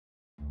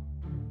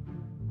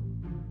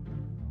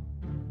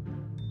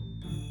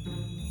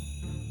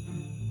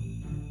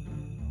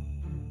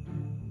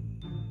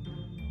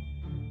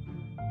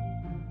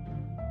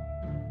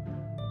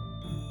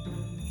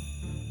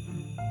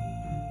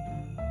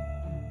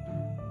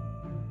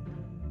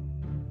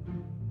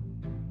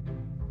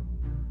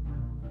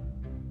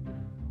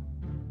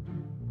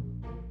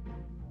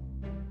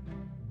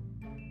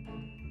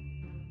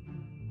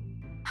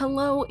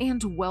Hello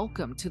and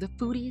welcome to the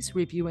Foodies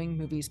Reviewing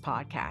Movies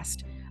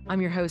podcast. I'm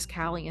your host,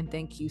 Callie, and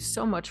thank you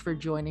so much for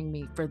joining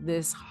me for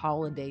this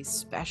holiday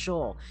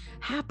special.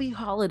 Happy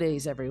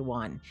holidays,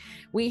 everyone.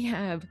 We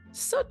have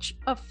such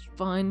a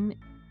fun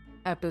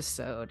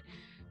episode.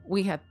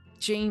 We had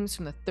James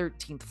from the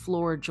 13th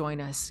floor join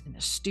us in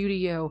the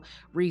studio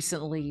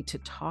recently to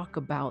talk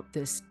about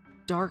this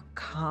dark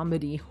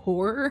comedy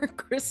horror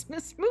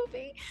Christmas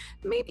movie.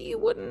 Maybe you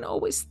wouldn't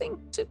always think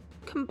to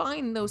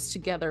combine those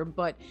together,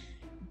 but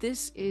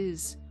this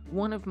is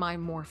one of my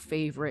more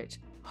favorite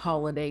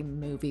holiday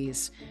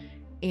movies.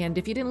 And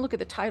if you didn't look at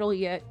the title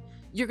yet,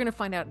 you're going to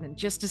find out in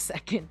just a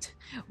second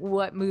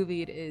what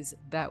movie it is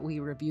that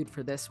we reviewed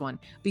for this one.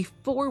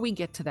 Before we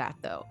get to that,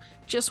 though,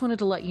 just wanted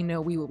to let you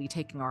know we will be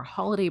taking our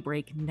holiday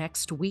break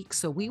next week.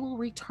 So we will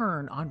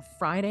return on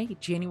Friday,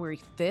 January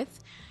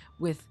 5th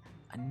with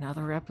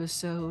another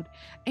episode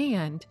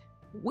and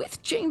with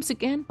James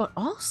again, but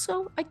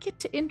also I get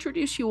to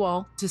introduce you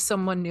all to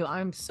someone new.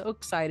 I'm so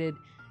excited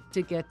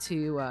to get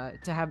to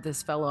have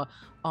this fella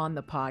on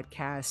the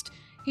podcast.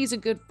 He's a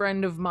good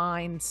friend of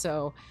mine,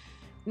 so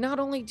not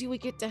only do we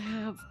get to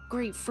have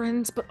great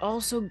friends, but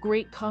also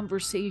great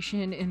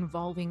conversation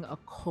involving a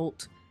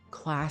cult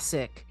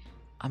classic.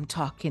 I'm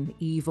talking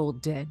Evil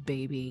Dead,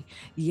 baby.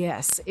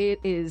 Yes,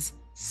 it is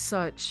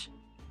such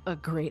a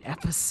great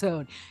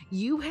episode.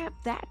 You have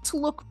that to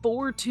look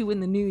forward to in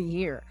the new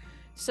year.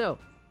 So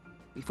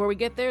before we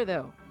get there,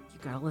 though, you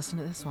gotta listen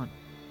to this one.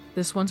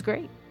 This one's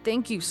great.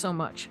 Thank you so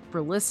much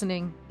for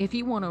listening. If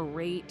you want to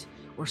rate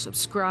or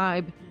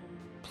subscribe,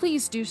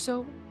 please do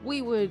so.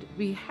 We would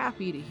be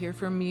happy to hear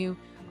from you.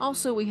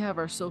 Also, we have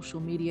our social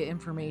media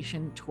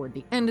information toward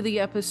the end of the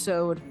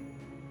episode.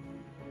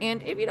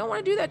 And if you don't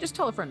want to do that, just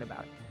tell a friend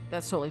about it.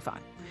 That's totally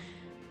fine.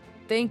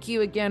 Thank you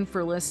again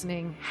for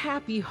listening.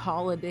 Happy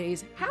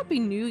holidays. Happy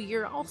New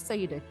Year. I'll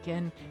say it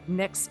again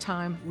next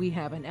time we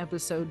have an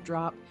episode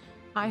drop.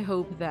 I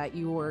hope that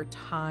your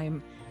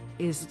time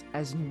is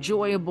as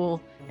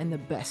enjoyable and the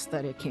best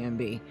that it can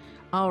be.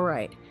 All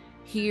right,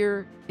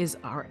 here is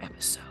our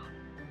episode.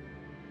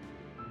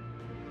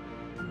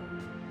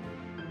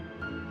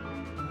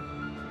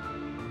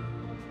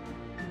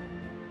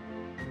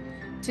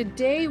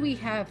 Today we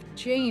have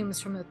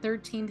James from the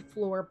 13th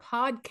Floor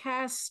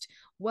podcast.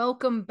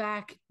 Welcome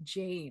back,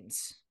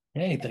 James.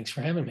 Hey, thanks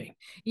for having me.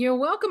 You're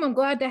welcome. I'm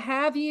glad to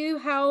have you.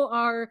 How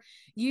are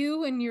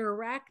you and your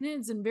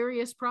arachnids and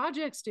various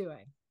projects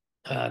doing?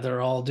 They're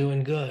all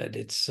doing good.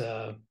 It's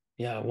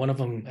one of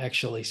them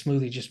actually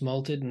Smoothie just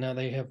molted, and now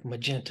they have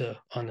magenta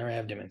on their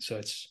abdomen. So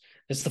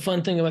it's the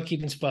fun thing about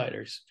keeping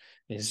spiders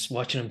is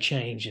watching them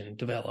change and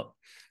develop.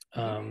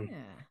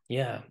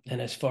 Yeah.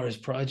 And as far as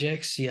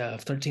projects,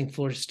 13th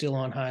floor is still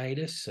on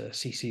hiatus.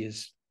 Cece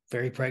is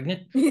very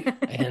pregnant,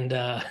 and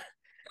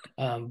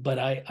but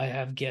I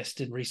have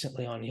guested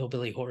recently on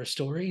Hillbilly Horror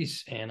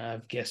Stories, and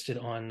I've guested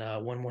on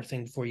One More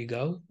Thing Before You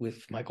Go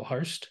with Michael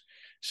Hurst.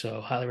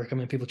 So highly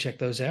recommend people check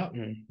those out.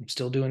 And I'm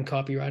still doing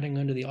copywriting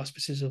under the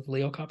auspices of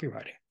Leo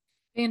Copywriting.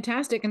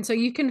 Fantastic. And so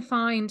you can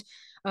find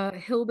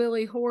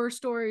Hillbilly Horror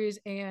Stories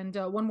and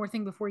One More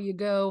Thing Before You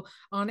Go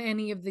on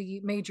any of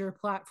the major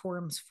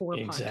platforms for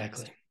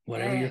Exactly. podcasts.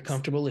 Whatever you're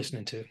comfortable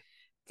listening to.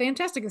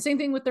 Fantastic. And same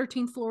thing with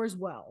 13th Floor as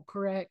well,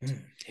 correct?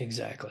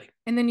 Exactly.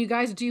 And then you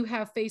guys do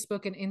have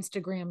Facebook and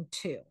Instagram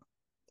too.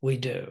 We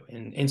do.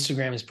 And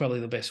Instagram is probably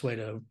the best way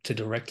to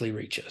directly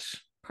reach us.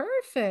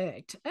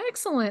 Perfect.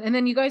 Excellent. And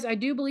then you guys, I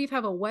do believe,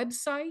 have a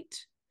website.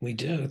 We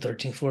do,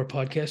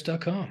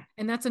 13thfloorpodcast.com.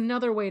 And that's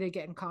another way to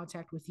get in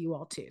contact with you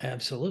all too.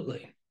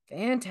 Absolutely.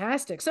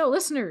 Fantastic. So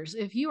listeners,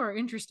 if you are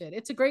interested,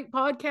 it's a great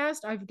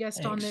podcast. I've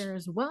guessed on there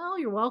as well.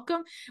 You're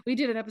welcome. We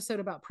did an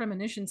episode about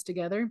premonitions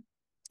together.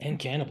 And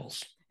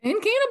cannibals.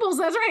 And cannibals.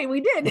 That's right.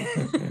 We did.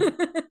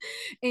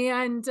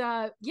 And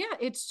I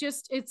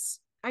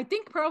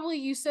think probably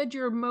you said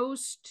your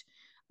most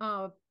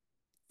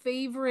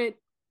favorite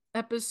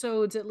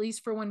episodes, at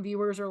least for when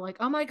viewers are like,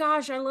 oh my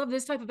gosh, I love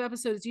this type of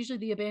episode. It's usually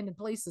the abandoned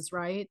places,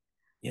 right?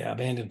 Yeah,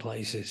 abandoned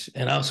places.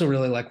 And I also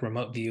really like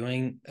remote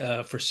viewing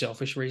for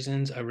selfish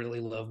reasons. I really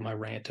love my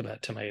rant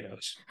about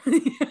tomatoes.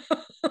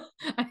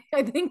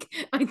 I think,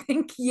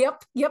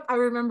 yep. I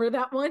remember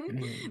that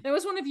one. That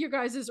was one of your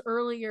guys'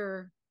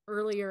 earlier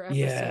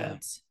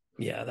episodes.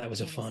 Yeah, that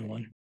was a fun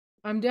one.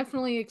 I'm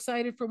definitely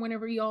excited for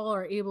whenever y'all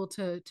are able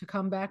to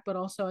come back, but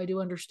also I do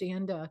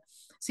understand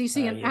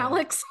Cece and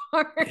Alex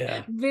are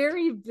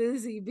very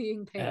busy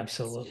being parents.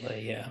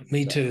 Absolutely, yeah.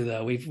 Me too,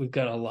 though. We've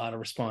got a lot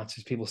of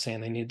responses, people saying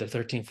they need the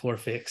 13th floor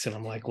fix, and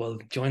I'm like, well,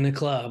 join the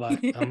club.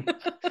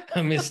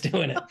 I miss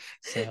doing it.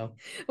 So,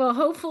 well,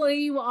 hopefully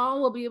you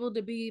all will be able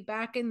to be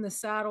back in the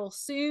saddle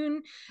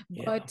soon,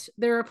 but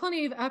there are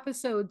plenty of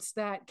episodes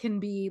that can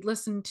be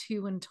listened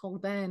to until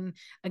then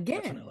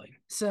again. Definitely.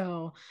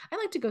 So I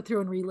like to go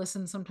through and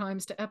re-listen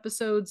sometimes to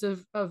episodes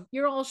of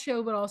your all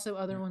show, but also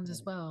other ones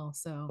as well.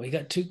 So we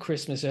got 2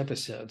 Christmas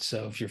episodes.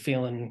 So if you're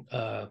feeling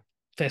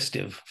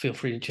festive, feel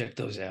free to check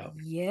those out.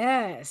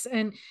 Yes.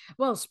 And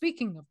well,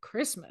 speaking of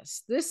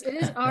Christmas, this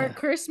is our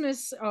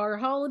Christmas, our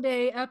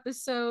holiday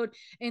episode.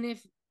 And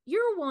if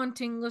you're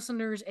wanting,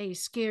 listeners, a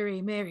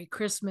scary Merry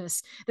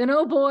Christmas, then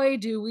oh boy,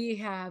 do we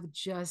have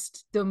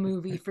just the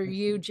movie for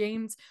you.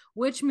 James,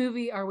 which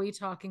movie are we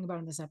talking about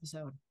in this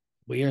episode?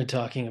 We are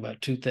talking about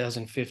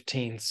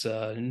 2015's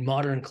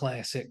modern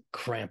classic,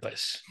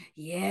 Krampus.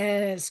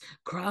 Yes,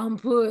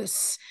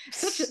 Krampus.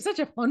 Such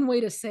a fun way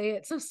to say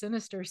it. So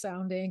sinister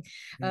sounding.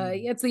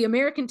 It's the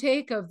American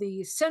take of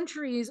the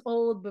centuries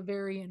old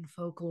Bavarian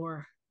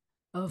folklore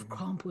of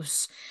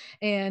Krampus.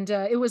 And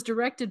it was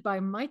directed by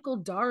Michael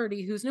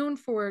Dougherty, who's known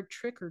for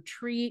Trick or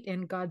Treat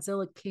and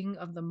Godzilla King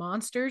of the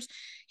Monsters.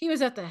 He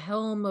was at the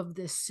helm of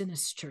this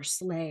sinister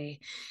sleigh.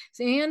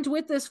 And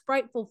with this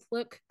frightful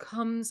flick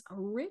comes a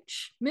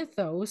rich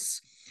mythos.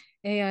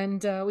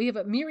 And we have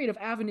a myriad of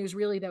avenues,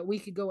 really, that we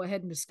could go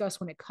ahead and discuss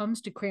when it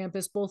comes to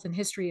Krampus, both in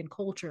history and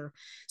culture.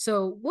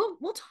 So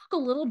we'll talk a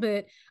little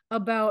bit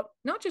about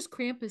not just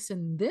Krampus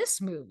in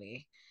this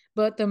movie,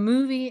 but the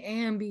movie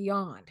and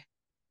beyond.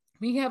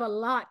 We have a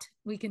lot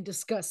we can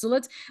discuss. So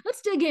let's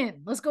dig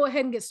in. Let's go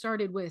ahead and get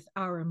started with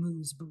our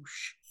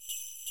amuse-bouche.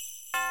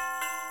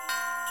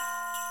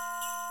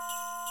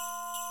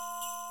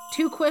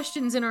 2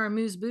 questions in our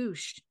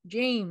amuse-bouche.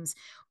 James,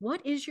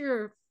 what is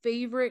your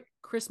favorite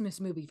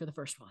Christmas movie for the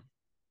first one?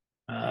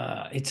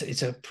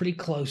 It's a pretty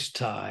close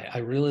tie. I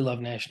really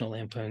love National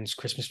Lampoon's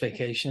Christmas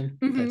Vacation.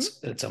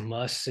 That's a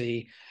must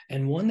see,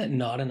 and one that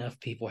not enough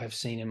people have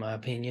seen, in my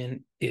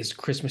opinion, is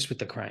Christmas with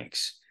the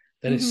Cranks.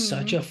 That is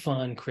such a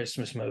fun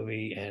Christmas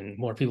movie, and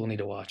more people need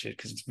to watch it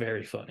because it's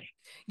very funny.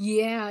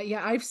 Yeah,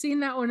 I've seen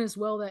that one as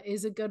well. That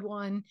is a good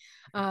one.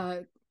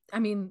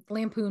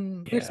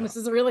 Lampoon Christmas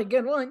is a really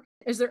good one.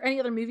 Is there any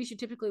other movies you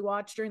typically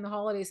watch during the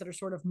holidays that are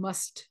sort of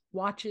must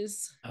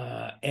watches?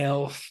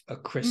 Elf, A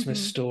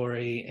Christmas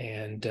Story,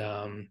 and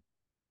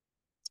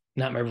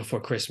Nightmare Before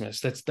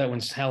Christmas. That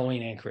one's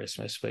Halloween and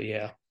Christmas, but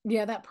yeah.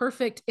 Yeah, that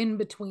perfect in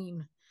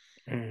between.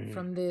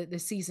 From the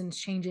seasons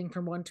changing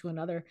from one to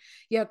another.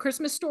 Yeah,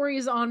 Christmas Story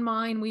is on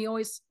mine. We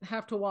always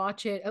have to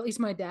watch it. At least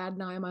my dad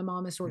and I. My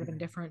mom is sort of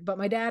indifferent, but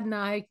my dad and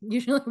I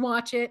usually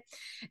watch it.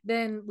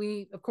 Then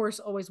we, of course,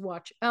 always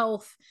watch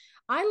Elf.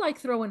 I like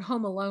throwing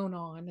Home Alone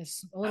on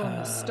as a little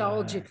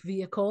nostalgic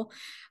vehicle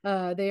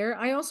there.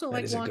 I also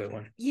like a good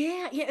one.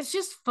 Yeah, it's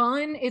just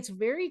fun. It's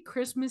very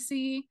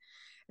Christmassy.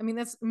 I mean,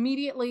 that's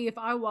immediately, if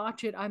I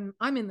watch it, I'm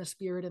in the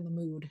spirit and the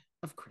mood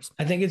of Christmas.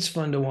 I think it's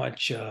fun to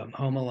watch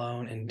Home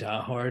Alone and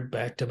Die Hard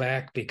back to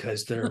back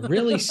because they're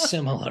really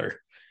similar.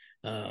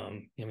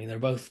 They're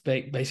both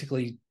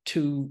basically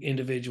 2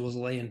 individuals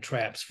laying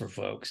traps for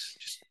folks.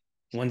 Just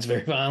one's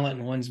very violent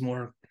and one's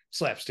more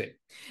slapstick.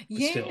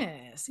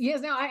 Yes.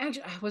 Now I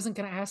wasn't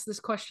going to ask this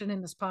question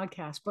in this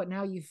podcast, but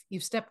now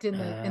you've stepped in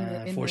your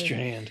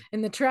hand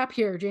in the trap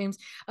here, James.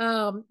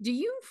 Do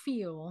you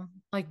feel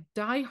like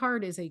Die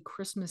Hard is a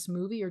Christmas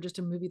movie or just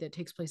a movie that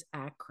takes place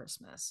at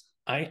Christmas?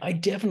 I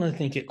definitely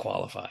think it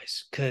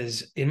qualifies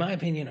because, in my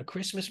opinion, a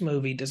Christmas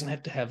movie doesn't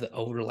have to have the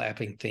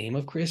overlapping theme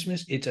of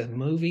Christmas. It's a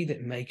movie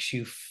that makes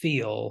you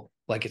feel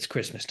like it's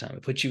Christmas time.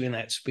 It puts you in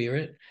that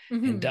spirit.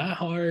 And Die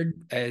Hard,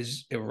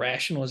 as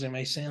irrational as it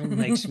may sound,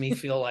 makes me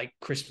feel like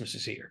Christmas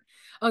is here.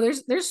 Oh,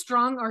 there's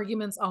strong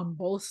arguments on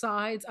both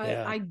sides.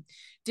 I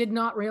did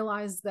not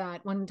realize that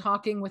when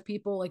talking with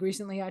people. Like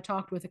recently, I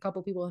talked with a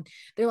couple people, and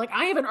they're like,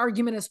 "I have an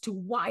argument as to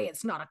why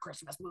it's not a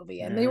Christmas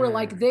movie," and they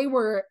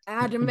were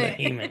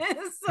adamant.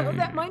 So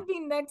that might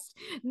be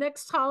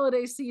next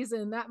holiday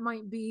season. That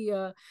might be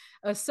a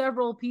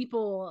several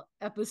people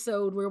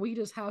episode where we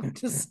just have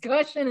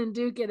discussion and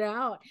duke it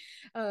out,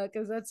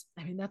 because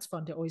that's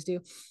fun to always do.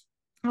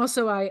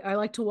 Also, I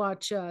like to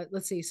watch,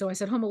 let's see. So I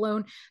said Home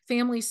Alone,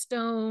 Family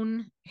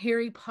Stone,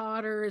 Harry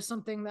Potter is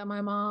something that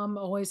my mom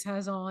always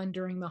has on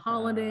during the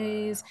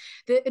holidays.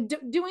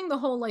 Doing the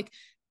whole like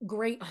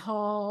Great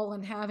Hall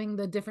and having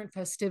the different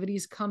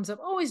festivities comes up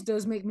always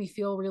does make me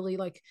feel really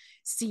like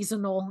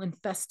seasonal and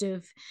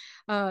festive.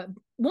 One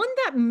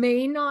that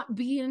may not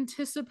be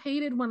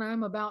anticipated when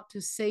I'm about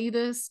to say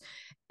this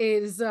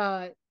is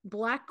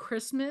Black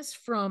Christmas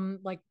from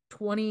like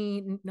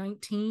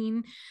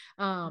 2019.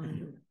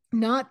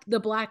 Not the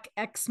Black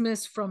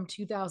Xmas from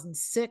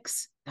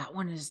 2006. That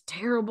one is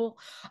terrible.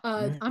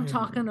 I'm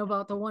talking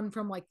about the one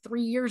from like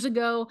 3 years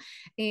ago,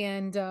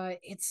 and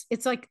it's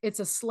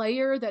a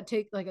Slayer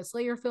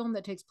film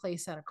that takes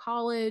place at a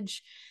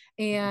college,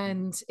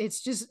 and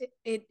it's just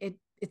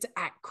it's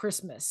at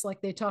Christmas. Like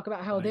they talk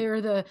about how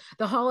they're the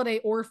holiday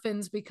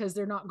orphans because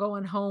they're not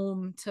going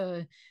home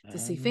to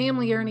see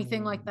family or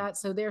anything like that.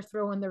 So they're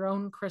throwing their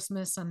own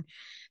Christmas, and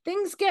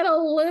things get a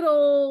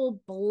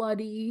little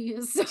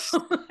bloody.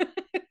 So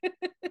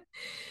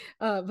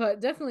but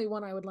definitely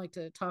one I would like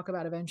to talk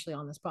about eventually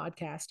on this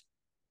podcast.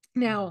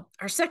 Now,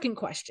 our second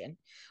question: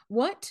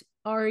 what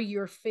are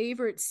your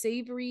favorite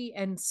savory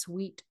and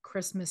sweet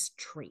Christmas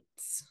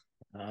treats?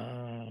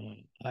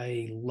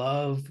 I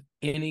love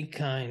any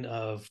kind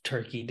of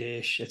turkey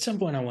dish. At some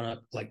point, I want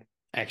to like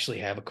actually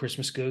have a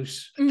Christmas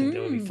goose. I think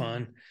that would be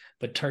fun.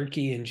 But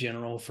turkey in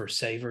general for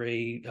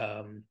savory,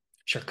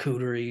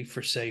 charcuterie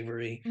for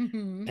savory,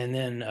 and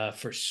then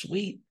for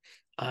sweet,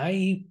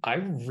 I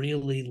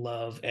really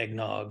love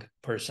eggnog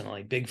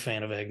personally. Big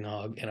fan of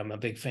eggnog, and I'm a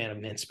big fan of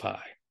mince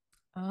pie.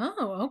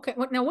 Oh, okay.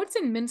 Now what's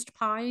in minced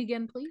pie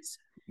again, please?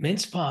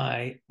 Mince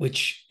pie,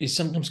 which is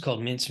sometimes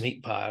called mince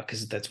meat pie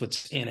because that's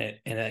what's in it,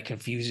 and that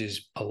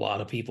confuses a lot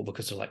of people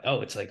because they're like,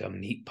 "Oh, it's like a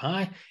meat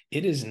pie."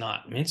 It is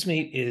not. Mince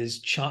meat is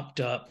chopped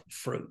up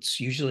fruits,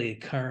 usually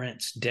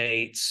currants,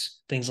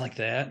 dates, things like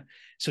that.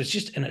 So it's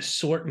just an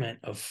assortment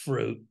of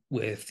fruit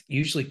with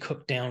usually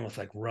cooked down with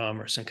like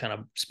rum or some kind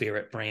of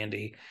spirit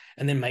brandy,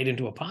 and then made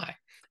into a pie.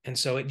 And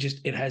so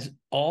it has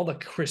all the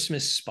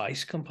Christmas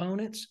spice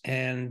components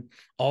and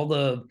all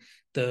the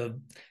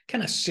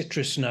kind of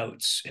citrus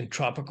notes and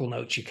tropical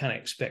notes you kind of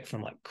expect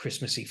from like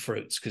Christmassy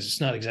fruits, because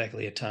it's not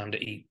exactly a time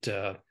to eat,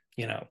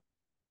 you know,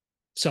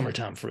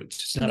 summertime fruits.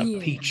 It's not a Yeah.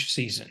 peach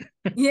season.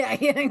 Yeah,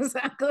 yeah,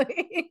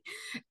 exactly.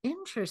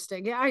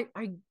 Interesting. Yeah,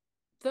 I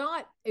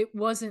thought it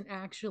wasn't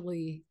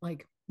actually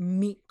like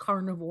meat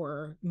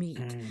carnivore meat,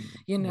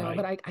 but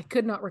Right. I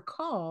could not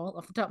recall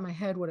off the top of my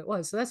head what it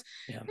was. So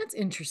Yeah. that's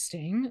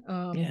interesting.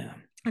 Yeah.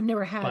 I've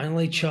never had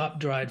Finely like chopped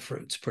dried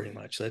fruits, pretty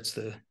much. That's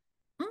the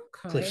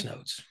Cliff's okay.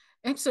 Notes.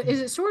 And so is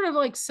it sort of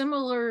like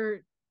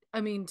similar,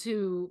 I mean,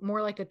 to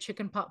more like a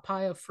chicken pot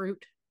pie of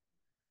fruit?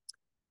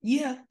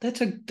 Yeah,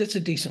 that's a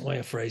decent way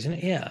of phrasing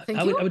it. Yeah, Thank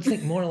I you. would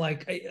think more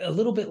like a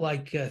little bit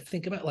like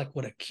think about like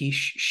what a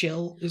quiche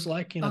shell is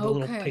like, the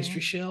little pastry Okay.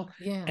 shell,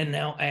 Yeah. and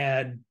now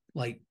add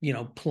like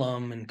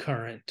plum and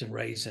currant and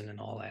raisin and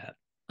all that.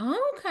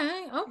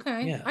 Okay.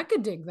 Okay. Yeah, I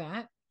could dig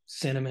that.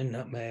 cinnamon,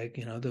 nutmeg,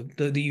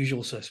 the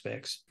usual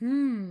suspects.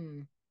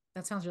 Hmm.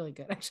 That sounds really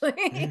good, actually.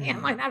 I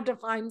might Mm. have to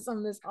find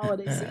some this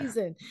holiday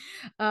season.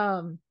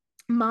 Um,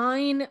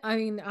 mine, I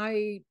mean,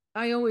 I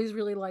always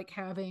really like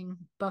having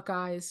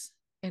Buckeyes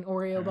and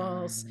Oreo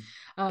balls.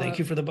 Thank Uh,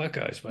 you for the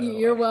Buckeyes, by the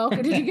you're way.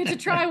 welcome. Did you get to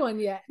try one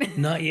yet?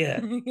 Not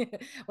yet. Yeah.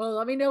 Well,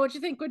 let me know what you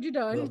think when you're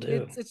Will done.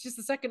 do. It's just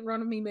the second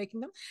run of me making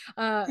them.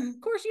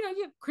 Of course, you have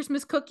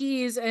Christmas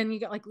cookies and you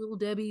got like little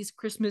Debbie's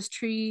Christmas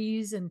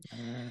trees, and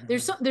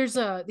there's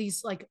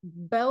these like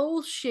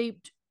bell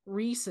shaped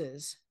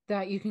Reese's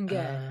that you can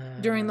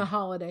get during the Uh,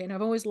 holiday, and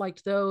I've always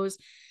liked those.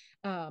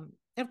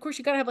 And of course,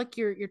 you gotta have like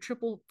your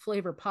triple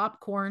flavor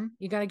popcorn.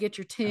 You gotta get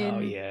oh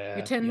your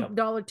yeah. ten Yep.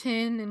 dollar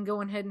tin and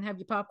go ahead and have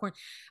your popcorn.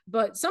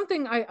 But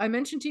something I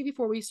mentioned to you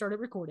before we started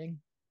recording,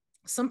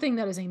 something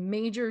that is a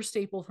major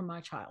staple from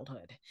my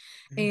childhood,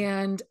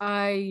 and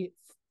I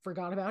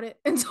forgot about it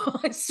until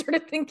I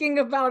started thinking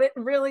about it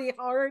really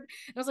hard.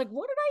 And I was like,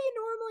 what did I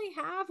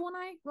normally have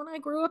when I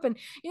grew up? And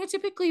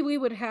typically we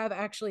would have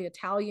actually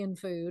Italian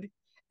food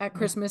at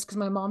Christmas because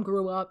my mom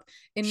grew up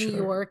in New Sure.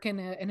 York in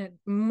a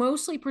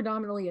mostly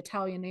predominantly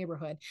Italian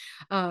neighborhood.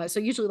 So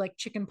usually like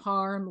chicken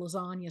parm,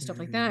 lasagna, stuff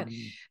like that.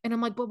 Mm. And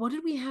I'm like, but what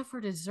did we have for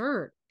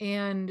dessert?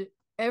 And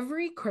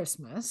every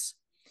Christmas,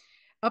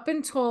 up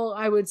until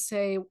I would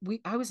say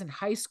I was in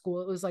high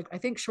school, it was like I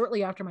think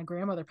shortly after my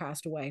grandmother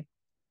passed away,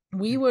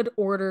 we would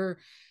order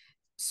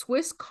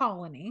Swiss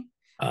Colony.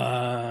 Oh,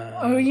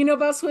 Uh, you know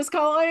about Swiss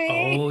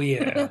Colony? oh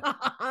yeah.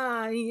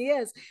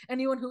 Yes.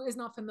 Anyone who is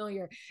not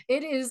familiar,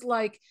 it is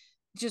like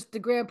just the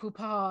grand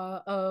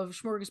poobah of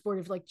smorgasbord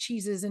of like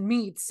cheeses and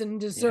meats and Yeah.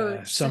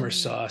 desserts Summer and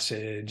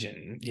sausage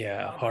and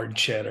yeah, oh my hard god.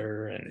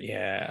 cheddar and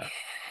yeah.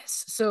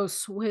 Yes. So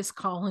Swiss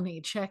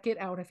Colony, check it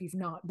out if you've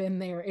not been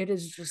there. It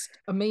is just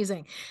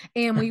amazing.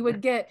 And we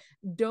would get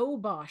dough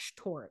bosh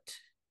tort.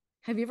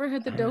 Have you ever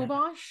had the dough Uh,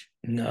 bosh?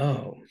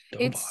 no,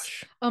 It's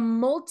Dobosh. a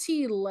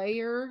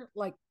multi-layer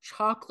like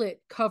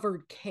chocolate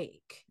covered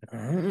cake.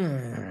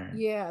 Uh,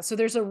 Yeah, so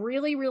there's a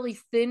really really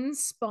thin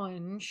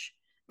sponge.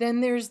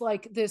 Then there's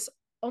like this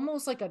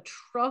almost like a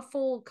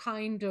truffle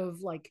kind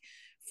of like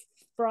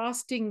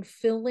frosting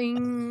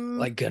filling.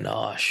 like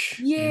ganache.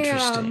 Yeah,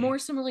 Interesting. more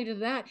similarly to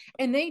that.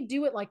 And they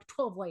do it like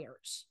 12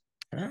 layers,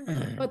 but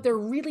Uh, they're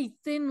really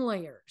thin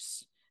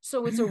layers.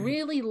 So it's a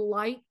really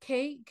light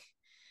cake.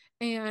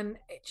 And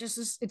it just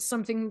is, it's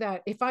something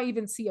that if I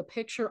even see a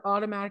picture,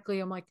 automatically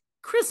I'm like,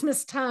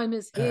 Christmas time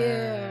is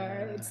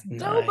here. It's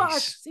dough bosh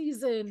nice.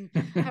 season.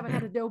 I haven't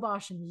had a dough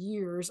bosh in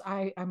years.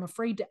 I'm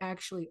afraid to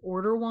actually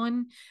order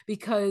one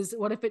because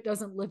what if it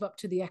doesn't live up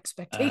to the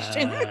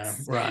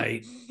expectations?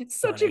 Right. It's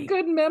such a Funny.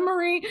 good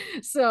memory.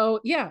 So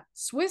yeah,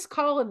 Swiss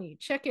Colony,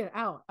 check it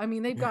out. I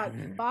mean, they've got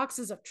Mhm.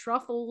 boxes of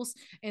truffles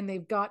and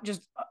they've got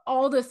just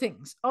all the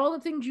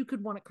things you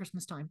could want at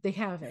Christmas time. They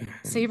have it,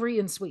 savory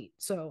and sweet.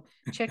 So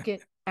check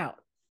it out.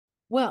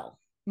 Well,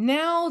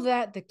 now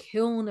that the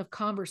kiln of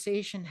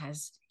conversation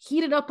has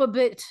heated up a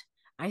bit,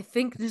 I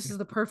think this is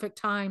the perfect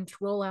time to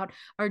roll out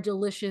our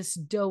delicious,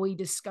 doughy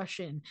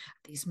discussion.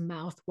 These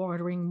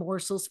mouth-watering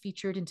morsels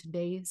featured in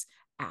today's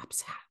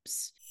Apps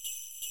Haps.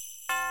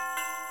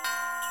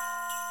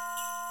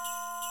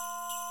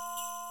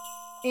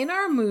 In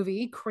our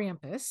movie,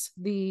 Krampus,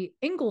 the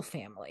Engel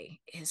family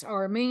is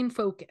our main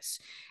focus.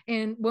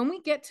 And when we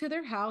get to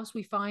their house,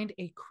 we find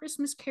a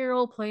Christmas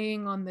carol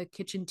playing on the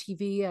kitchen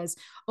TV as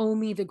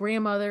Omi, the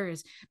grandmother,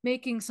 is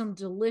making some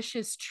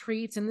delicious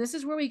treats. And this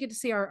is where we get to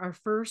see our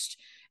first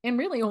and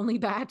really only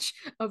batch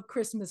of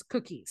Christmas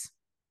cookies.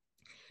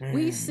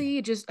 we Mm.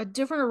 see just a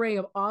different array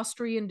of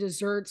Austrian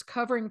desserts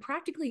covering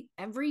practically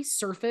every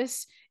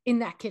surface in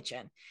that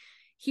kitchen.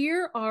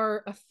 Here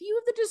are a few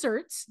of the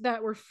desserts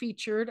that were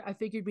featured. I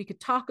figured we could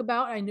talk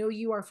about. I know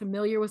you are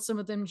familiar with some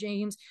of them,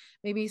 James.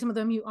 Maybe some of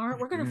them you aren't.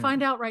 We're going to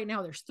find Mm. out right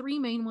now. There's three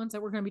main ones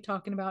that we're going to be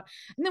talking about,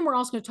 and then we're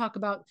also going to talk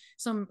about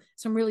some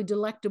really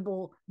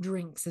delectable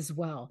drinks as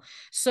well.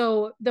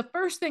 So the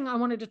first thing I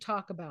wanted to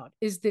talk about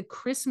is the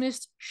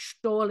Christmas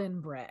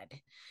Stollen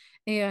bread.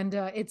 And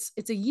it's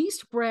a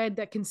yeast bread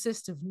that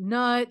consists of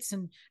nuts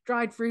and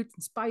dried fruits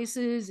and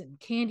spices and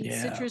candied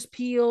Yeah. citrus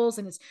peels,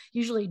 and it's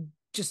usually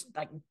just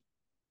like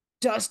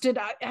dusted.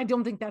 I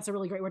don't think that's a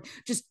really great word.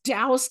 Just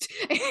doused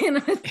in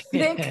a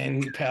thick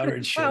And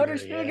powdered powdered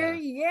sugar. sugar. Yeah.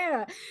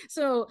 Yeah.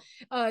 So,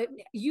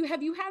 you had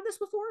this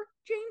before,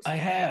 James? I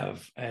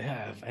have.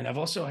 And I've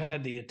also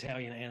had the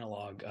Italian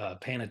analog,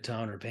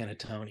 panettone or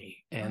panettone,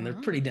 and they're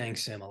pretty Oh, dang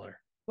similar.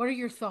 what are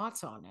your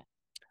thoughts on it?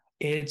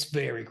 It's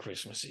very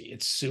Christmassy.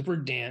 It's super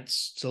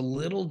dense. It's a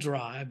little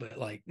dry, but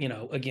like,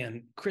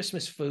 again,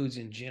 Christmas foods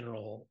in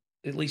general,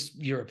 at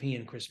least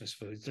European Christmas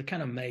foods, they're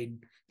kind of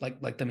made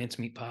like the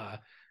mincemeat pie,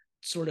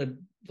 sort of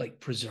like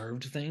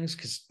preserved things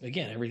because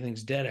again,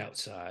 everything's dead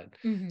outside.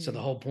 So the Mm-hmm.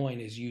 whole point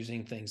is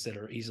using things that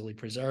are easily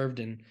preserved.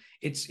 And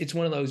it's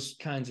one of those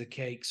kinds of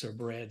cakes or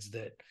breads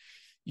that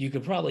you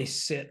could probably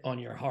sit on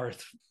your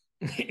hearth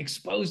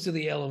exposed to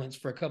the elements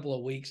for a couple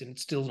of weeks and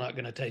it's still not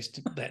going to taste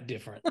that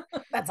different.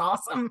 That's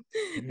awesome.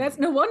 That's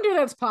Mm, no wonder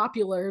that's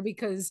popular,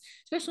 because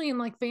especially in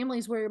like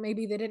families where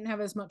maybe they didn't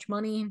have as much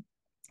money,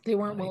 they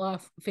weren't well right.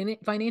 off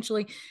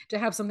financially to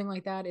have something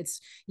like that. It's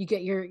you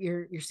get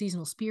your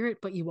seasonal spirit,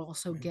 but you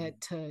also Mm,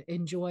 get to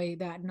enjoy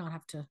that and not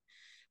have to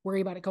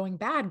worry about it going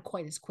bad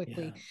quite as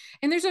quickly. yeah.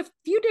 And there's a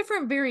few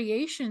different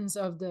variations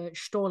of the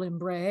Stollen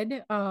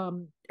bread.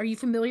 Are you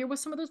familiar with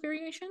some of those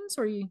variations?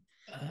 Or are you?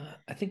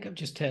 I think I've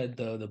just had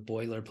the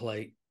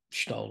boilerplate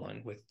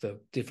Stollen with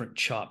the different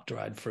chopped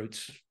dried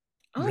fruits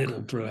riddled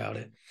Okay. throughout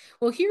it.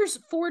 Well, here's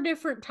four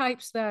different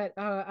types that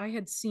I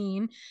had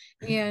seen,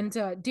 and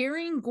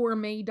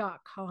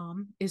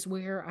daringgourmet.com is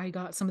where I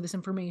got some of this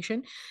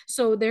information.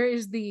 So there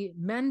is the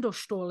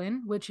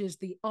Mandelstollen, which is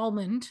the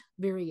almond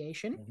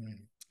variation. Mm,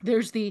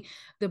 There's the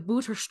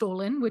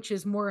Butterstollen, which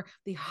is more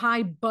the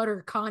high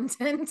butter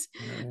content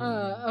mm,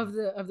 of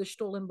the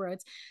Stollen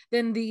breads.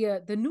 Then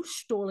the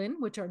Nussstollen,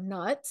 which are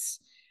nuts,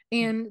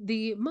 and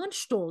the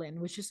Mundstollen,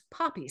 which is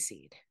poppy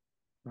seed.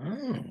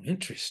 oh,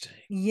 interesting.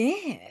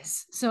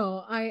 Yes.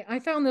 So I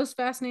found those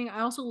fascinating.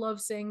 I also love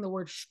saying the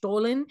word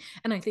stolen,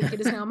 and I think it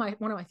is now my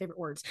one of my favorite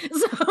words.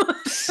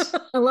 So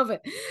I love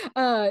it.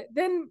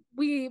 Then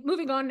we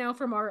moving on now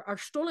from our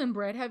stolen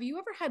bread. Have you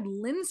ever had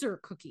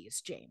Linzer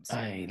cookies, James?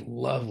 I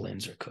love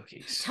Linzer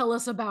cookies. Tell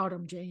us about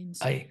them,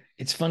 James.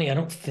 It's funny, I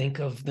don't think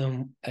of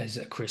them as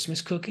a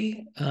Christmas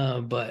cookie,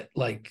 but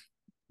like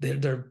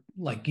they're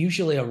like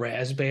usually a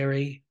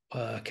raspberry,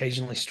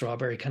 occasionally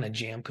strawberry kind of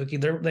jam cookie.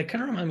 They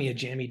kind of remind me of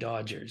Jammy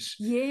Dodgers,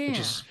 which Yeah.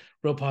 is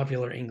real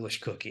popular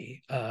English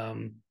cookie.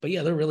 But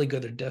yeah, they're really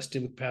good. They're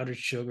dusted with powdered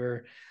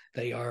sugar.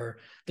 They're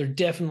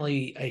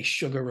definitely a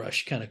sugar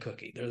rush kind of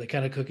cookie. They're the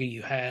kind of cookie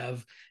you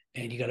have,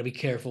 and you got to be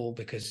careful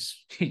because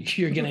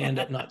you're going to end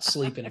up not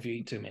sleeping if you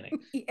eat too many.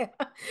 Yeah.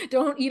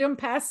 Don't eat them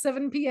past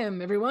 7 p.m.,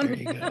 There everyone.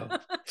 you go.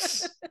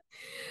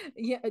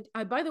 Yeah.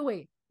 By the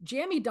way,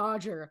 Jammy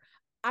Dodger,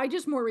 I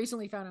just more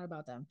recently found out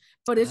about them,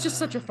 but it's just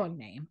such a fun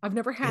name. I've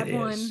never It had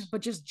one, is.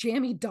 but just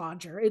Jammy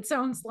Dodger. It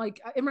sounds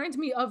like it reminds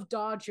me of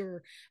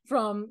Dodger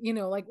from,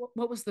 like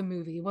what was the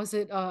movie? Was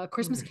it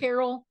Christmas Hmm,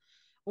 Carol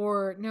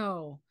or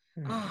no?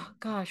 Oh hmm.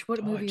 gosh,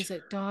 what movie is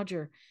it?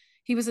 Dodger. Dodger.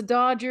 He was a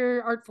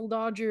Dodger, Artful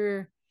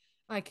Dodger.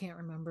 I can't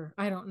remember.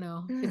 I don't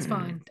know. It's Hmm.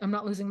 fine. I'm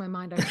not losing my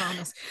mind. I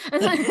promise.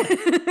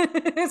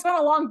 It's been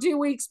a long 2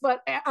 weeks,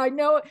 but I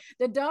know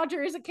the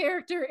Dodger is a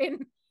character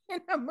in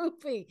a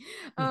movie.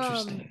 Um,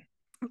 Interesting.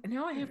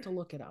 now I have to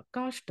look it up.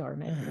 Gosh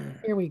darn it. Hmm.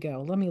 Here we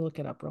go. Let me look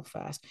it up real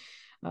fast.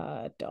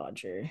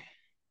 Dodger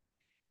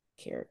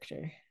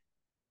character.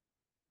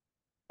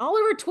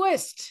 Oliver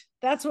Twist.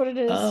 That's what it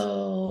is.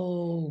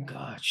 Oh, The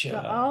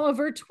gotcha.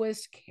 Oliver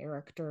Twist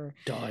character.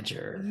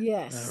 Dodger. I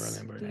Yes,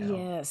 remember now.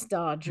 yes,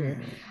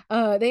 Dodger.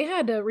 Hmm. They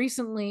had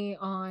recently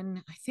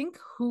on, I think,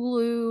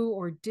 Hulu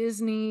or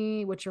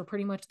Disney, which are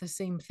pretty much the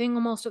same thing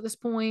almost at this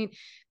point.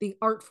 The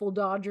Artful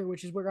Dodger,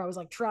 which is where I was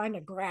like trying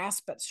to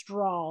grasp at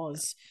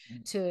straws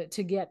to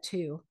get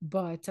to,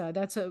 but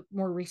that's a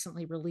more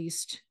recently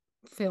released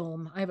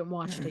film. I haven't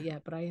watched it Hmm.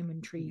 yet, but I am Me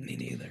intrigued.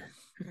 neither.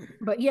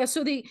 But yeah,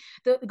 so the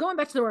going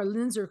back to our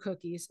Linzer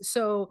cookies.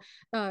 So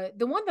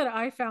the one that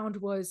I found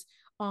was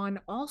on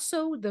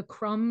also the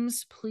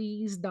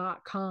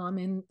crumbsplease.com,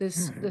 and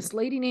Hmm. this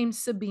lady named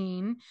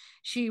Sabine,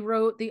 she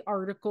wrote the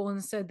article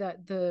and said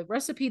that the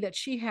recipe that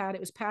she had, it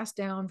was passed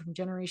down from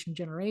generation to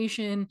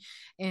generation,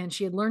 and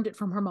she had learned it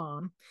from her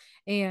mom.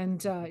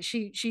 And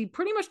she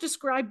pretty much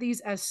described these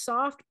as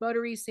soft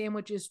buttery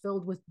sandwiches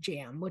filled with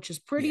jam, which is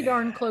pretty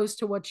darn Yeah. close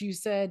to what you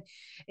said.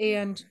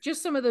 And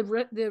just some of the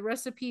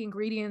recipe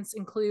ingredients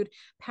include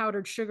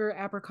powdered sugar,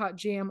 apricot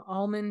jam,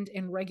 almond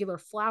and regular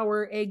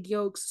flour, egg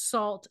yolks,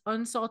 salt,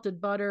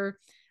 unsalted butter,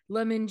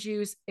 lemon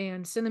juice,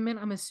 and cinnamon.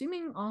 I'm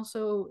assuming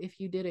also if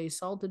you did a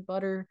salted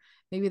butter,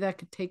 maybe that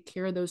could take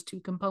care of those two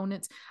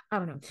components. I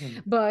don't know.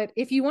 But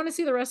if you want to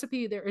see the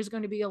recipe, there is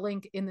going to be a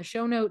link in the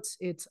show notes.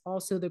 It's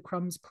also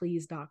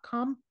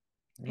thecrumbsplease.com.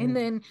 And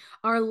then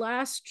our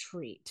last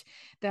treat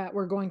that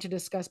we're going to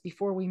discuss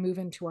before we move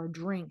into our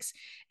drinks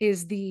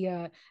is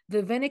the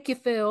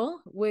Venikifil,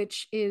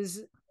 which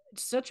is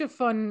such a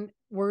fun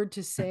word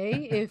to say.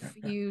 If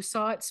you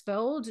saw it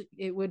spelled,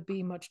 it would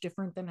be much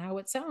different than how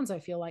it sounds, I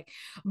feel like.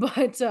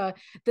 But the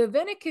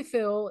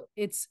Venikifil,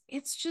 it's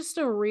just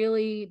a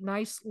really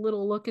nice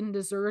little looking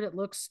dessert. It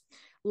looks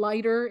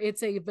lighter.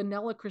 It's a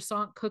vanilla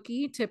croissant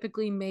cookie,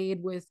 typically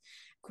made with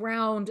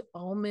ground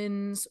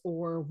almonds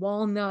or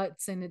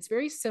walnuts, and it's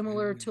very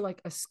similar to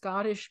like a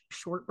Scottish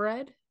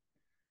shortbread.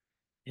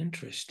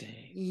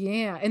 Interesting.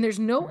 Yeah, and there's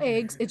no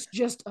eggs. It's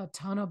just a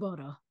ton of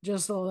butter,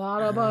 just a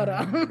lot of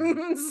butter.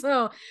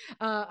 So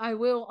I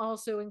will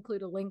also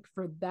include a link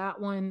for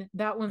that one.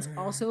 That one's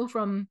also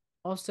from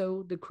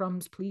also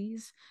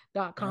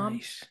thecrumbsplease.com.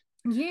 Nice.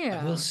 I will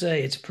Yeah.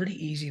 say it's pretty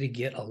easy to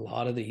get a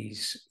lot of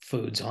these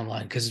foods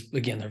online because,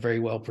 again, they're very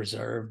well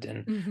preserved.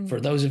 And for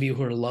those of you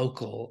who are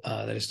local,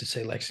 that is to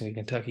say Lexington,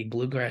 Kentucky,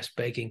 Bluegrass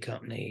Baking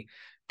Company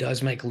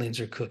does make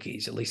Linzer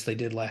cookies. At least they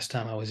did last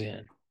time I was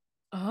in.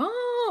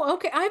 Oh,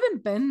 okay. I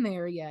haven't been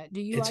there yet.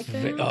 Do you like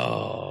them?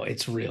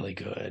 It's really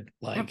good.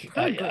 I've Like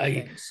heard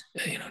great things.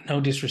 no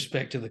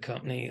disrespect to the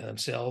company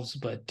themselves,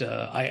 but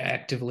I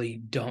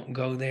actively don't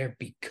go there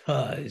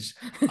because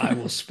I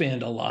will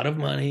spend a lot of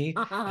money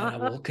and I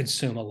will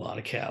consume a lot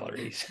of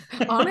calories.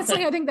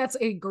 Honestly, I think that's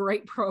a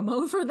great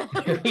promo for them.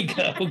 There we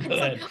go.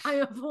 Good. I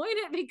avoid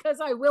it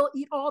because I will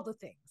eat all the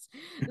things.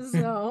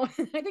 So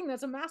I think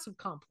that's a massive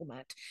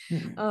compliment.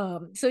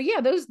 So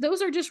yeah,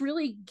 those are just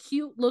really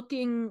cute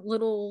looking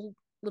little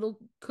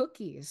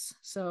cookies.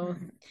 So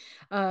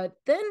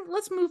then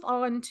let's move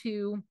on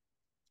to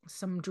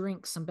some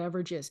drinks, some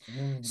beverages.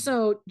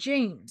 So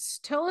James,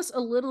 tell us a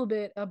little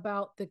bit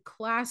about the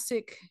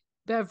classic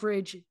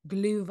beverage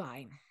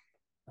Glühwein.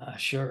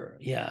 Sure.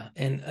 Yeah.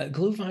 And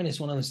Glühwein is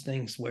one of those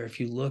things where if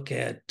you look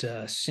at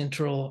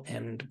Central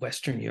and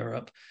Western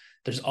Europe,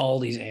 there's all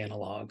these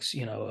analogs.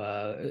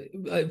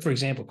 For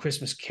example,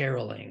 Christmas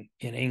caroling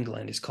in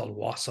England is called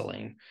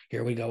wassailing.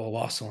 Here we go, a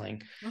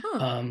wassailing.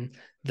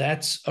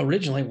 That's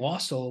originally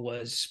wassail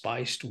was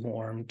spiced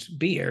warmed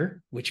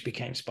beer, which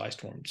became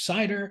spiced warmed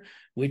cider,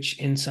 which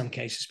in some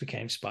cases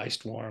became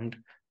spiced warmed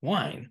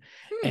wine.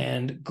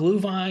 And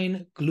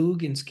Glühwein,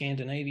 Glüg in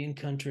Scandinavian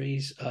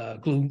countries,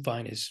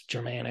 Glühwein is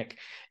Germanic,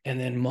 and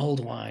then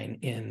mulled wine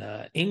in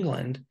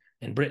England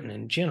and Britain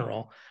in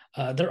general.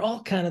 They're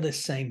all kind of the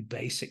same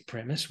basic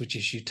premise, which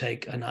is you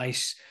take a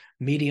nice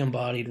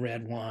medium-bodied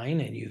red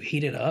wine and you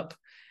heat it up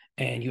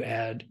and you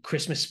add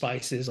Christmas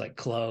spices like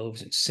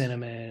cloves and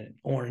cinnamon,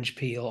 orange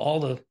peel, all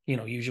the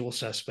usual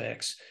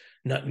suspects,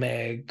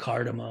 nutmeg,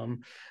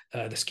 cardamom.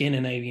 The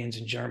Scandinavians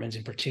and Germans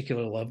in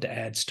particular love to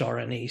add star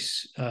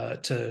anise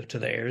to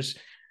theirs,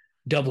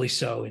 doubly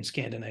so in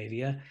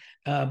Scandinavia.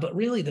 But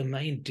really the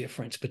main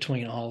difference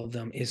between all of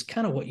them is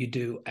kind of what you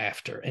do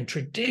after. And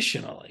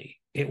traditionally,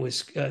 it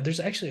was there's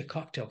actually a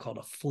cocktail called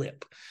a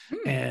flip,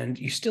 and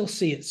you still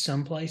see it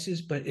some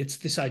places, but it's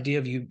this idea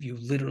of you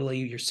literally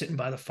you're sitting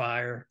by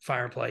the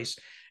fireplace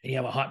and you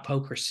have a hot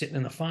poker sitting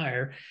in the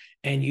fire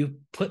and you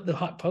put the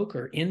hot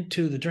poker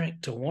into the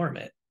drink to warm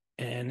it.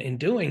 And in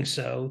doing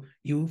so,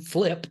 you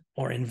flip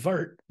or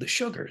invert the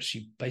sugars.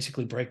 You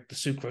basically break the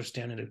sucrose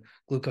down into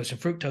glucose and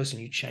fructose,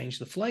 and you change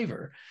the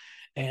flavor.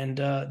 And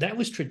that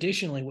was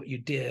traditionally what you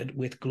did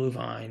with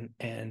Glühwein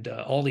and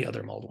all the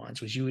other mulled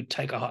wines was you would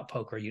take a hot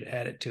poker, you'd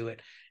add it to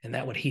it, and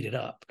that would heat it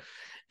up.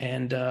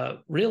 And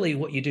really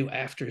what you do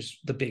after is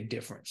the big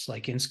difference.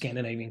 Like in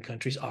Scandinavian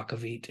countries,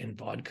 akavit and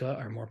vodka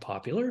are more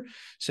popular.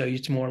 So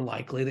it's more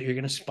likely that you're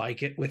going to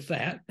spike it with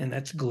that, and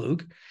that's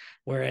Glüg.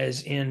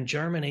 Whereas in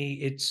Germany,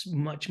 it's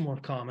much more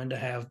common to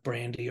have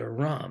brandy or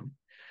rum.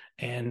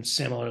 And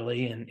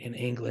similarly, in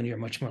England, you're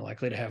much more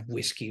likely to have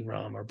whiskey,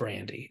 rum, or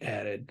brandy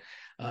added.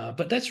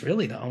 But that's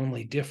really the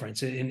only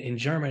difference. In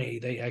Germany,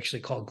 they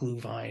actually call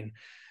Glühwein.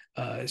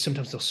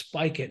 Sometimes they'll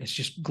spike it and it's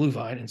just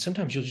Glühwein. And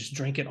sometimes you'll just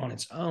drink it on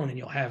its own and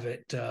you'll have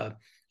it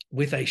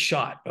with a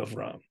shot of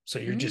rum. So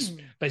you're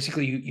just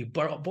basically, you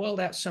boiled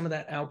out some of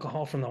that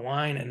alcohol from the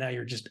wine and now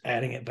you're just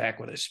adding it back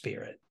with a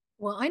spirit.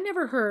 Well, I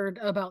never heard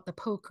about the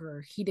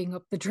poker heating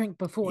up the drink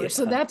before,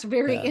 so that's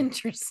very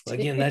interesting. Well,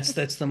 again,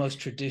 that's the most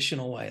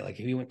traditional way. Like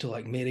if you went to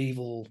like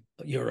medieval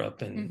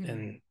Europe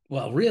and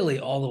well, really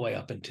all the way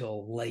up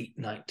until late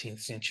 19th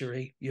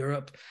century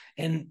Europe,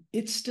 and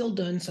it's still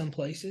done some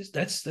places.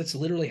 That's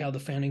literally how the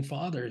founding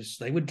fathers,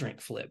 they would drink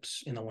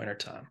flips in the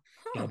wintertime.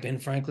 Ben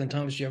Franklin,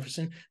 Thomas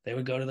Jefferson, they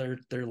would go to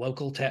their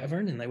local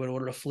tavern and they would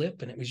order a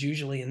flip. And it was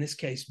usually, in this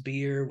case,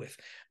 beer with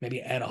maybe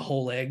add a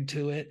whole egg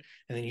to it.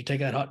 And then you take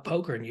that hot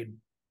poker and you'd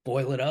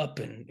boil it up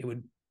and it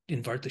would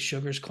invert the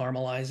sugars,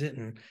 caramelize it,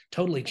 and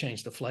totally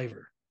change the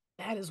flavor.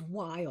 That is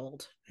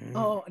wild.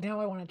 Oh, now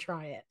I want to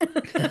try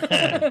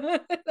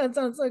it. That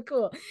sounds so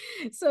cool.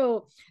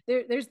 So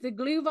there's the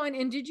Glühwein.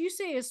 And did you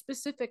say a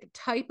specific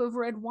type of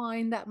red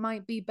wine that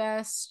might be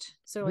best?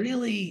 So like,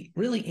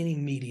 really any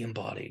medium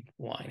bodied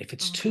wine. If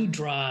it's too okay.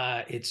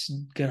 dry, it's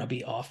gonna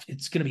be off.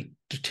 It's gonna be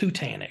too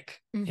tannic,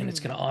 and it's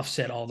Mm-hmm. gonna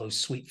offset all those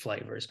sweet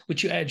flavors.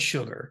 Which you add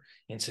sugar,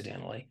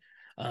 incidentally.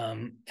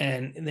 And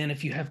then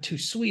if you have too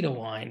sweet a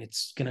wine,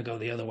 it's gonna go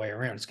the other way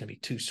around. It's gonna be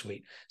too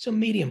sweet. So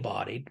medium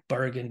bodied,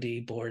 Burgundy,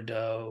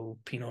 Bordeaux,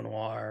 Pinot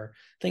Noir,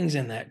 things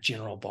in that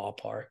general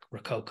ballpark.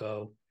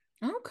 Rococo.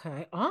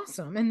 Okay,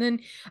 awesome. And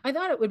then I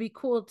thought it would be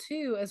cool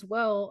too, as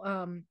well,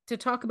 to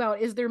talk about,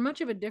 is there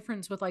much of a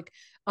difference with like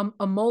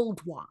a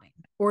mulled wine,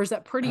 or is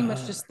that pretty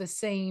much Uh, just the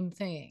same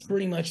thing?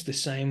 Pretty much the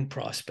same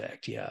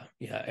prospect. Yeah.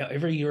 Yeah.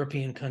 Every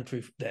European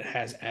country that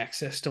has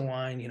access to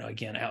wine,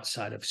 again,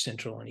 outside of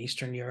Central and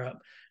Eastern Europe,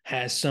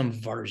 has some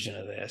version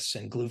of this.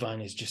 And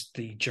Glühwein is just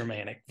the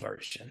Germanic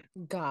version.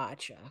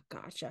 Gotcha,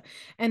 gotcha.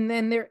 And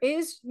then there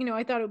is,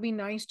 I thought it would be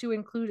nice to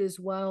include as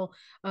well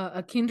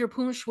a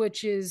Kinderpunsch,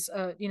 which is,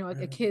 a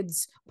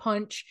kid's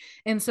punch.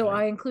 And so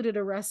I Right. included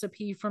a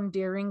recipe from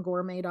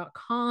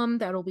daringgourmet.com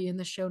that'll be in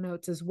the show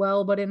notes as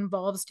well, but it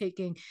involves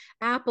taking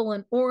apple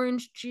and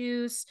orange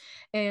juice.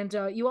 And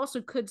you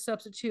also could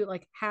substitute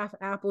like half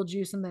apple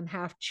juice and then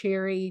half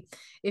cherry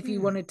if you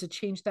Mm. wanted to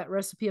change that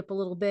recipe up a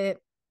little bit.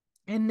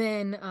 And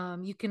then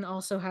you can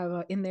also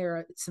have in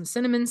there some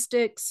cinnamon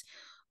sticks,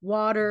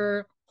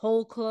 water,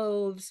 whole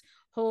cloves,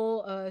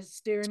 whole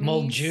It's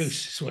mulled stearines.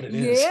 juice, is what it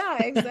is.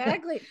 Yeah,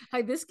 exactly.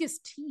 Hibiscus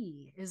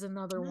tea is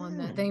another one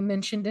that they Mm.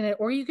 mentioned in it.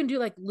 Or you can do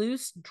like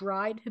loose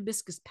dried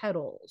hibiscus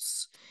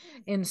petals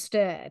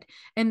instead.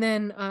 And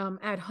then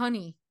add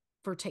honey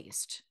for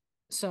taste.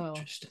 So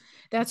Interesting.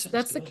 That that's sounds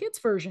that's the good. kids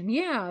version.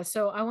 Yeah.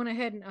 So I went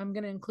ahead and I'm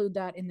going to include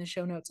that in the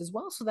show notes as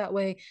well. So that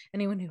way,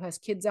 anyone who has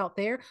kids out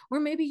there, or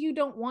maybe you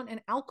don't want an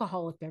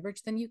alcoholic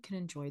beverage, then you can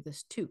enjoy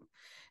this too.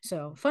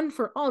 So fun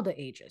for all the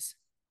ages.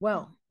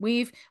 Well,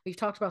 we've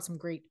talked about some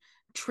great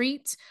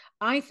treats.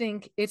 I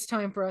think it's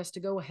time for us to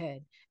go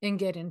ahead and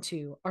get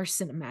into our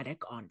cinematic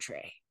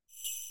entree.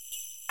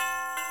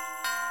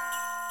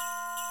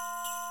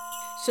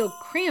 So,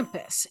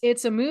 Krampus,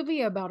 it's a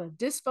movie about a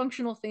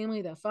dysfunctional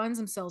family that finds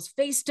themselves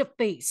face to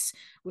face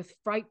with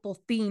frightful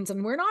fiends.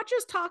 And we're not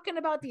just talking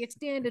about the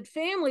extended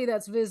family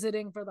that's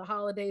visiting for the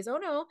holidays. Oh,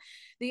 no.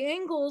 The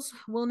Angles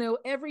will know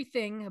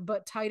everything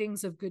but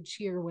tidings of good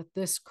cheer with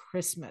this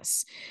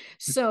Christmas.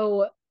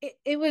 So,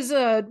 it was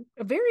a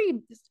very,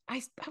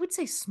 I would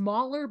say,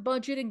 smaller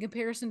budget in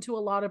comparison to a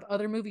lot of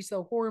other movies.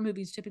 Though horror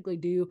movies typically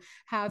do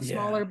have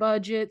smaller Yeah.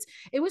 budgets.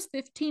 It was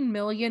 15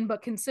 million,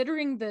 but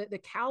considering the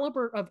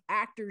caliber of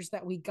actors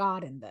that we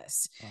got in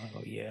this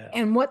Oh, yeah.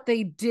 and what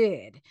they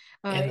did,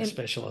 And the and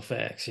special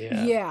effects.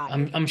 Yeah. yeah,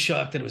 I'm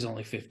shocked that it was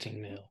only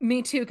 15 mil.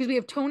 me too, because we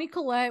have Tony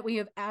Collette, we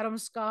have Adam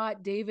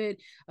Scott,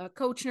 David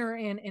Koechner,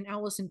 and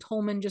Allison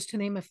Tolman, just to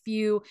name a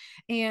few.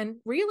 And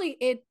really,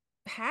 it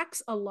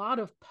packs a lot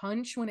of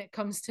punch when it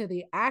comes to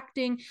the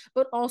acting,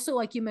 but also,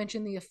 like you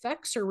mentioned, the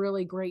effects are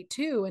really great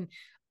too. And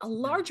a Yeah.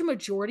 large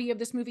majority of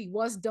this movie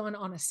was done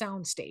on a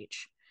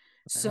soundstage.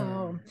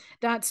 So Uh,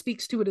 that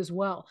speaks to it as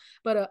well.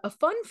 But a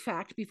fun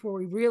fact before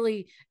we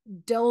really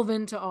delve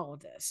into all of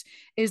this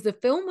is the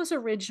film was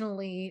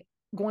originally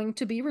going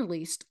to be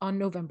released on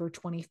November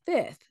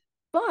 25th,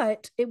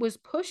 but it was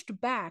pushed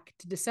back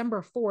to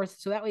December 4th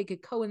so that way it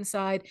could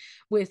coincide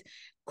with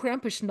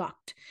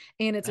Krampusnacht.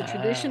 And it's a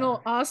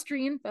traditional ah,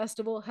 Austrian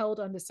festival held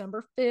on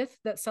December 5th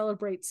that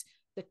celebrates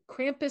the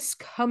Krampus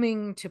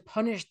coming to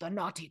punish the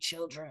naughty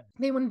children.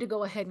 They wanted to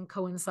go ahead and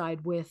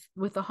coincide with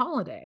the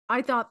holiday.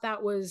 I thought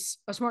that was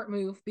a smart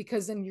move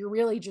because then you're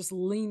really just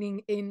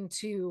leaning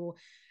into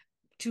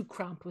to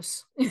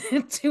Krampus,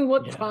 to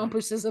what yeah.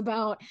 Krampus is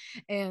about,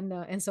 and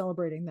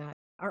celebrating that.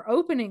 Our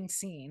opening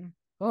scene.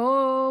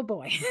 Oh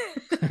boy.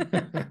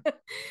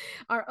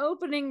 Our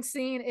opening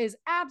scene is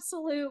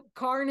absolute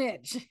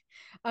carnage.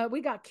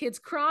 We got kids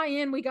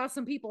crying. We got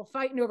some people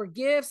fighting over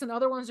gifts, and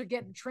other ones are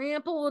getting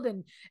trampled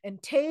and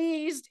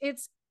tased.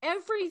 It's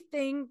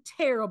everything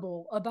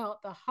terrible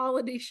about the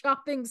holiday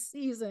shopping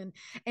season,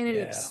 and it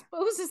Yeah.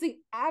 exposes the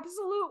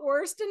absolute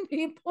worst in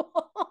people.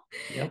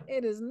 Yep.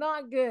 It is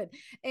not good,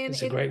 and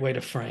It's a great way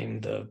to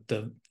frame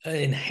the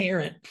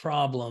inherent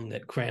problem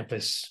that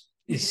Krampus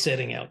is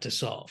setting out to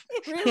solve.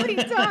 it really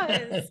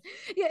does.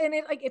 Yeah, and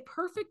it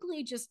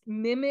perfectly just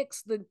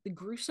mimics the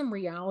gruesome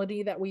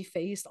reality that we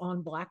faced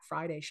on Black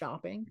Friday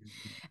shopping.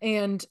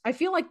 And I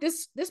feel like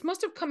this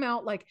must have come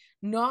out like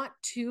not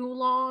too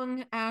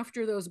long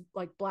after those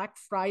like Black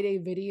Friday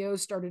videos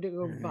started to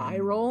go Mm,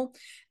 viral.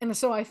 And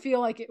so I feel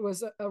like it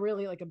was a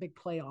really like a big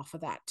play off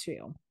of that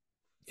too.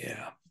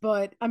 yeah.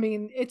 But I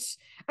mean,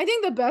 I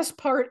think the best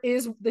part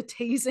is the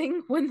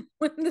tasing when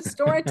the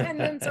store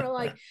attendants are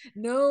like,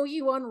 no,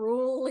 you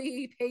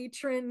unruly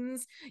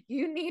patrons,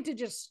 you need to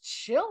just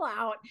chill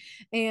out,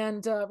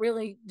 and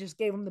really just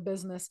gave them the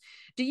business.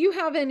 Do you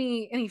have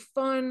any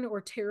fun or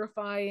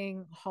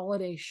terrifying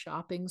holiday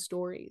shopping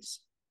stories?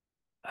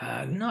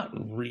 Not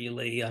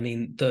really. I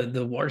mean,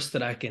 the worst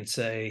that I can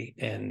say,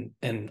 and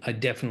I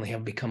definitely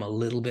have become a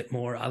little bit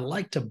more. I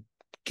like to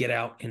get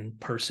out in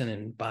person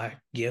and buy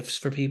gifts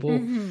for people.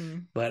 Mm-hmm.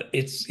 But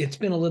it's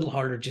been a little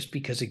harder just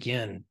because,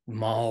 again,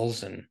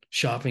 malls and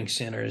shopping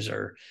centers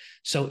are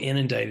so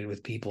inundated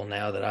with people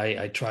now that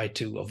I try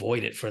to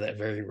avoid it for that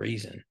very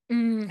reason. Hate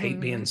Mm-hmm.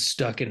 being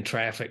stuck in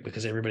traffic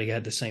because everybody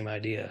had the same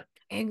idea.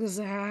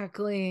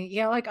 Exactly.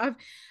 Yeah, like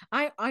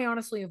I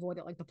honestly avoid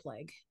it like the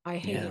plague.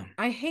 Yeah.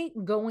 I hate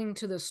going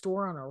to the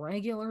store on a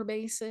regular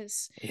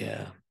basis.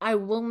 Yeah. I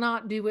will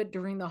not do it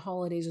during the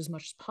holidays as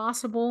much as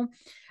possible.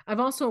 I've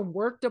also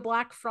worked a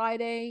Black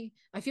Friday.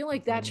 I feel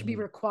like that should be Mm.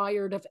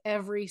 required of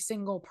every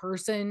single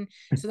person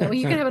so that way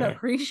you can have an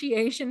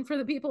appreciation for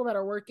the people that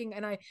are working.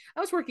 And I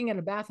was working at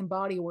a Bath and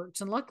Body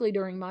Works, and luckily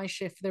during my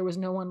shift there was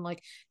no one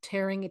like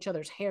tearing each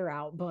other's hair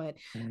out, but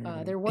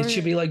there It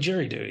should were be like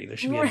jury duty. There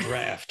should be a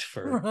draft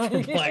for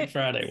Black right.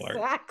 Friday work.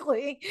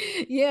 Exactly.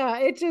 Yeah,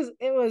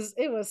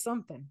 it was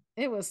something.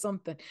 It was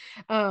something.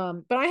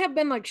 But I have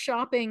been like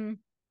shopping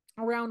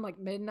around like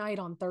midnight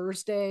on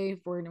Thursday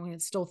for when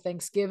it's still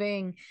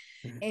Thanksgiving.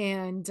 Mm.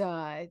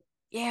 And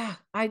yeah,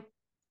 I'm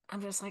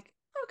just like,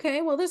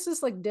 okay, well, this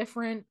is like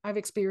different. I've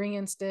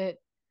experienced it.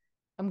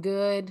 I'm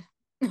good.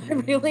 I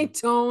really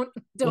Mm. Well,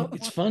 don't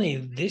it's want funny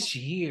this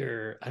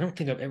year. I don't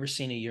think I've ever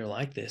seen a year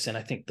like this, and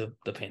I think the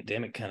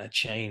pandemic kind of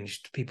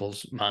changed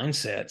people's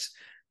mindsets.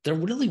 There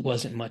really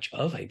wasn't much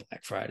of a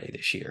Black Friday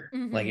this year.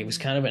 Like it was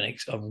mm-hmm. kind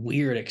of a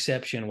weird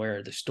exception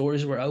where the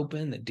stores were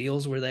open, the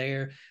deals were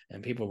there,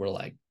 and people were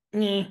like,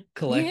 Yeah.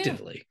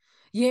 collectively.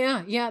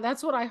 Yeah, yeah,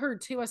 that's what I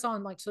heard too. I saw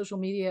on like social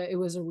media it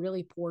was a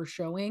really poor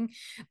showing,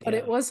 but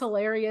it Yeah. was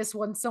hilarious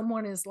when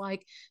someone is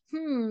like,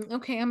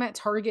 okay, I'm at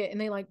Target and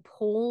they like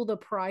pull the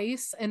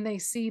price and they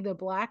see the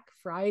Black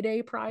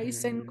Friday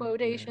price in Mm.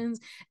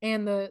 quotations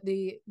and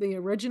the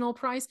original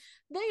price.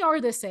 They are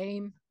the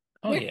same.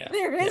 Oh yeah.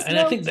 There Yeah. is And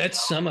I no think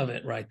that's some of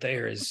it right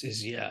there is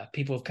yeah,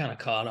 people have kind of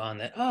caught on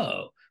that,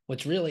 oh,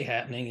 what's really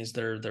happening is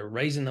they're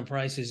raising the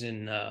prices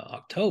in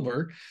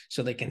October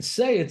so they can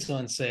say it's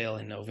on sale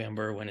in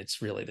November when it's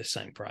really the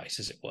same price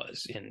as it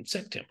was in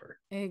September.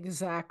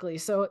 exactly.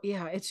 So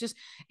yeah,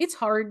 it's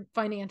hard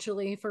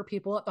financially for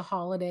people at the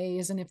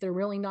holidays. And if they're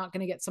really not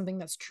going to get something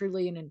that's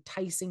truly an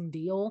enticing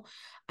deal,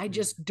 I Mm.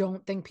 just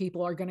don't think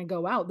people are going to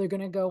go out. They're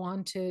going to go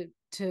on to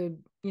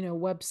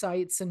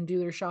websites and do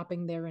their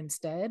shopping there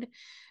instead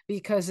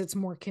because it's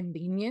more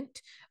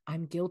convenient.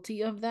 I'm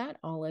guilty of that.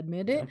 I'll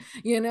admit it,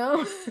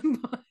 Yep.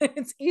 but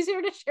it's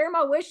easier to share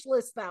my wish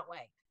list that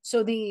way.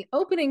 So the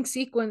opening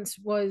sequence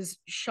was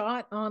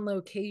shot on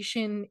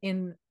location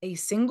in a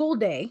single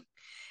day,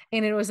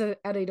 and it was at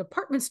a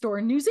department store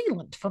in New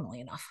Zealand,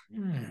 funnily enough.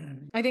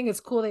 Mm. I think it's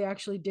cool they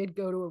actually did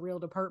go to a real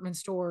department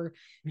store,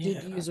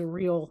 did Yeah. use a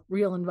real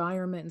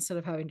environment instead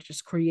of having to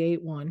just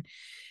create one.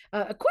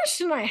 A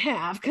question I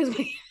have, because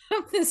we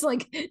have this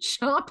like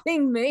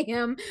shopping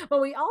mayhem, but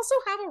we also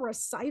have a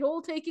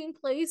recital taking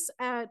place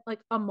at like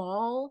a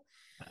mall.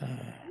 Uh,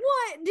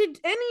 What did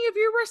any of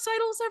your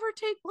recitals ever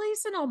take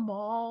place in a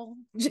mall,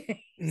 James?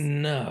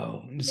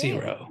 no, Neither.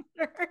 zero.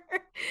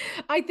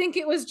 I think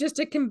it was just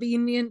a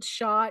convenient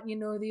shot,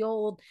 the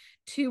old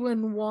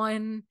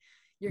 2-in-1.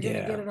 You're going to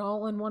get Yeah. it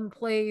all in one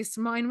place.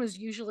 Mine was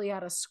usually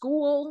at a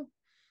school.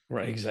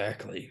 Right,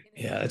 exactly.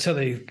 In Yeah, that's how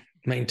they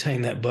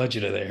maintain that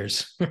budget of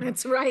theirs.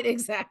 That's right,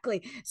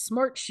 exactly.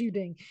 Smart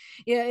shooting.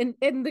 Yeah,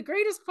 and the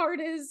greatest part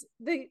is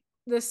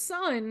the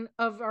son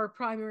of our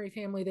primary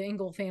family, the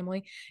Engel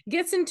family,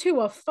 gets into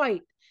a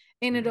fight.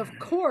 And it, of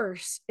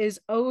course,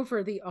 is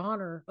over the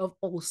honor of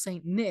old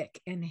Saint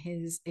Nick and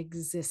his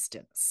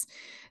existence.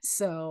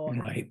 So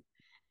Right.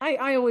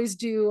 I always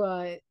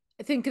do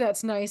think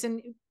that's nice.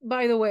 And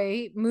by the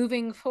way,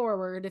 moving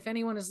forward, if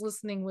anyone is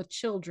listening with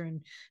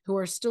children who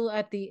are still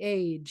at the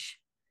age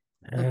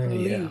of Yeah.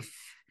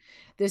 belief,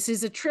 this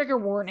is a trigger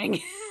warning.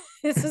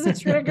 This is a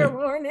trigger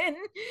warning.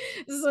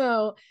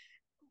 So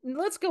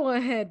let's go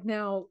ahead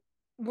now.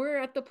 We're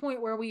at the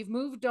point where we've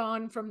moved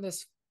on from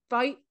this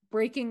fight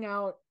breaking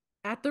out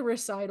at the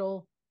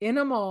recital in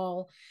a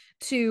mall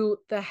to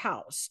the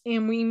house,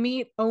 and we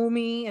meet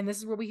Omi, and this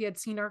is where we had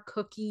seen our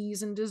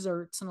cookies and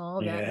desserts and all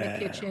of that in the Yeah.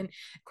 kitchen.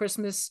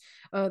 Christmas,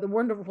 The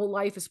Wonderful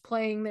Life is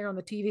playing there on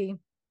the TV.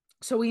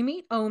 So we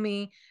meet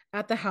Omi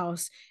at the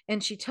house,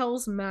 and she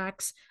tells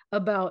Max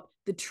about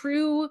the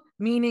true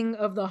meaning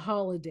of the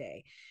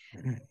holiday.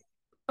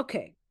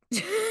 Okay.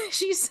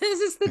 She says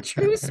it's the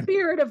true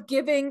spirit of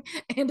giving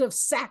and of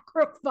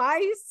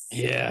sacrifice.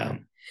 Yeah.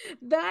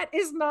 That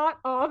is not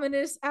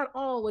ominous at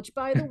all, which,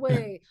 by the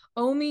way,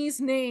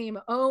 Omi's name,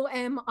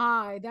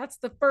 OMI, that's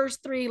the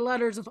first three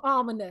letters of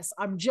ominous.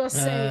 I'm just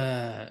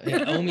saying.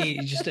 Yeah, Omi,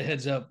 just a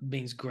heads up,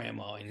 means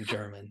grandma in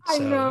German. I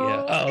So yeah.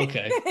 know. Oh,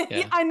 okay.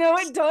 Yeah. I know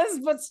it does,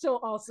 but still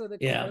also the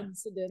Yeah.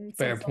 coincidence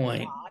Fair is a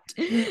point. lot.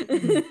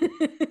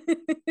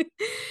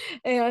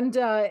 And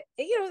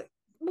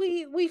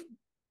we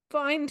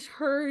find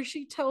her,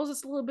 she tells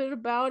us a little bit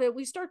about it.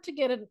 We start to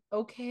get an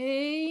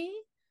okay,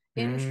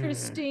 Mm.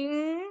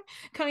 interesting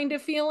kind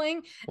of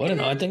feeling. What And an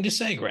then odd thing to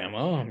say,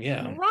 grandma.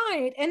 Yeah.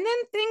 right. And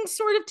then things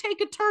sort of take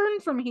a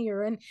turn from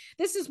here. And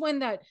this is when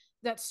that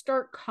that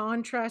stark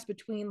contrast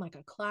between like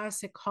a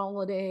classic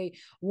holiday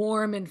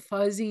warm and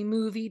fuzzy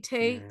movie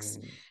takes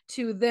Mm,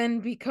 to then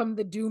become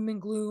the doom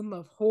and gloom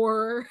of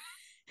horror.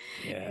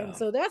 And yeah.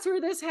 so that's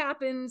where this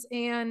happens.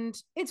 And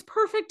it's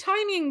perfect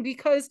timing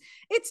because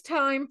it's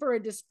time for a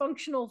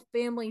dysfunctional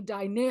family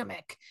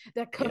dynamic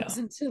that comes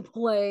Yeah. into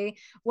play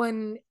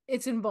when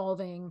it's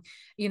involving,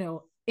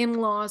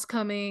 in-laws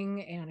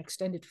coming and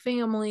extended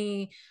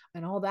family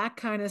and all that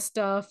kind of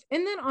stuff.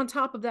 And then on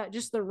top of that,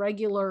 just the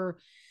regular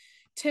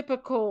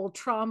typical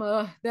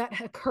trauma that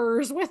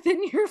occurs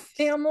within your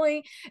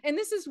family. And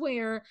this is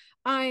where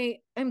I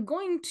am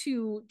going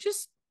to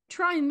just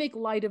try and make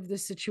light of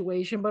this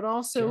situation, but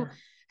also Sure.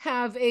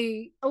 have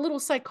a little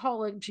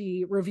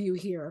psychology review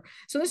here.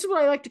 So this is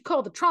what I like to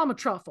call the trauma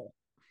truffle.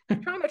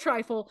 Trauma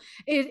trifle.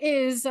 It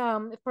is,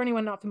 for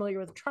anyone not familiar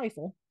with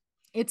trifle,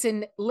 it's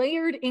an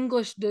layered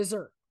English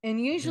dessert. And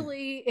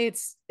usually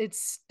it's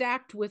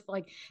stacked with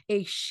like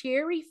a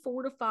sherry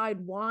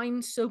fortified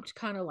wine soaked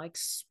kind of like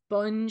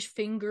sponge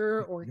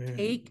finger or Mm,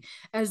 cake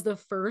as the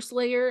first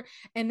layer.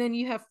 And then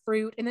you have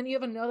fruit. And then you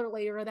have another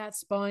layer of that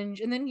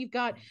sponge. And then you've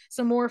got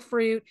some more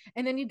fruit.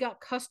 And then you've got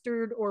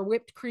custard or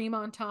whipped cream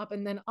on top.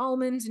 And then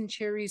almonds and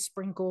cherries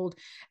sprinkled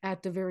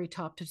at the very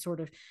top to sort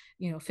of,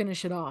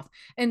 finish it off.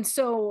 And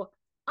so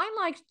I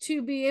like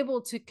to be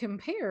able to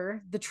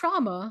compare the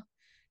trauma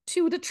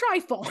to the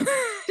trifle.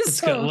 it's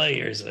got So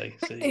layers, I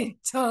see. it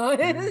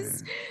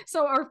does. Mm,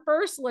 So our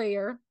first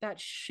layer, that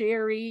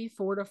sherry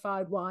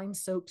fortified wine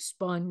soaked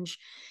sponge.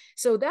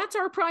 So that's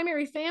our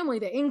primary family,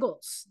 the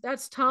Ingalls.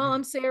 That's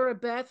Tom, mm, Sarah,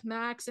 Beth,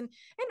 Max, and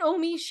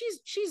Omi.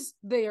 She's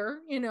there,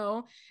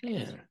 yeah.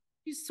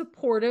 she's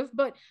supportive.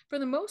 But for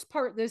the most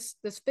part, this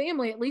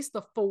family, at least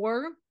the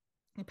four,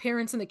 the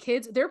parents and the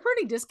kids, they're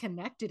pretty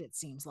disconnected, it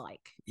seems like.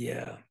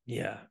 Yeah,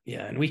 yeah,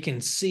 yeah. And we can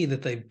see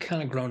that they've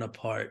kind of grown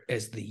apart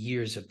as the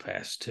years have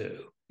passed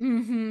too.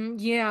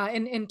 Yeah,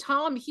 and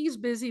Tom, he's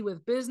busy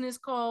with business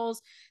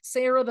calls.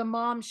 Sarah, the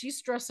mom, she's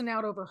stressing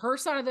out over her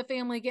side of the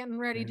family getting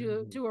ready to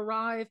Mm, to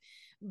arrive.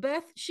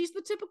 Beth, she's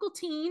the typical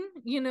teen,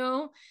 yep.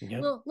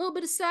 little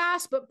bit of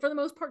sass, but for the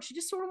most part, she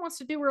just sort of wants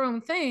to do her own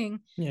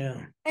thing.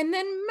 Yeah. And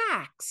then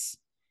Max,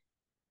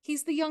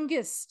 he's the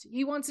youngest.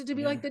 He wants it to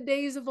be like Yeah. the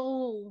days of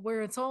old,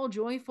 where it's all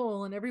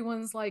joyful and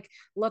everyone's like,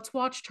 let's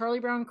watch Charlie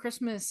Brown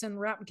Christmas and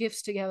wrap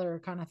gifts together,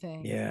 kind of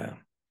thing. Yeah.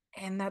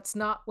 And that's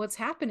not what's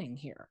happening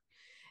here.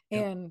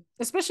 Yep. And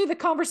especially the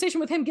conversation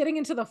with him getting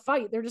into the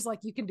fight, they're just like,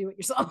 you can do it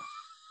yourself.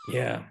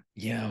 Yeah.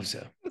 Yeah.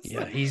 So It's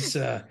yeah, like,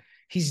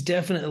 he's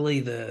definitely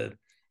the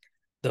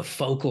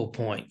focal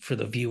point for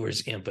the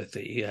viewer's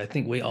empathy. I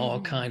think we all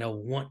mm-hmm. kind of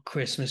want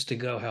Christmas to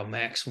go how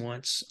Max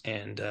wants,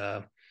 and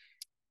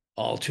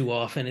all too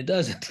often it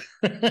doesn't.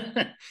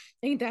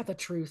 Ain't that the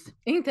truth?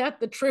 Ain't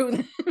that the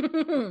truth?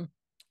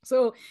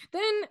 So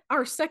then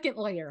our second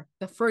layer,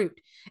 the fruit,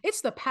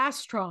 it's the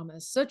past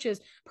traumas, such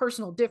as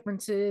personal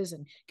differences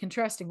and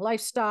contrasting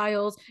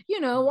lifestyles,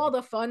 all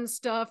the fun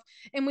stuff.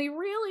 And we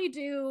really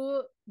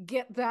do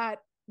get that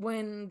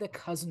when the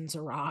cousins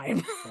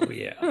arrive. Oh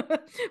yeah.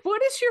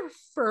 What is your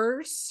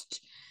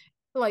first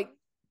like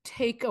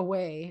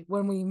takeaway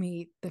when we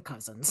meet the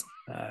cousins?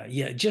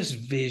 Yeah, just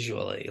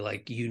visually,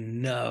 like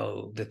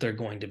that they're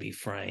going to be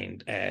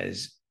framed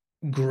as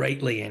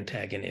greatly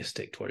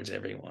antagonistic towards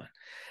everyone,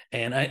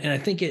 and I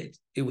think it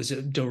was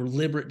a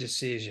deliberate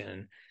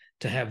decision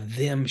to have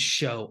them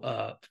show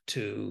up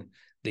to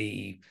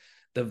the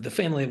the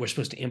family that we're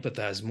supposed to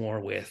empathize more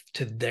with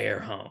to their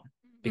home,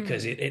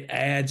 because Mm. it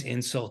adds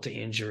insult to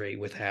injury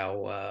with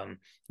how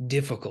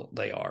difficult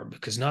they are,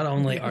 because not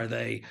only Yeah. are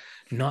they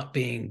not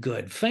being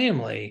good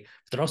family,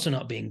 but they're also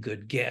not being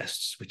good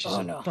guests, which is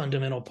Oh a no.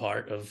 fundamental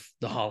part of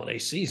the holiday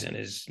season,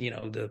 is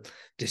the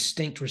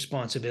distinct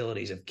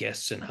responsibilities of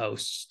guests and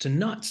hosts to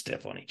not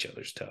step on each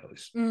other's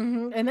toes.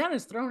 And that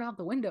is thrown out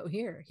the window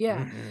here.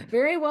 Yeah, Mm-hmm.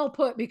 very well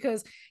put.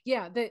 Because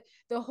yeah,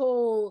 the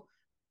whole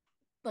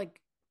like,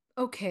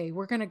 okay,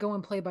 we're gonna go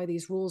and play by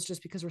these rules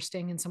just because we're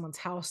staying in someone's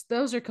house.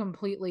 Those are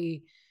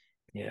completely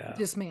Yeah.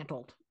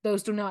 dismantled.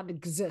 Those do not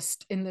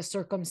exist in this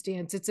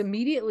circumstance. It's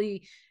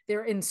immediately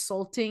they're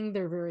insulting.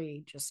 They're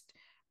very just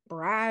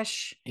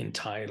brash,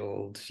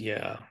 Entitled.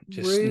 Yeah.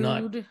 Just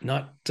not rude.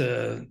 not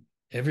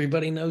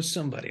everybody knows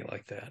somebody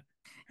like that.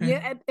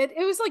 Yeah,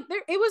 it was like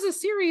there. It was a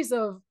series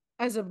of,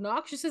 as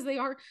obnoxious as they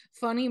are,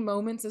 funny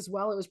moments as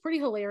well. It was pretty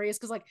hilarious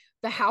because like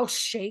the house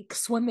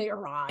shakes when they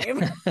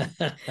arrive,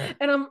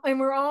 and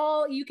we're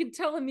all, you can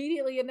tell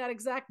immediately in that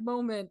exact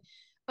moment.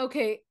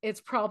 Okay,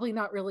 it's probably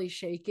not really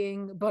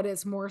shaking, but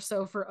it's more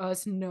so for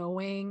us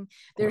knowing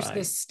there's Right.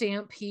 this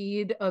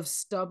stampede of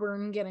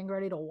stubborn getting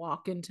ready to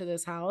walk into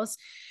this house.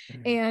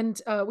 Mm.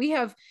 And we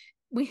have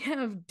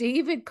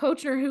David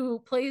Kochner, who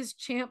plays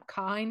Champ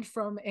Kind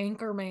from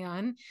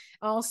Anchorman,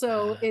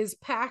 also Uh, is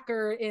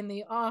Packer in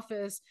The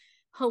Office.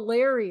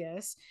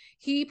 Hilarious.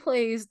 He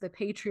plays the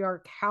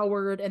patriarch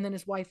Howard, and then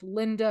his wife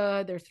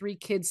Linda, their three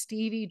kids,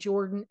 Stevie,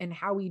 Jordan, and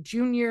Howie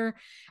Jr.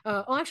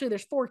 Well, actually,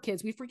 there's four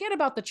kids. We forget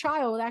about the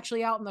child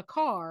actually out in the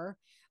car.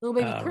 little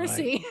baby Right.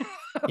 Chrissy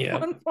at Yeah.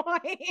 one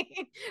point.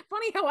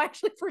 Funny how I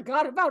actually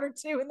forgot about her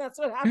too, and that's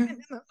what happened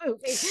in the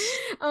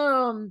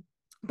movie.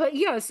 But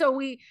yeah, so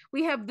we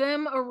have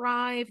them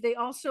arrive. They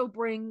also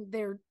bring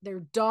their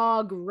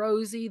dog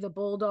Rosie, the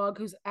bulldog,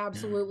 who's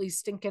absolutely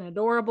stinking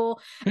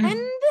adorable. And then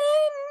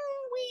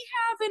we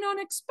have an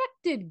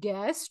unexpected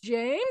guest,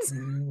 James,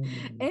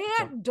 Yep.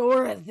 Aunt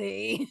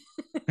Dorothy,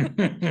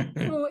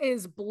 who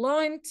is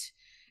blunt.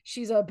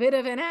 She's a bit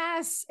of an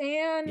ass,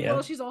 and well,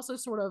 Yeah. she's also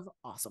sort of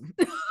awesome.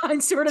 I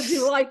sort of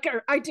do like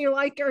her. I do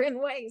like her in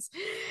ways.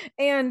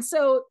 And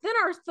so then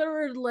our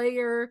third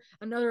layer,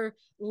 another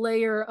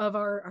layer of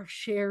our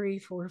sherry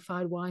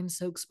fortified wine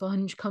soaked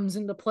sponge comes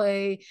into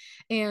play,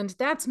 and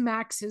that's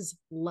Max's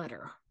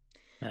letter.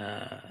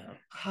 Uh,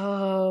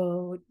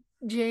 Oh,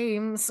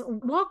 James,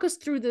 walk us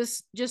through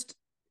this just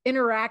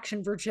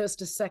interaction for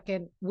just a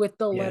second with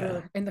the yeah.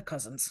 letter and the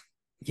cousins.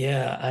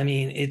 Yeah. I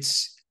mean,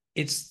 it's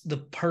the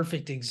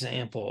perfect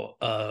example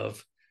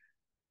of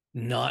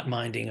not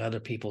minding other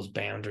people's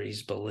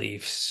boundaries,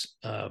 beliefs,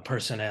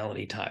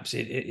 personality types.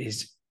 It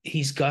is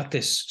he's got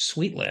this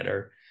sweet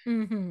letter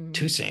Mm-hmm.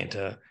 to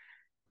Santa,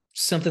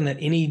 something that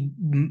any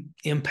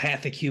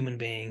empathic human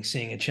being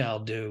seeing a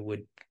child do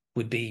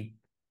would be,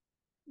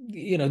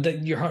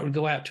 that your heart would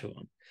go out to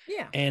him.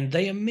 Yeah. And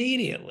they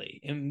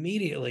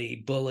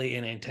immediately bully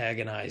and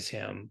antagonize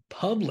him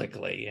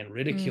publicly and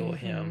ridicule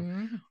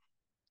him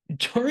Mm-hmm.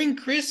 during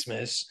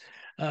Christmas,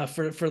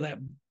 for that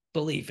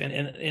belief,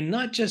 and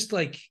not just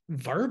like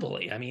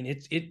verbally. I mean,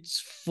 it's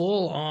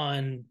full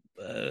on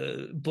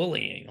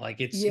bullying.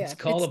 Like it's Yeah.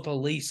 called It's a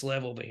police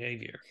level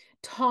behavior.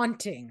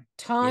 taunting, Yeah,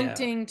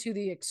 taunting to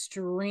the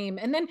extreme.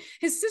 And then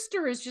his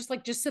sister is just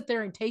like, just sit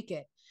there and take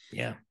it.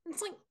 yeah,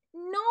 It's like,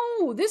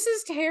 no, this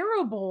is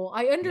terrible.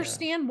 I yeah.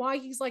 understand why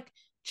he's like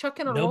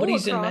chucking a roll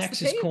Nobody's in across the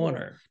Max's table.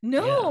 corner. Yeah,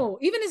 No,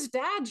 even his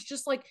dad's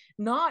just like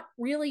not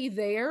really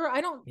there.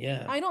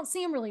 yeah, I don't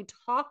see him really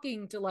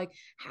talking to like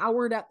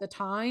Howard at the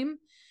time,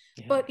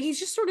 yeah, but he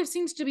just sort of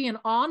seems to be an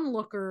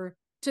onlooker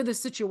to the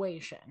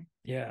situation.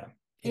 yeah,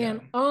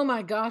 And yeah. oh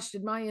my gosh,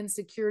 did my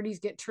insecurities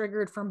get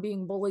triggered from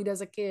being bullied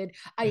as a kid?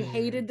 I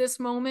hated Mm, this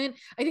moment.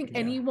 I think yeah.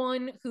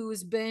 anyone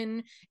who's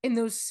been in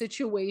those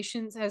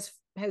situations has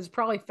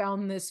probably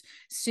found this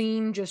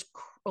scene just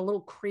a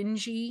little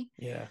cringy.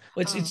 Yeah.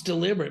 Well, it's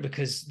deliberate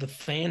because the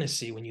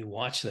fantasy when you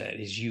watch that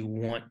is you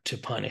want to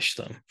punish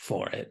them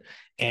for it.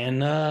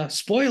 And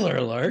spoiler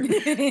alert,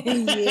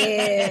 kind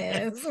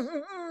Yes. of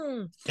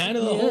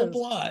the whole Yes.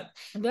 plot.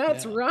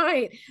 That's Yeah.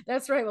 right.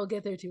 That's right. We'll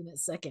get there too in a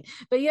second.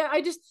 But yeah,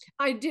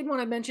 I did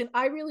want to mention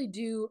I really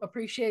do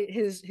appreciate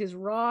his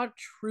raw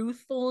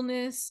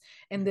truthfulness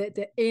and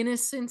the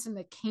innocence and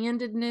the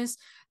candidness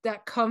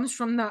that comes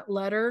from that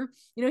letter.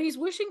 You know, he's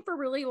wishing for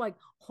really like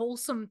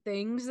wholesome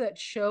things that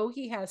show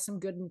he has some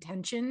good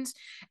intentions,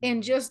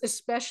 and just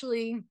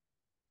especially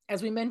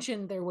as we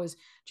mentioned, there was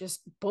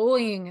just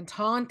bullying and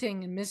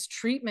taunting and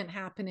mistreatment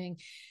happening.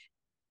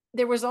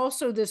 There was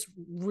also this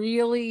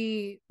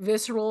really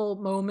visceral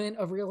moment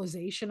of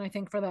realization, I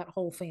think, for that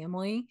whole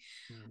family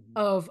Mhm.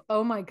 of,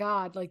 oh my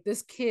God, like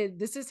this kid,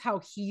 this is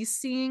how he's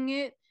seeing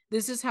it.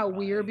 This is how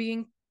we're Right.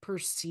 being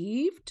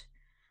perceived.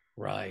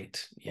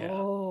 Right. Yeah.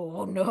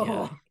 Oh, Yeah.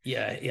 no.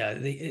 Yeah.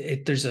 Yeah.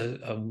 There's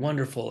a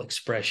wonderful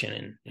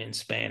expression in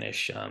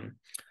Spanish.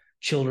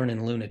 Children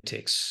and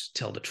lunatics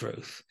tell the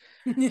truth.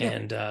 Yeah.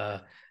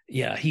 And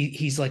yeah,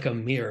 he's like a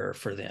mirror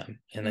for them,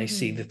 and they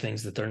see the Mm-hmm.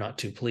 things that they're not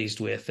too pleased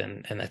with,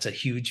 and that's a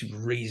huge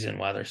reason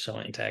why they're so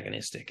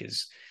antagonistic.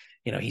 Is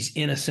he's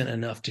innocent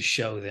enough to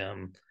show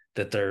them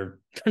that they're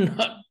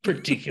not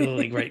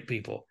particularly great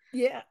people.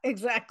 Yeah,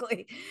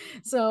 exactly.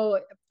 So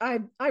I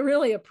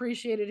really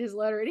appreciated his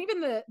letter, and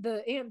even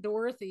the Aunt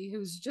Dorothy,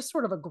 who's just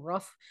sort of a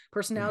gruff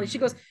personality. She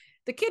goes, Mm.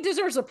 "The kid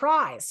deserves a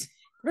prize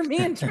for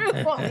being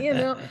truthful," you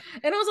know.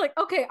 And I was like,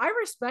 okay, I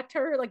respect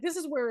her. Like this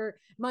is where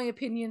my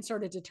opinion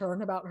started to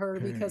turn about her,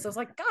 because I was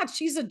like, God,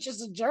 she's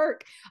just a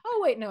jerk. Oh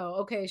wait, no,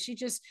 okay,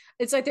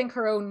 it's I think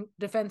her own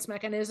defense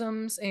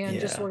mechanisms and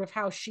just Yeah. sort of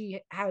how she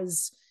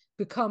has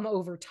become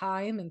over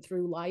time and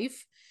through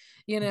life,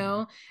 you Mm.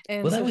 know.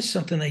 And Well, so that was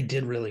something they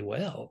did really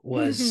well.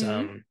 Was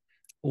mm-hmm.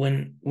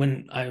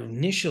 when I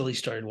initially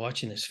started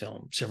watching this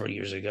film several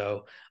years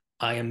ago,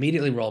 I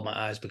immediately rolled my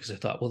eyes because I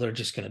thought, well, they're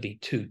just going to be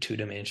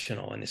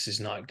two-dimensional, and this is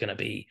not going to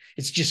be.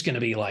 It's just going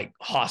to be like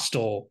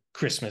Hostel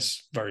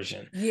Christmas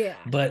version, Yeah.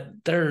 but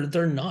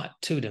they're not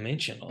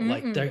two-dimensional.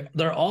 Like Mm-mm.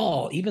 they're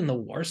all, even the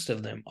worst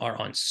of them, are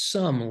on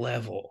some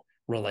level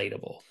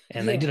relatable,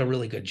 and they did Yeah. a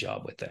really good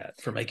job with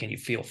that for making you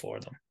feel for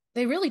them.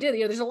 They really did.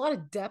 You know, there's a lot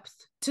of depth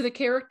to the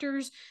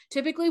characters.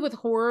 Typically with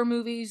horror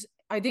movies,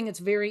 I think it's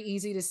very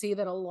easy to see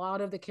that a lot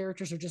of the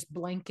characters are just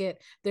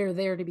blanket. They're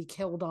there to be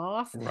killed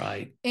off.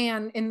 Right.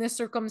 And in this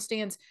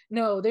circumstance,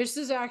 no, this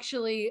is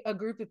actually a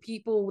group of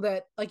people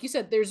that, like you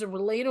said, there's a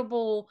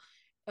relatable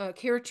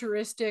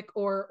characteristic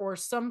or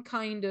some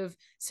kind of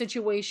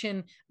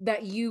situation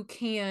that you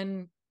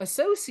can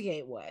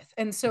associate with.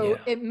 And so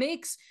Yeah. it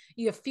makes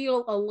you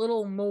feel a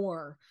little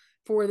more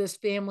for this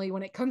family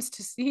when it comes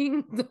to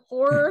seeing the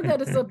horror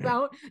that is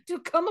about to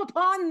come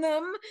upon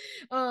them.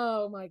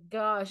 Oh my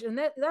gosh. And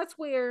that's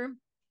where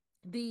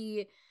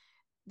the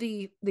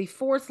the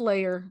fourth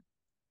layer,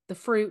 the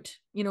fruit,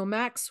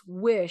 Mac's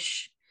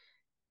wish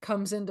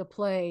comes into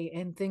play,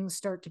 and things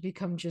start to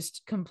become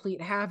just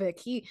complete havoc.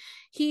 He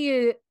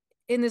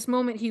in this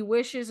moment he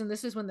wishes, and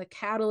this is when the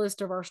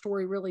catalyst of our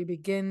story really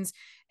begins,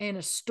 and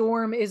a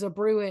storm is a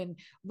brewing,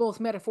 both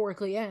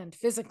metaphorically and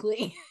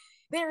physically.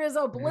 There is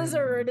a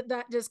blizzard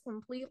that just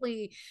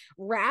completely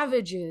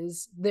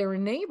ravages their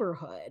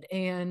neighborhood,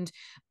 and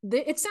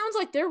it sounds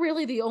like they're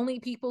really the only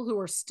people who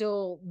are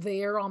still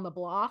there on the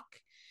block.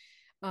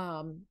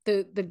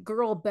 The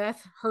girl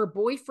Beth, her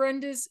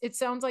boyfriend is, it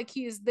sounds like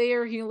he is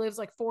there. He lives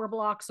like 4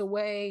 blocks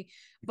away,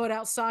 but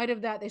outside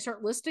of that they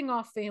start listing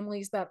off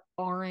families that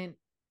aren't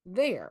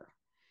there.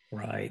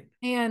 Right.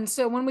 And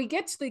so when we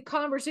get to the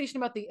conversation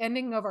about the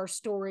ending of our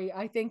story,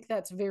 I think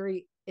that's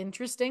very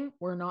interesting.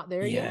 We're not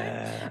there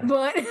yet,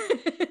 but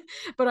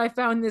but I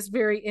found this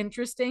very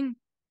interesting.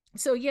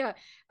 So yeah,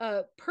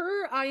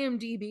 per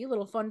IMDb,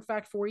 little fun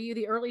fact for you,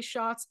 the early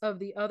shots of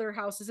the other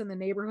houses in the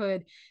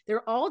neighborhood,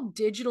 they're all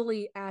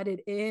digitally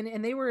added in,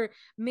 and they were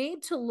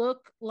made to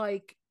look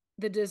like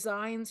the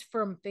designs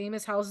from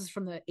famous houses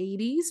from the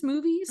 80s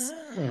movies.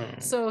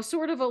 So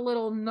sort of a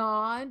little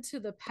nod to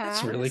the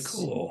past. That's really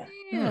cool.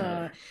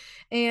 Yeah.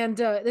 And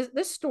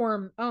this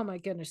storm, oh my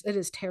goodness, it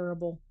is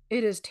terrible.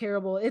 It is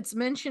terrible. It's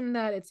mentioned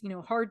that it's,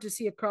 hard to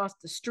see across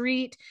the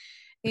street.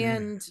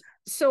 And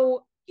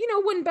so,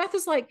 when Beth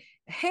is like,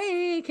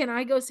 hey, can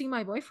I go see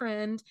my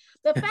boyfriend?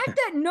 The fact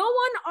that no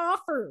one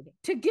offered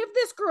to give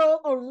this girl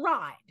a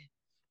ride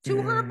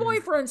to her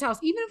boyfriend's house,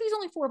 even if he's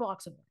only 4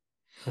 blocks away.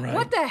 Right.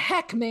 What the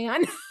heck,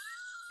 man?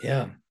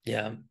 Yeah.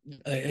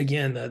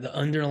 Again, the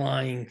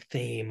underlying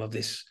theme of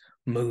this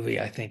movie,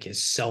 I think,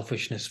 is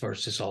selfishness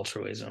versus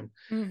altruism.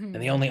 And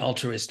the only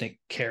altruistic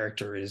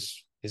character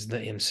is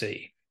the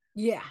MC.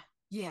 Yeah.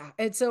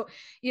 And so,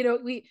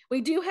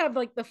 we do have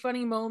like the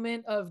funny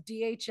moment of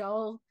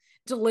DHL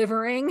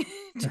delivering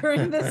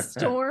during the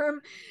storm,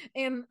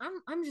 and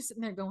I'm just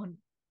sitting there going,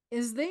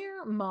 is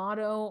their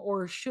motto,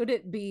 or should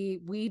it be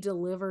we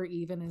deliver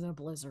even in a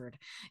blizzard?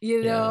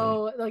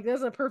 Like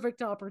that's a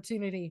perfect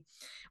opportunity.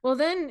 Well,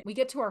 then we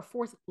get to our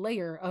fourth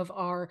layer of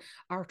our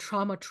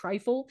trauma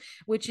trifle,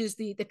 which is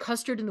the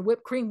custard and the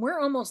whipped cream. We're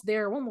almost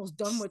there. We're almost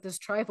done with this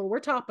trifle. We're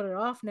topping it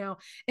off now.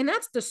 And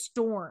that's the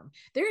storm.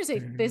 There is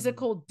a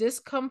physical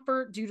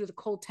discomfort due to the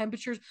cold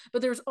temperatures,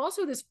 but there's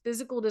also this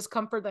physical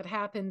discomfort that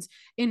happens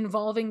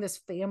involving this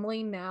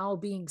family now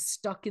being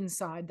stuck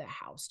inside the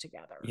house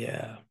together.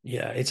 Yeah.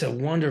 It's a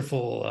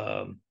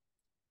wonderful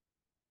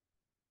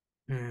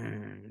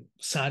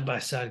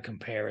side-by-side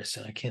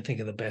comparison. I can't think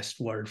of the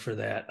best word for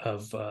that,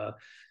 of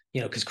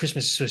because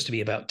Christmas is supposed to be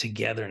about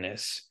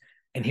togetherness,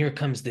 and here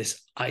comes this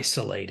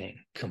isolating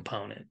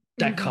component.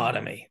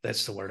 Dichotomy.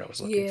 That's the word I was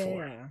looking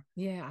for.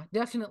 Yeah,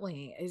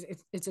 definitely.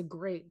 It's a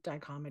great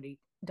dichotomy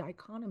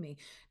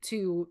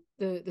to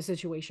the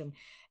situation.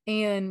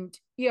 And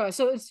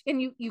so it's,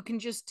 and you can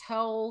just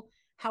tell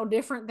how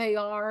different they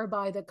are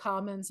by the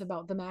comments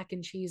about the mac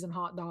and cheese and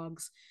hot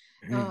dogs.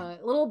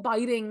 Little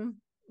biting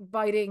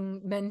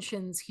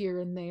mentions here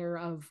and there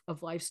of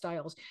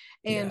lifestyles.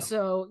 And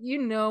so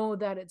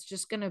that it's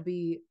just going to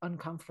be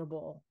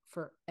uncomfortable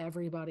for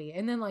everybody.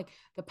 And then like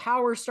the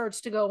power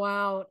starts to go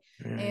out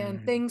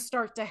and things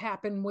start to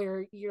happen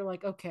where you're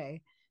like,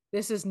 okay,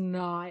 this is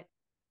not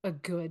a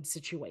good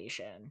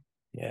situation.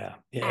 Yeah.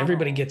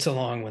 Everybody gets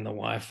along when the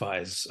Wi-Fi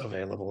is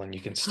available and you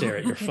can stare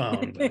at your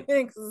phone. But...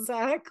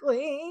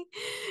 Exactly.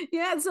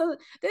 Yeah. So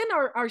then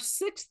our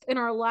sixth and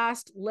our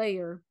last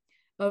layer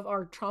of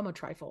our trauma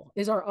trifle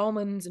is our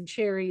almonds and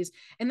cherries.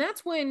 And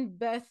that's when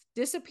Beth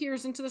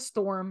disappears into the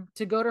storm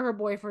to go to her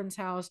boyfriend's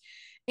house.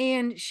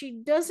 And she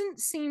doesn't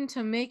seem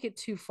to make it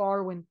too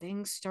far when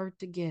things start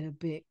to get a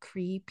bit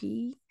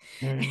creepy.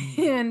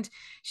 And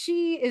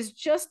she is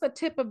just the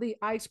tip of the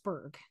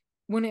iceberg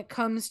when it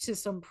comes to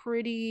some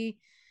pretty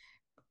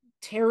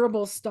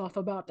terrible stuff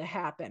about to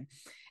happen.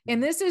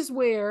 And this is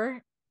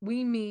where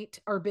we meet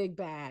our big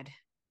bad,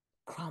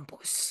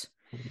 Krampus.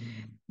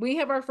 We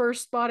have our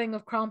first spotting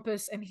of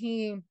Krampus, and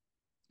he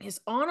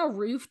is on a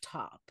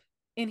rooftop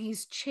and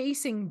he's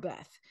chasing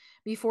Beth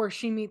before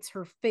she meets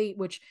her fate,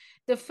 which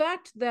the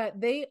fact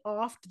that they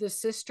offed the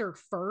sister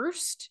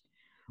first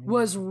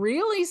was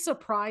really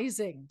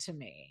surprising to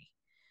me.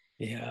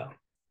 Yeah.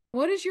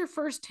 What is your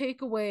first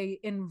takeaway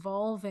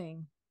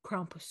involving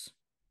Krampus?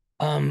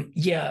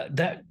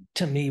 That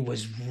to me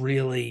was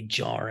really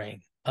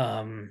jarring.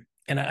 And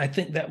I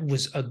think that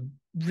was a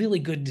really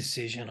good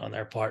decision on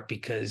their part,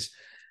 because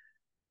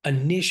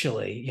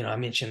initially, I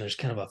mentioned there's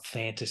kind of a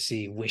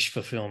fantasy wish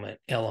fulfillment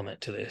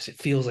element to this.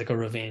 It feels like a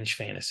revenge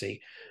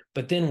fantasy.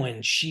 But then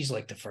when she's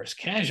like the first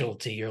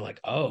casualty, you're like,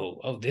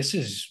 oh, this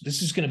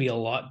is going to be a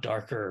lot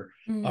darker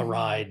a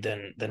ride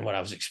than what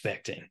I was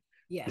expecting.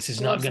 Yeah, this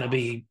is not going to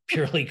be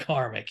purely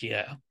karmic.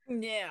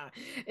 Yeah,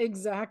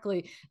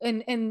 exactly.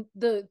 And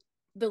the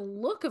the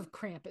look of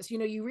Krampus,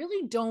 you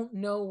really don't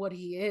know what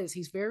he is.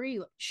 He's very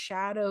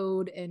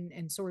shadowed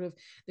and sort of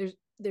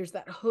there's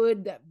that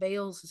hood that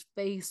veils his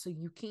face, so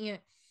you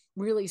can't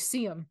really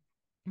see him.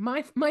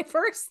 My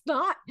first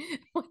thought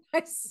when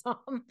I saw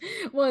him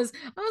was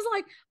I was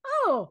like,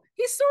 oh,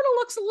 he sort of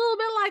looks a little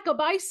bit like a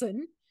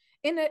bison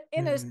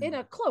in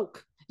a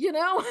cloak,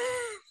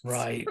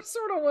 Right.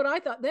 sort of what I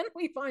thought. Then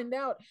we find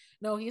out,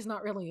 no, he's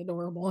not really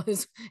adorable.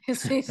 His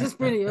face is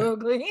pretty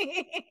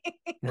ugly.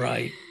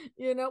 Right.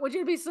 Which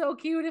would be so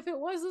cute if it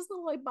was this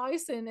little like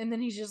bison, and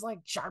then he's just like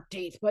sharp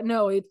teeth. But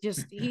no,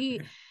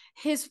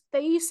 his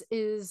face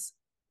is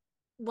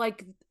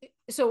like.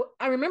 So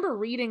I remember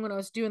reading when I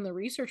was doing the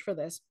research for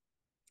this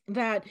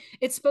that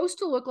it's supposed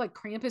to look like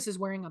Krampus is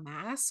wearing a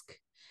mask,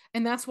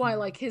 and that's why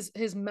like his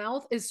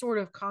mouth is sort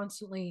of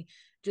constantly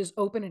just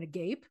open and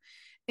agape,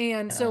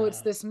 and so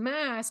it's this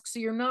mask, so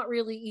you're not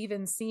really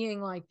even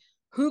seeing like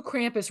who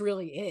Krampus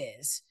really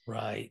is.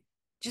 Right.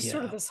 Just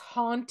sort of Yeah. this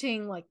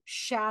haunting like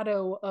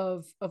shadow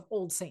of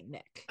old Saint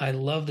Nick. I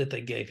love that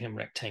they gave him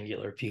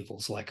rectangular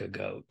pupils like a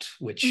goat,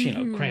 which,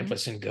 Mm-hmm.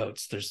 Krampus and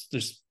goats,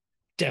 there's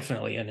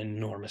definitely an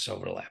enormous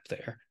overlap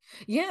there.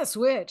 Yes,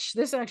 which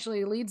this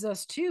actually leads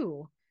us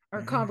to our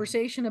Mm-hmm.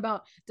 conversation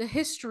about the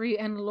history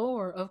and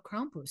lore of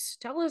Krampus.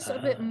 Tell us a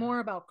bit Uh, more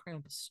about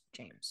Krampus,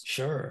 James.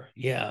 Sure.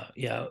 Yeah.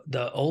 Yeah.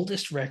 The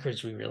oldest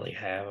records we really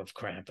have of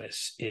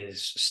Krampus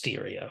is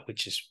Styria,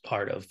 which is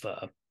part of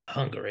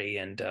Hungary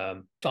and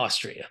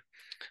Austria.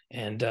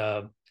 And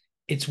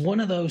it's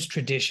one of those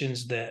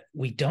traditions that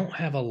we don't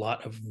have a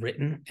lot of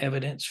written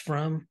evidence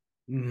from.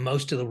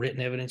 Most of the written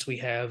evidence we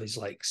have is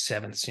like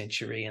 7th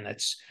century, and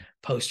that's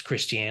post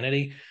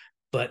Christianity.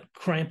 But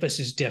Krampus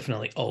is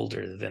definitely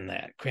older than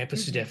that. Krampus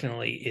is Mm-hmm.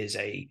 definitely is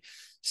a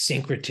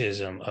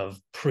syncretism of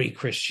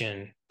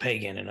pre-Christian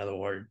pagan, in other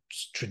words,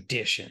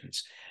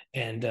 traditions.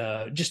 And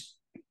just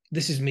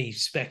this is me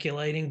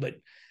speculating, but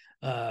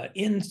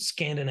in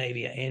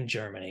Scandinavia and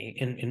Germany,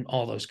 in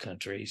all those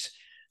countries,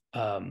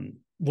 one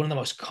of the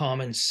most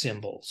common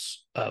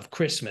symbols of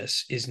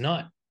Christmas is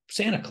not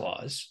Santa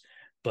Claus,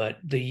 but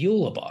the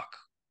Yule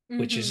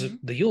which is Mm-hmm.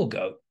 the Yule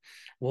goat.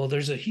 Well,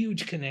 there's a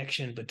huge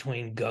connection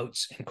between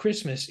goats and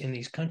Christmas in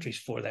these countries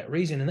for that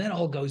reason. And that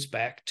all goes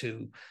back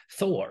to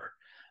Thor.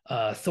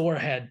 Thor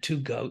had two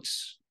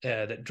goats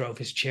that drove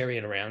his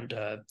chariot around,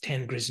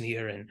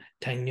 Tengrisnir and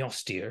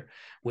Tangnostr,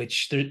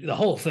 which the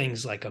whole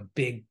thing's like a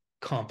big,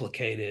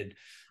 complicated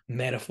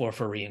metaphor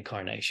for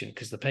reincarnation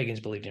because the pagans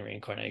believed in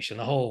reincarnation.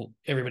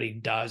 Everybody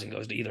dies and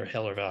goes to either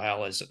hell or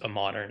Valhalla is a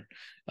modern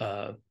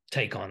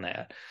take on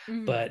that.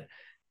 Mm-hmm. But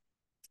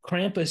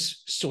Krampus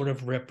sort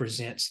of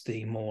represents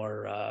the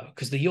more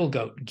because the Yule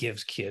goat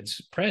gives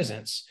kids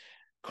presents.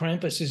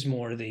 Krampus is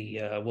more the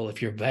well,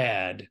 if you're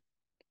bad,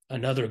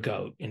 another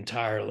goat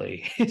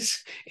entirely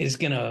is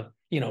gonna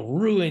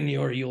ruin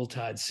your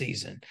Yuletide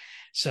season.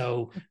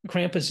 So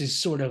Krampus is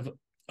sort of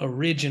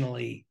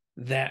originally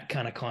that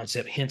kind of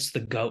concept, hence the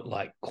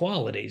goat-like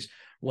qualities.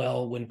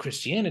 Well, when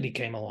Christianity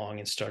came along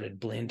and started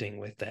blending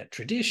with that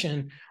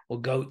tradition, well,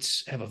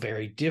 goats have a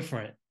very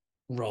different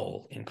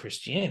role in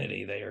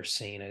Christianity. They are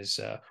seen as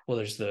well.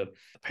 There's the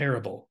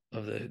parable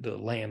of the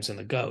lambs and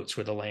the goats,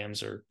 where the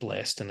lambs are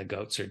blessed and the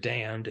goats are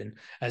damned, and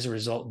as a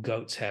result,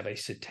 goats have a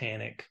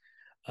satanic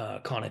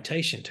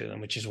connotation to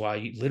them, which is why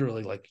you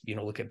literally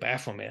look at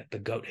Baphomet, the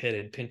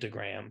goat-headed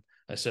pentagram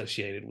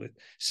associated with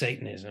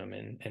Satanism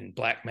and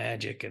black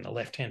magic and the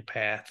left-hand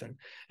path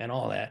and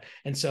all that.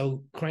 And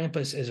so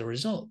Krampus, as a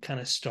result, kind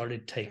of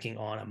started taking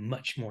on a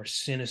much more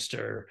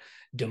sinister,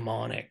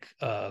 demonic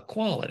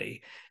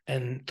quality.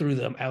 And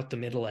throughout the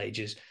Middle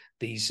Ages,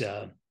 these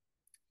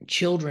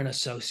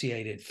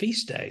children-associated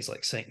feast days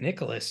like Saint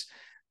Nicholas,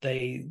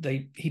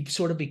 he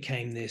sort of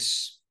became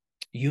this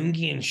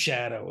Jungian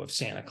shadow of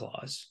Santa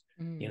Claus.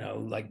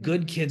 Like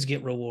good Mm-hmm. kids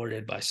get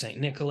rewarded by St.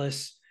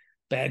 Nicholas,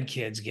 bad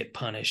kids get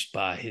punished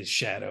by his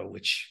shadow,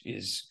 which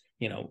is,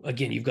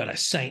 again, you've got a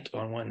saint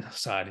on one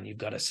side and you've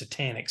got a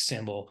satanic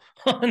symbol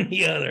on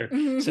the other.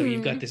 So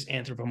you've got Mm-hmm. this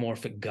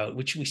anthropomorphic goat,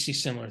 which we see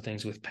similar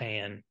things with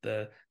Pan,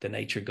 the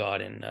nature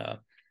god in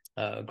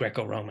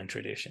Greco-Roman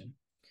tradition.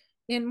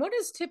 And what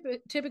does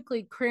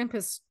typically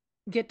Krampus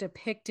get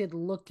depicted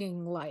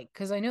looking like?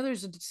 Because I know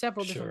there's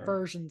several different Sure.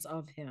 versions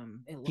of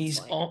him, it looks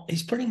like.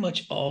 He's pretty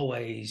much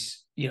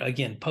always,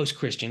 again,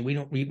 post-Christian.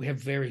 We have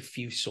very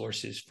few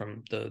sources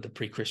from the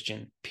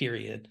pre-Christian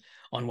period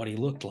on what he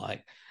looked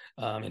like.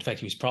 In fact,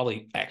 he was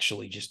probably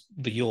actually just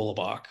the Yule,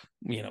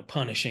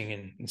 punishing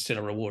and instead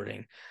of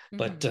rewarding.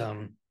 But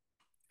Mm-hmm.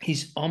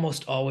 he's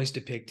almost always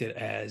depicted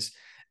as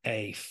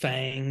a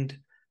fanged,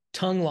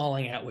 tongue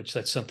lolling out, which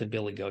that's something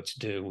billy goats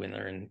do when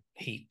they're in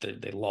heat.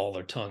 They loll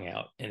their tongue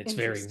out, and it's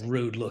very Interesting.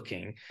 rude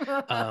looking.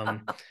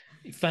 Um,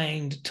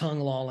 Fanged, tongue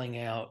lolling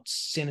out,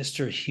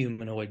 sinister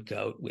humanoid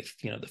goat with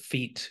the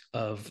feet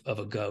of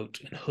a goat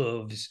and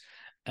hooves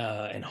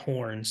and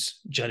horns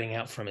jutting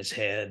out from his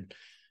head.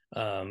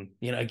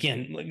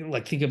 Again,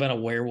 like think about a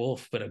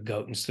werewolf, but a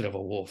goat instead of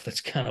a wolf. That's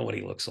kind of what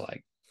he looks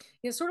like.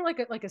 It's sort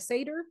of like a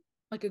satyr.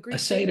 Like a A Greek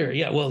Seder, Seder?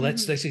 yeah. Well,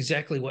 that's Mm-hmm. that's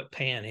exactly what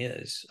Pan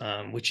is.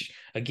 Which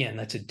again,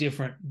 that's a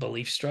different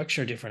belief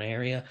structure, different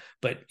area,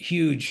 but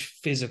huge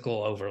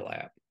physical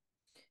overlap.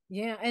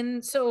 Yeah.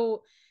 And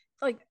so,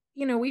 like,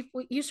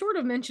 you sort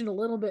of mentioned a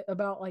little bit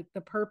about like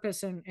the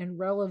purpose and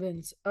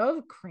relevance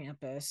of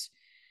Krampus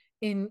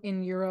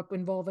in Europe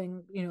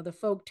involving, the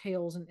folk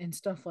tales and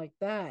stuff like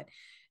that.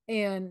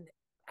 And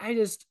I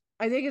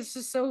think it's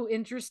just so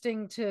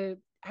interesting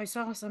I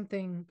saw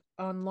something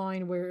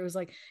online where it was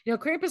like,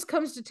 Krampus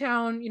comes to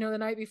town, the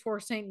night before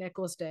St.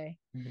 Nicholas Day.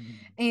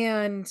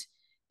 Mhm.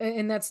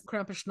 And that's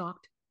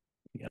Krampusnacht.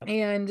 Yep.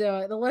 And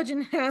the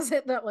legend has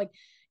it that, like,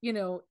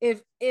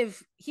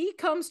 if he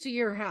comes to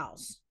your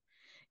house,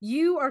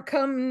 you are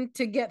coming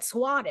to get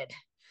swatted,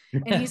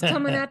 and he's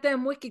coming at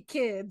them wicked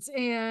kids.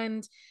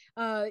 And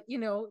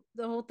the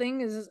whole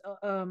thing is,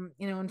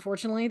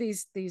 unfortunately,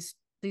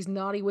 these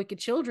naughty wicked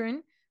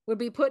children would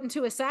be put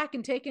into a sack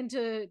and taken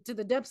to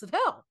the depths of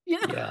hell.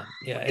 Yeah,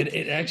 yeah. It, Like,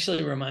 it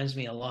actually reminds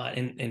me a lot.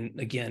 And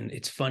again,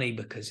 it's funny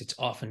because it's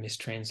often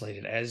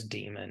mistranslated as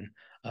demon.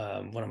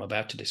 What I'm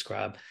about to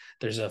describe.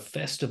 There's a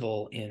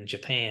festival in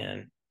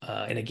Japan,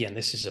 and again,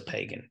 this is a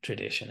pagan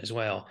tradition as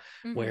well,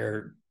 mm-hmm.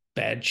 where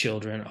bad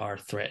children are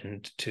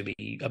threatened to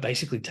be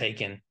basically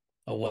taken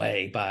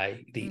away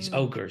by these Mm.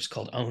 ogres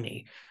called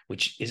oni,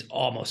 which is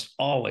almost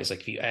always like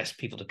if you ask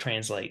people to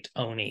translate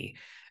oni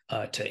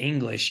to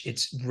English,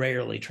 it's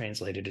rarely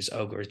translated as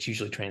ogre. It's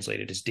usually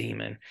translated as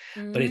demon,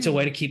 but it's a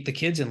way to Mm. keep the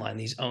kids in line.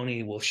 These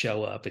oni will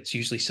show up. It's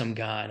usually some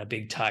guy in a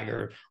big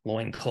tiger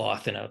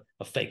loincloth and a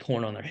fake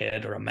horn on their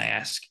head or a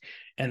mask.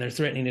 And they're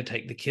threatening to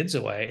take the kids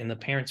away. And the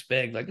parents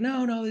beg, like,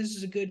 no, no, this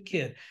is a good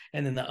kid.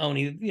 And then the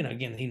oni,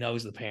 again, he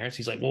knows the parents.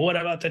 He's like, well, what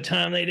about the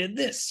time they did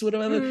this? What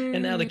about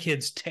And now the Mm.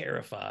 kid's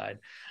terrified.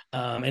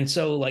 And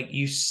so, like,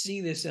 you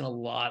see this in a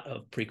lot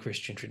of pre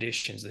Christian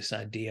traditions, this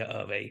idea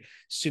of a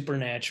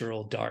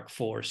supernatural dark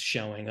force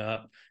showing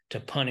up to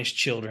punish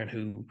children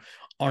who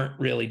aren't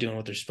really doing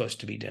what they're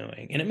supposed to be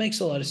doing. And it makes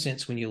a lot of Mm.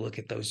 sense when you look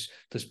at those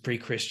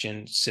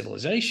pre-Christian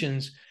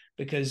civilizations,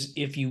 because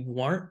if you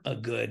weren't a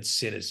good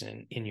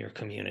citizen in your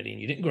community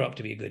and you didn't grow up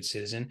to be a good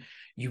citizen,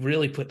 you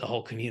really put the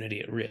whole community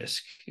at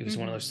risk. It was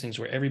one of those Mm-hmm. things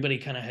where everybody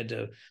kind of had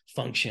to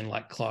function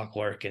like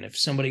clockwork. And if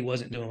somebody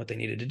wasn't doing what they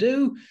needed to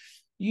do,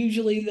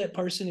 usually that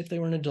person, if they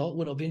were an adult,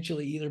 would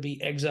eventually either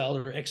be exiled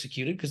or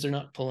executed because they're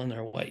not pulling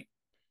their weight.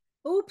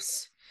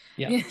 Oops.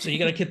 Yeah. Yeah. So you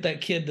got to get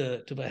that kid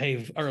to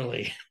behave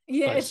early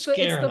Yeah, by it's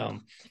scaring the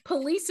them.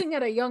 policing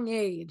at a young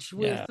age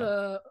with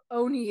Yeah.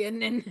 Oni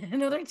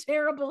and other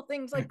terrible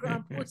things like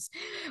Krampus.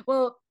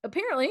 Well,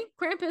 apparently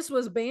Krampus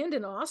was banned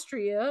in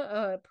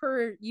Austria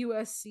per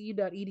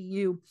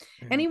usc.edu.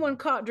 Anyone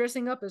caught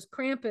dressing up as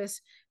Krampus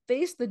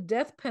faced the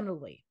death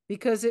penalty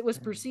because it was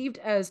perceived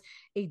as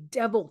a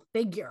devil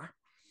figure. uh,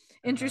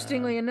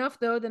 Interestingly enough,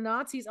 though, the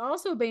Nazis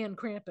also banned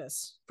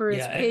Krampus for its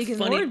Yeah,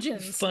 pagan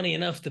origins. funny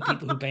enough, the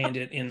people who banned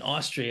it in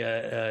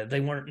Austria,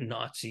 they weren't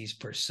Nazis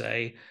per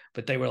se,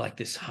 but they were like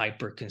this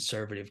hyper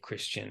conservative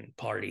Christian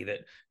party that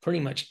pretty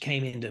much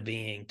came into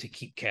being to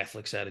keep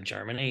Catholics out of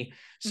Germany.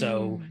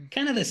 So Mm.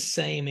 kind of the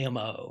same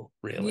MO,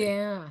 really.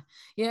 Yeah.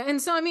 Yeah.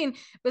 And so, I mean,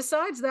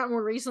 besides that,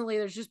 more recently,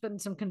 there's just been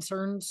some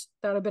concerns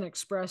that have been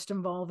expressed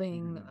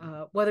involving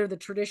Mm, whether the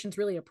tradition's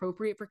really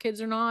appropriate for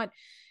kids or not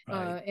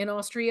right. in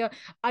Austria.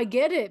 I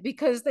get it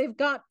because they've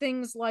got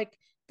things like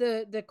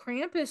the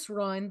Krampus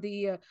run,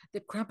 the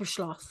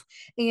Krampusschlaf,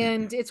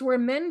 and it's where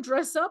men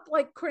dress up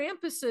like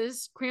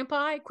Krampuses,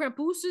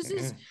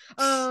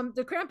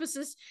 the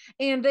Krampuses,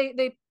 and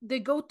they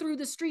go through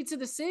the streets of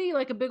the city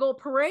like a big old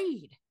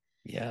parade,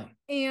 Yeah.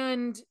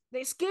 and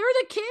they scare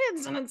the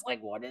kids, and it's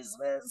like, what is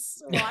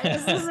this? Why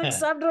is this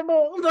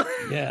acceptable?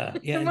 Yeah,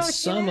 yeah, and But it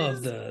some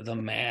of is. the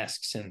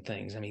masks and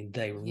things, I mean,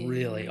 they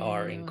really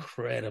are Yeah.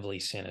 incredibly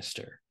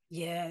sinister.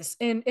 Yes,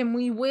 and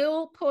we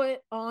will put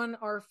on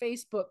our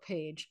Facebook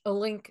page a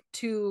link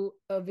to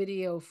a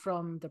video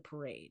from the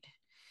parade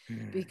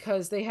Mm.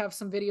 because they have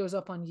some videos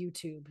up on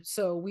YouTube.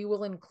 So we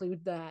will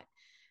include that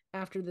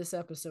after this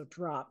episode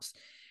drops.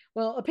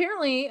 Well,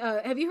 apparently,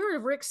 have you heard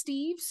of Rick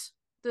Steves,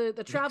 the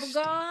Rick travel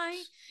guy?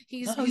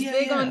 Steves. Oh He's yeah,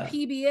 big on yeah,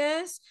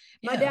 PBS.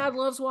 My yeah. dad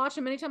loves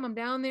watching him. Anytime I'm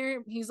down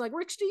there, he's like,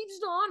 Rick Steves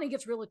is on. He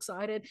gets real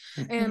excited,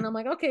 and I'm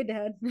like, okay,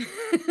 Dad,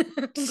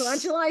 I'm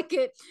glad you like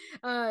it.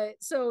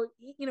 So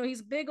he's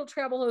a big old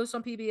travel host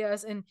on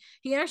PBS, and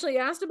he actually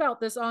asked about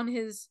this on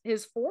his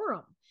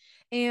forum.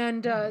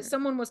 And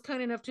someone was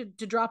kind enough to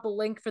drop a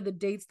link for the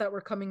dates that were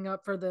coming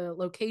up for the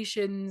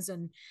locations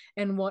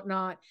and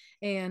whatnot,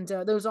 and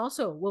those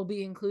also will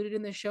be included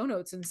in the show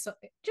notes. And so,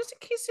 just in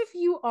case if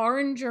you are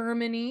in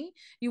Germany,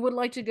 you would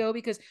like to go,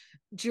 because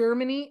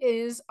Germany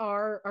is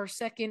our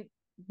second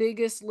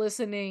biggest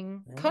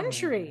listening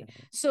country. Mm.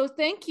 So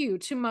thank you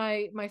to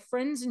my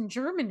friends in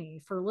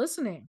Germany for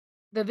listening.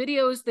 The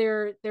videos,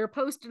 they're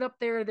posted up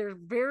there. They're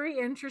very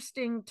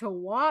interesting to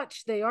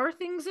watch. They are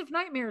things of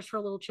nightmares for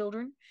little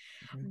children,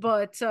 Mm.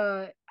 but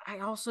I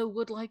also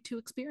would like to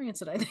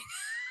experience it, I think.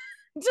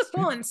 just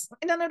once.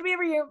 I don't know to be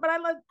every year, but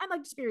I'd like to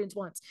experience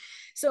once.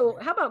 So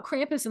how about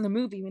Krampus in the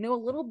movie? We know a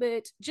little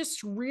bit,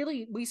 just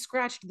really, we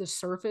scratched the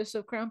surface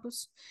of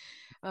Krampus.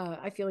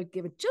 I feel like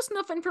give it just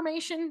enough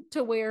information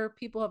to where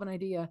people have an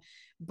idea,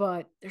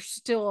 but there's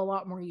still a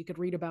lot more you could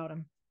read about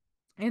him.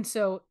 And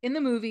so in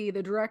the movie,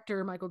 the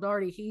director, Michael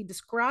Daugherty, he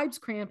describes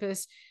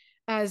Krampus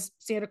as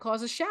Santa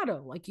Claus's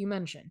shadow, like you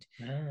mentioned.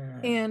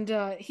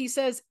 And he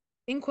says,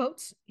 in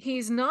quotes,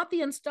 he's not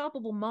the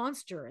unstoppable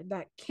monster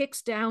that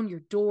kicks down your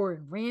door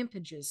and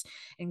rampages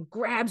and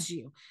grabs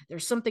you.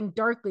 There's something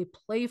darkly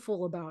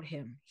playful about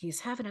him.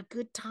 He's having a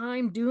good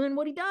time doing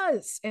what he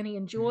does, and he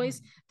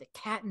enjoys the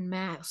cat and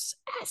mouse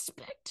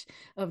aspect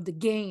of the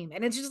game.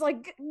 And it's just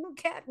like,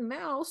 cat and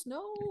mouse,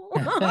 no.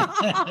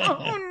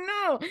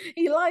 Oh no,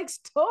 he likes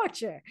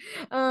torture.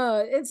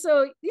 And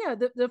so yeah,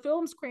 the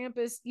film's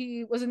Krampus,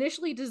 he was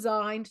initially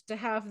designed to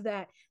have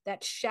that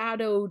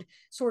shadowed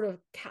sort of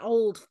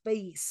cowled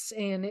face,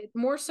 and it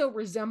more so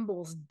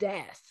resembles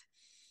death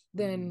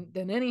than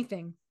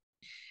anything.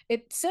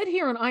 It said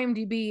here on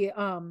IMDb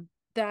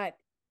that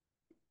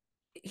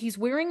he's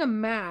wearing a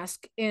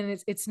mask,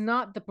 and it's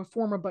not the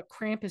performer but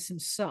Krampus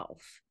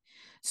himself.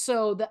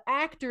 So the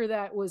actor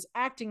that was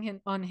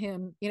acting on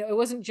him, it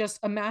wasn't just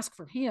a mask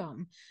for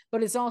him,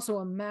 but it's also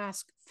a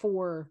mask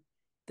for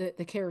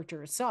the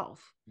character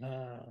itself.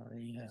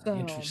 Yeah, so,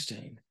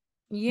 interesting.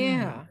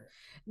 Yeah.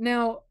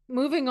 Now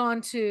moving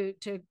on to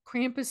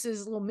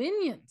Krampus's little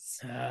minions.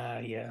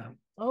 Yeah.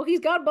 Oh, he's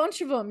got a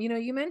bunch of them.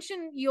 You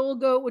mentioned Yule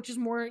Goat, which is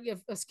more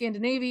of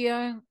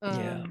Scandinavia.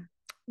 Yeah.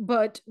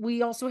 But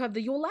we also have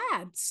the Yule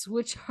Lads,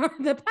 which are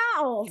the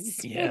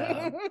pals.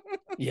 Yeah.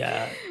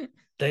 Yeah.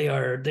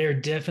 They're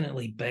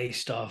definitely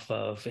based off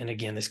of, and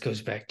again, this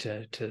goes back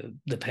to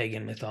the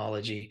pagan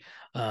mythology.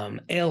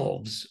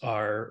 Elves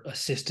are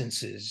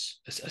assistants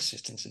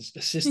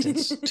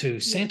to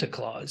Santa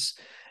Claus,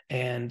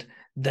 and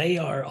they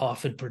are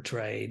often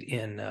portrayed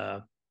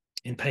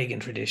in pagan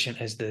tradition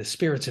as the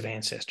spirits of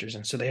ancestors,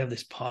 and so they have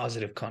this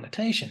positive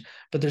connotation.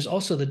 But there's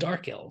also the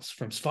dark elves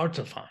from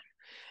Svartalfheim,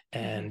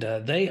 and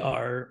they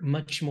are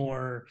much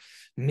more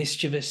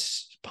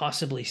mischievous,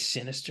 possibly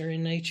sinister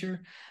in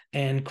nature.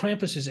 And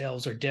Krampus's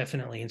elves are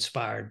definitely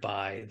inspired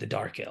by the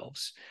dark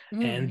elves.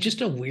 And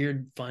just a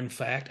weird fun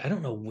fact, I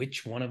don't know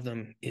which one of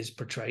them is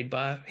portrayed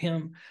by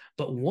him,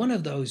 but one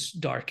of those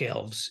dark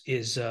elves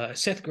is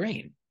Seth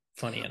Green.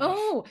 Funny enough.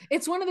 Oh,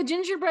 it's one of the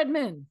gingerbread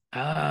men.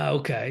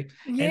 Okay.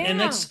 Yeah. And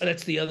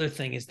that's the other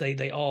thing is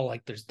they all,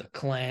 like, there's the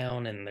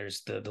clown and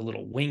there's the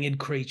little winged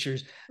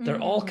creatures. They're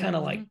all kind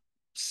of like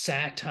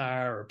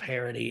satire or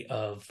parody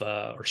of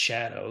or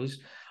shadows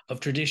of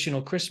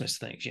traditional Christmas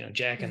things,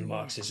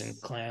 jack-in-the-boxes and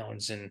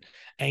clowns and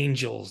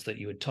angels that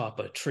you would top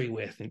a tree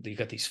with, and you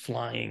got these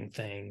flying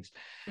things.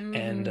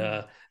 And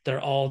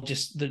they're all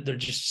they're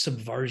just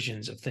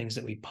subversions of things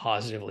that we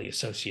positively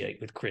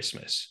associate with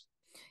Christmas.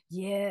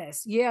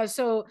 Yes. Yeah.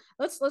 So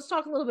let's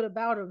talk a little bit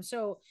about them.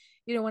 So,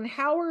 when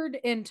Howard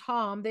and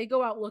Tom, they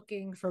go out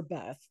looking for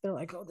Beth, they're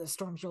like, oh, this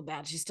storm's real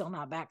bad. She's still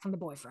not back from the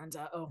boyfriend's.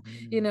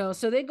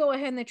 So they go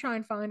ahead and they try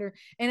and find her.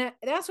 And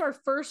that's our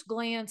first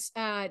glance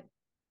at,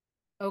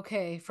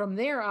 okay, from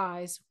their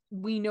eyes,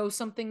 we know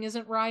something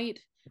isn't right.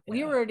 Yeah.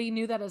 We already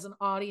knew that as an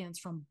audience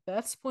from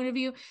Beth's point of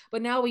view,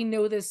 but now we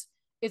know this.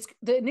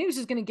 The news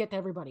is going to get to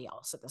everybody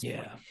else at this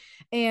point.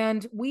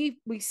 And we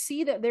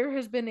see that there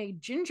has been a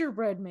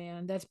gingerbread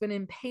man that's been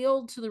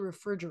impaled to the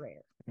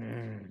refrigerator.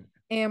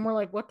 And we're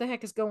like, what the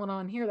heck is going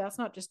on here? That's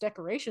not just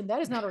decoration.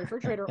 That is not a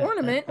refrigerator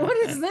ornament. What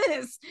is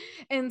this?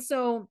 And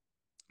so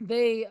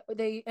they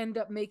end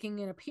up making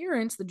an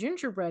appearance, the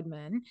gingerbread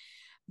men.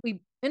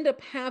 We end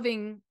up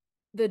having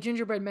the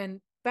gingerbread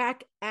men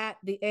back at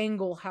the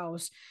Angle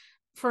house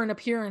for an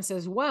appearance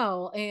as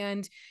well.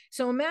 And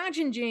so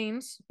imagine,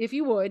 James, if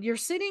you would, you're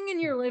sitting in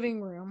your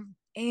living room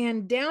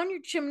and down your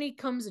chimney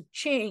comes a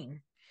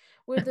chain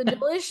with a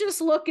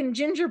delicious looking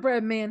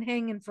gingerbread man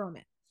hanging from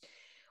it.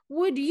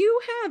 Would you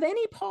have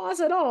any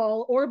pause at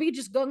all, or be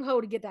just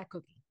gung-ho to get that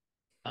cookie?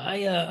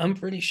 I'm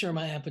pretty sure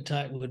my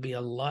appetite would be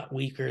a lot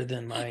weaker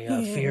than my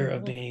fear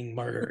of being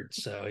murdered.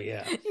 So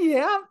yeah.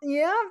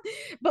 Yeah.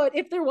 But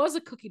if there was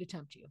a cookie to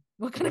tempt you,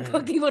 what kind of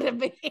cookie would it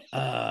be?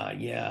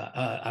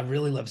 I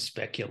really love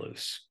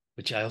speculoos,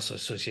 which I also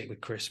associate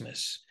with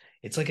Christmas.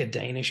 It's like a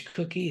Danish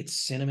cookie. It's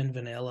cinnamon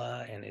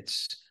vanilla, and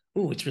it's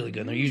really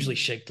good. And they're usually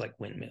shaped like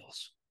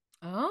windmills.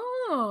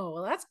 Oh,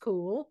 well, that's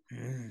cool.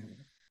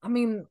 I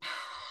mean,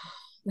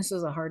 this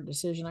is a hard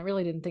decision. I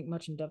really didn't think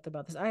much in depth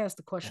about this. I asked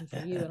the question for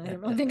you, and I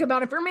didn't really think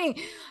about it for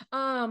me.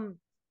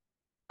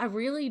 I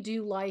really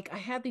do I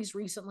had these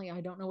recently.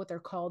 I don't know what they're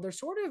called. They're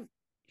sort of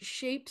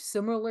shaped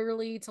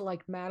similarly to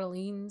like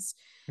Madeleines,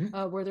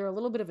 where they're a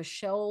little bit of a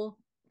shell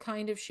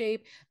kind of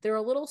shape. They're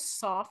a little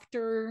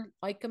softer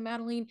like a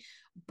Madeleine,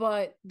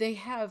 but they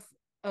have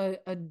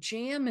a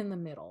jam in the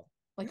middle,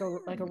 like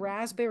a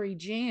raspberry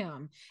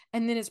jam,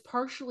 and then it's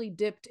partially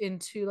dipped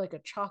into like a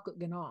chocolate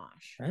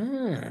ganache.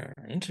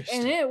 Interesting.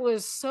 And it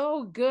was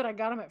so good. I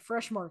got them at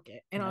Fresh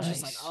Market, and I was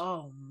just like,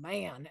 oh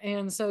man.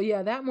 And so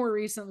yeah, that more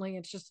recently,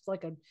 it's just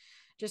like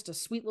just a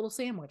sweet little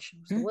sandwich. It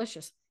was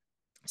delicious.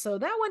 So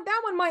that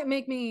one might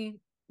make me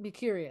be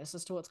curious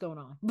as to what's going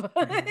on.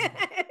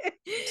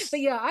 But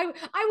yeah,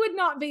 I would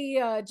not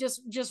be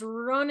just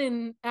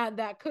running at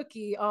that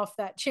cookie off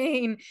that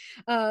chain.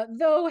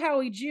 Though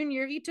Howie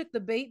Jr. he took the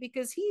bait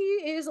because he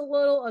is a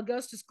little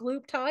Augustus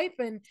Gloop type,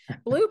 and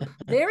bloop,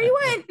 there he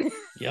went.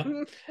 Yep.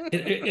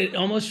 It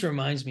almost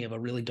reminds me of a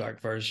really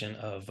dark version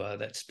of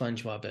that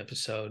SpongeBob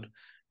episode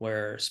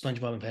where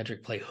SpongeBob and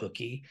Patrick play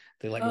hooky.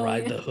 They like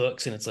ride the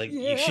hooks, and it's like,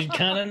 you should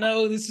kind of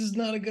know this is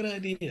not a good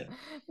idea.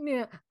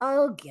 Yeah.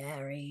 Oh,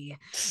 Gary.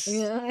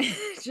 Yeah.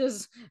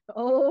 Just,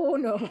 oh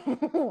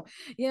no.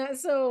 Yeah.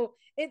 So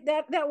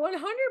that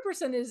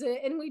 100% is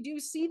it. And we do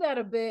see that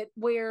a bit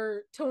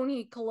where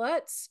Toni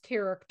Collette's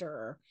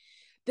character,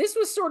 this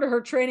was sort of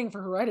her training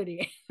for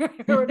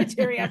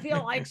Hereditary. I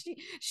feel like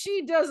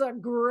she does a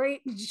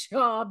great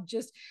job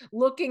just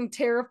looking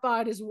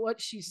terrified as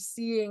what she's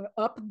seeing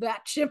up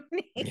that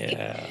chimney.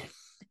 Yeah.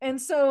 And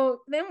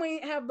so then we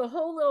have the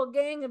whole little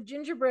gang of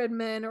gingerbread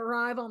men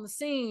arrive on the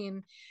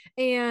scene.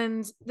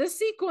 And the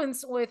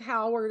sequence with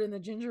Howard and the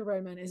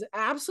gingerbread men is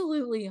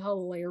absolutely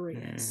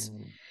hilarious.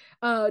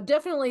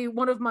 Definitely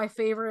one of my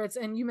favorites.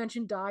 And you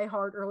mentioned Die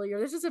Hard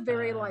earlier. This is a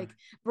very like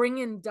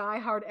bringing Die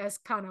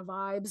Hard-esque kind of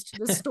vibes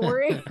to the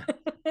story.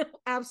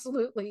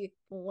 Absolutely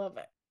love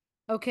it.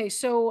 Okay,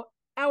 so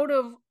out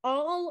of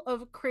all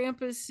of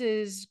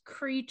Krampus's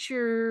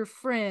creature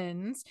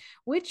friends,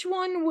 which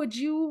one would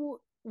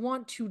you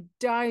want to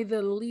die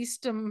the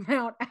least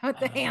amount at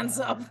the hands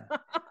of?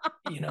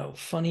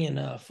 Funny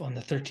enough, on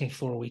the 13th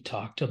floor, we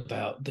talked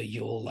about the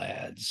Yule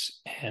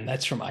lads, and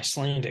that's from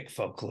Icelandic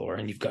folklore.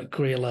 And you've got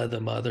Grilla, the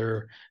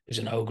mother, who's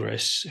an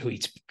ogress who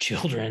eats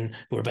children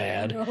who are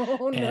bad,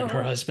 and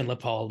her husband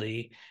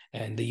Lapaldi,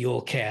 and the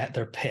Yule cat,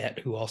 their pet,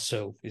 who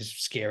also is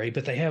scary.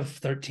 But they have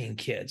 13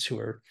 kids who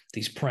are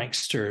these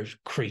prankster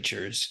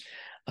creatures.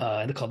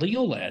 And they're called the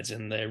Yule lads,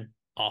 and they're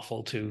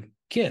awful to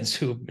kids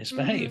who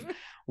misbehave.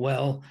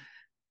 Well,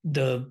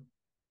 the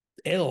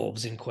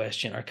elves in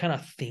question are kind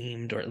of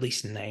themed or at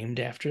least named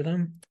after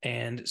them.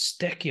 And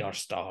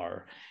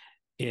Stekjarstar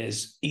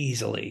is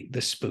easily the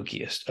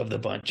spookiest of the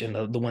bunch and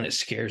the one that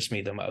scares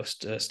me the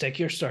most.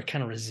 Stekjarstar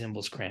kind of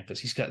resembles Krampus.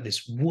 He's got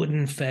this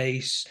wooden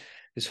face,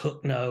 this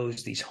hook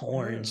nose, these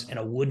horns, and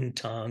a wooden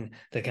tongue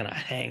that kind of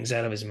hangs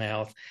out of his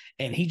mouth.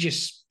 And he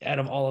just, out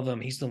of all of them,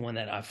 he's the one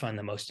that I find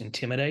the most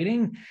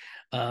intimidating.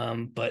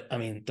 But I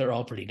mean, they're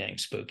all pretty dang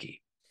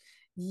spooky.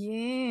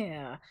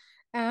 Yeah.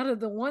 Out of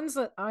the ones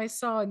that I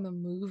saw in the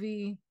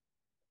movie,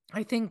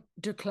 I think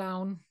Der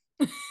Clown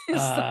is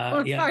the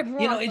one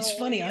yeah. It's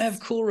funny. I have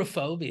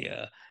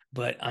coulrophobia,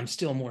 but I'm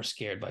still more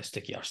scared by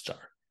Stekjarstar.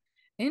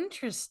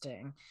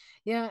 Interesting.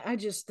 Yeah,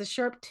 the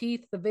sharp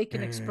teeth, the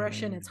vacant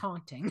expression, it's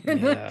haunting.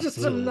 And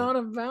I'm not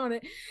about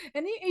it.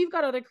 And you've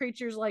got other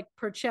creatures like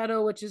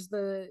Perchetto, which is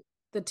the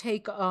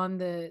take on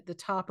the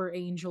topper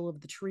angel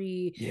of the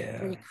tree.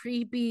 Very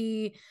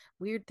creepy,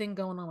 weird thing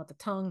going on with the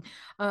tongue.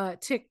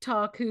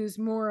 TikTok, who's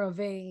more of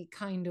a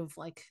kind of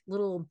like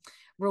little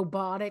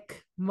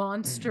robotic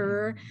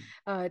monster.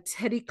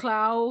 Teddy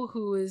Clow,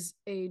 who is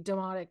a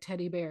demonic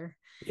teddy bear.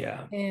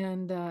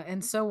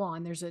 And so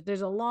on.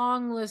 There's a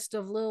long list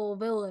of little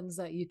villains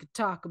that you could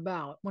talk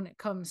about when it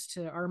comes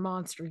to our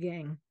monster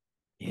gang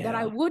that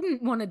I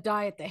wouldn't want to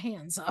die at the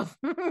hands of.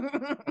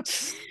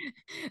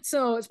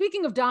 So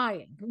speaking of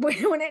dying,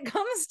 when it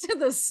comes to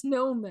the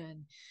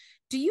snowmen,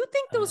 do you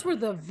think those were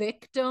the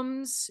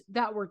victims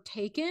that were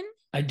taken?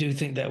 I do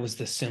think that was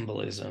the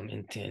symbolism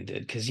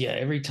intended, because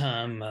every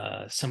time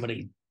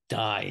somebody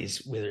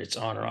dies, whether it's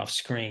on or off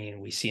screen,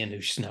 we see a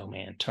new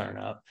snowman turn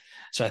up.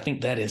 So I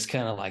think that is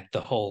kind of like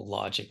the whole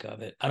logic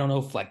of it. I don't know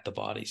if like the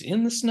body's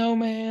in the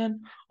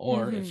snowman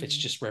or if it's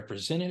just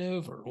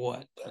representative or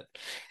what, but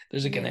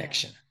there's a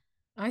connection.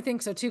 I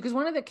think so too, because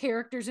one of the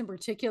characters in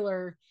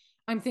particular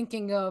I'm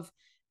thinking of,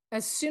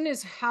 as soon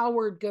as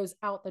Howard goes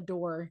out the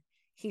door,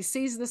 he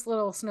sees this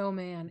little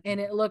snowman and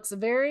it looks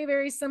very,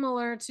 very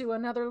similar to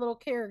another little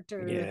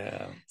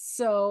character.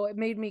 So it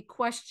made me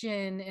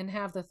question and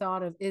have the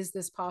thought of, is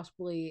this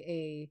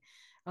possibly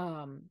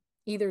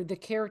either the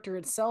character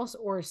itself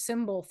or a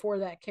symbol for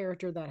that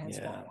character that has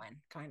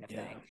fallen, kind of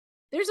thing.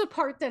 There's a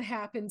part that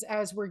happens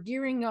as we're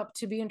gearing up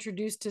to be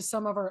introduced to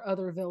some of our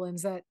other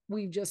villains that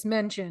we've just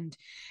mentioned.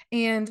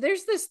 And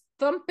there's this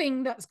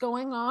thumping that's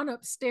going on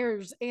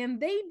upstairs,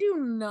 and they do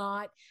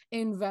not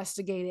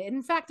investigate it.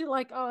 In fact, they're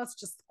like, oh, it's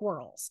just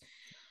squirrels.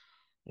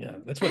 Yeah,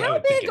 that's what How I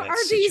would think big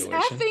are these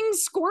effing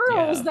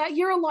squirrels that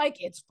you're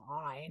like, it's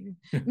fine?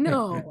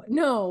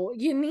 No,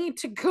 you need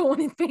to go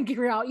in and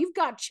figure out. You've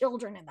got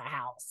children in the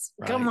house.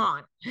 Right. Come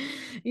on.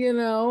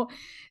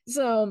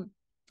 So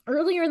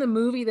earlier in the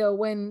movie, though,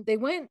 when they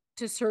went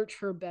to search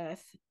for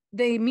Beth,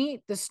 they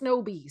meet the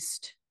snow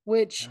beast,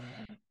 which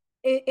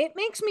it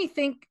makes me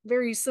think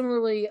very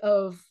similarly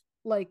of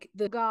like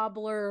the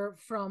gobbler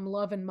from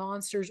Love and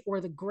Monsters or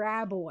the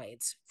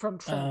graboids from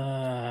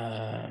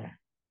Tremor.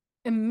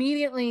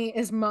 Immediately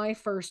is my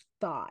first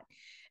thought.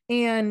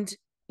 And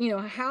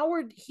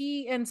Howard,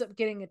 he ends up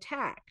getting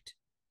attacked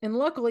And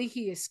luckily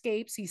he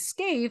escapes. He's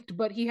escaped,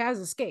 but he has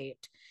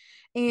escaped.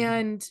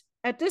 And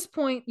at this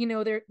point,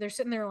 they're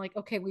sitting there like,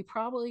 okay, we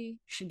probably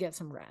should get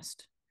some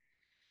rest.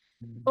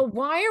 But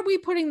why are we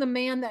putting the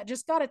man that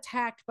just got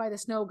attacked by the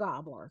snow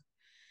gobbler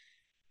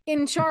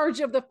in charge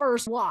of the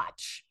first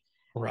watch?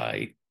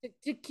 Right.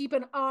 To keep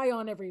an eye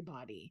on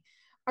everybody.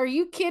 Are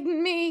you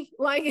kidding me?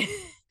 Like,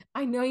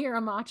 I know you're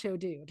a macho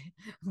dude,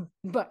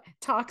 but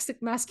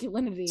toxic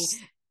masculinity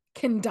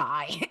can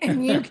die.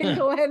 And you can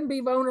go ahead and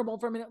be vulnerable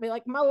for a minute. Be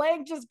like, my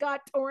leg just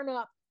got torn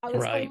up. I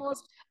was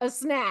almost a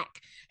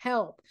snack.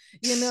 Help.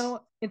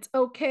 It's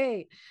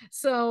okay.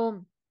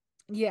 So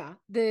yeah,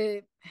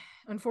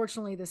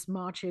 unfortunately this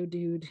macho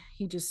dude,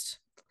 he just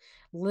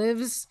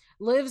lives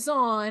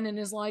on and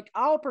is like,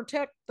 I'll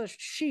protect the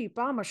sheep.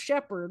 I'm a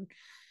shepherd.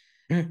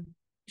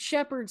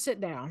 Shepherd,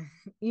 sit down.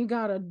 You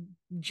got a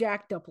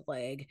jacked up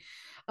leg.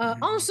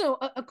 Also,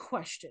 a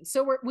question.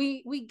 So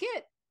we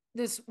get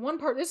this one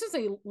part. This is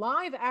a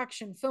live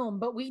action film,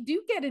 but we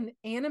do get an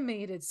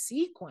animated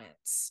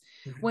sequence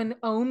when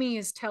Omi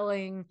is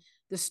telling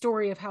the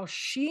story of how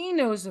she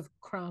knows of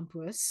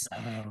Krampus.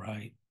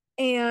 Right.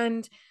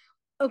 And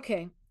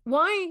okay,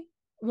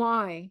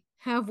 why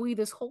have we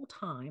this whole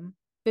time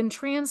been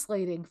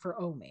translating for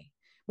Omi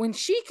when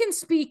she can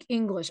speak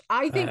English?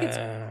 I think it's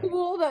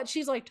cool that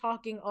she's like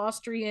talking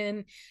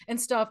Austrian and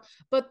stuff,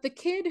 but the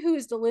kid who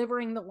is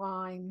delivering the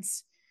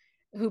lines,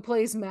 who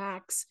plays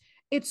Max,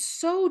 it's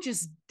so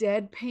just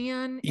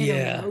deadpan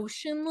and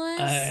emotionless.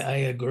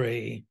 I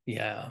agree.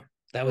 Yeah,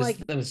 that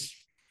was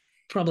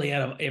probably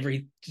out of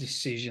every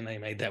decision they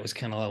made, that was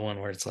kind of the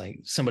one where it's like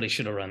somebody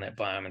should have run that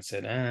by him and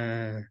said,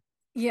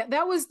 Yeah,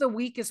 that was the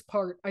weakest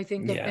part, I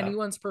think, of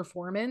anyone's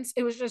performance.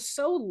 It was just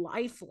so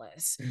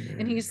lifeless.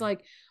 And he's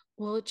like,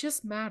 well, it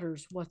just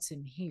matters what's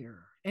in here.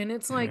 And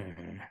it's like,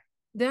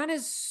 that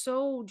is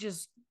so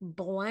just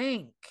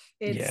blank.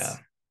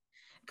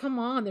 Come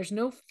on, there's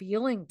no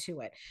feeling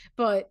to it.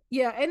 But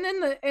yeah, and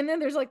then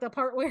there's like the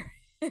part where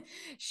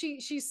she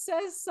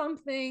says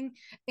something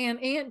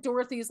and Aunt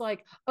Dorothy's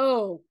like,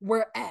 oh,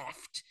 we're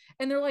effed.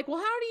 And they're like, well,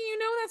 how do you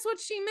know that's what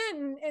she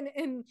meant?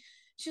 And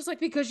she's like,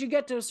 because you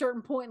get to a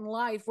certain point in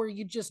life where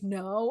you just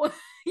know,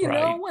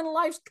 know when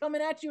life's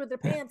coming at you with their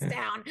pants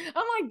down.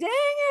 I'm like, dang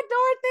it,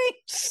 Dorothy.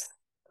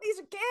 These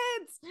are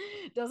kids.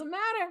 Doesn't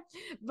matter.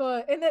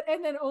 But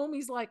and then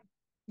Omi's like,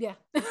 yeah.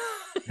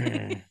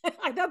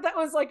 I thought that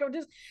was like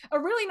just a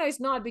really nice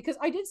nod, because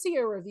I did see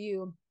a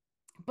review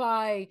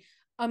by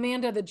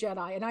Amanda the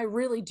Jedi, and I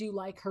really do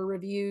like her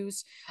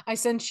reviews. I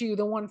sent you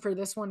the one for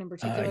this one in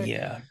particular.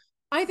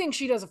 I think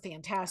she does a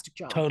fantastic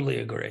job. Totally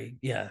agree.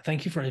 Yeah.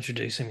 Thank you for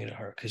introducing me to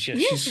her, because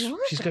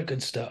she's got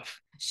good stuff.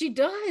 She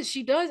does.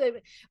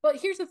 But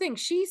here's the thing.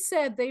 She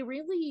said they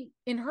really,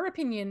 in her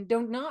opinion,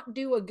 do not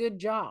do a good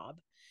job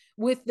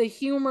with the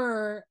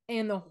humor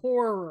and the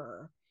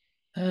horror.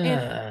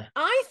 And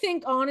I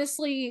think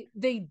honestly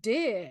they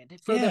did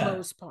for the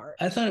most part.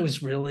 I thought it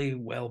was really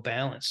well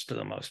balanced for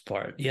the most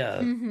part.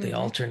 The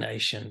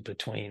alternation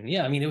between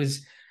I mean, it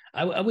was,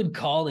 I would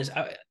call this,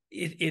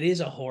 it is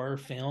a horror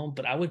film,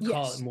 but I would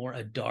call it more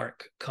a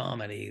dark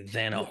comedy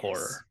than a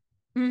horror.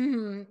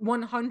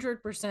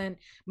 100%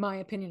 my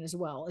opinion as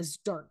well, is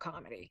dark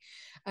comedy.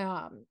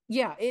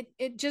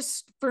 It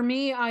just, for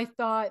me, I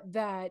thought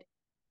that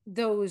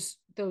those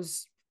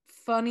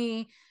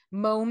funny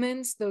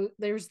moments,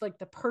 there's like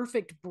the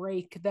perfect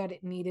break that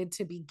it needed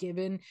to be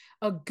given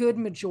a good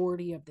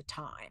majority of the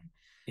time.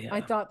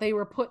 I thought they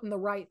were put in the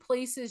right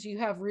places. You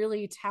have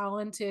really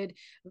talented,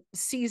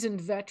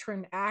 seasoned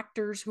veteran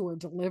actors who are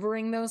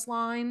delivering those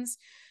lines.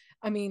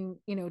 I mean,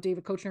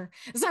 David Koechner.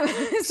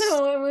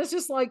 So it was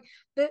just like,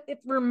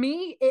 for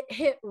me, it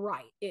hit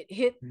right. It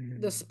hit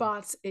the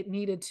spots it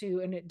needed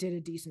to, and it did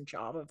a decent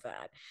job of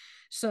that.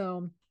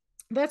 So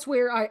that's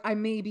where I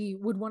maybe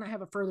would want to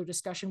have a further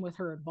discussion with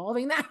her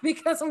involving that,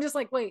 because I'm just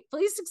like, wait,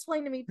 please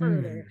explain to me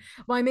further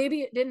why maybe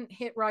it didn't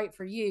hit right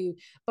for you,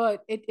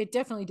 but it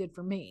definitely did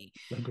for me.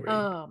 Agreed.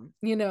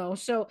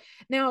 So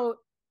now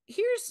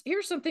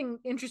here's something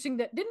interesting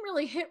that didn't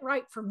really hit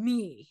right for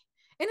me.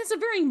 And it's a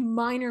very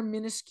minor,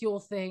 minuscule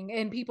thing.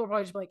 And people are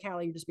probably just like,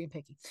 Callie, you're just being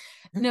picky.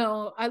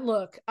 No,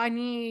 I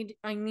need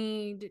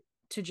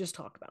to just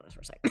talk about this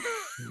for a second.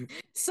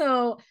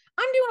 So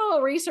I'm doing a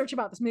little research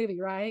about this movie,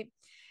 right?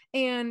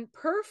 And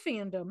per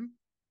fandom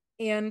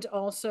and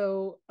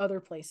also other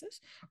places,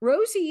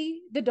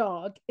 Rosie the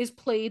dog is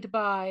played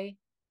by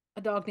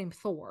a dog named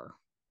Thor.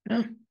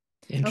 Oh,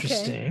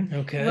 interesting.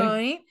 Okay.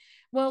 Right.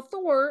 Well,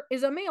 Thor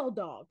is a male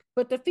dog,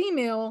 but the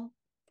female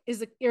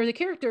the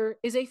character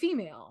is a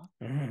female.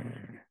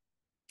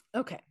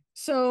 Okay.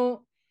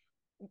 So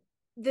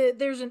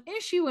there's an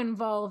issue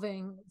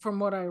involving, from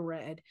what I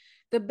read,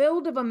 the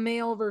build of a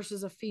male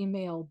versus a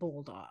female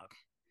bulldog.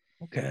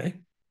 Okay.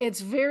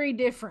 It's very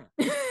different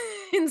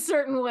in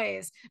certain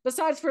ways,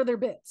 besides for their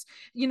bits.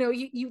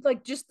 You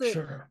like just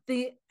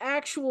the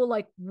actual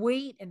like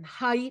weight and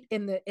height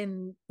and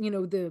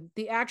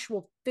the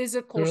actual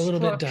physical They're a little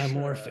structure. bit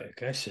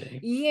dimorphic, I see.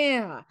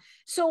 Yeah.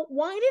 So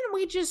why didn't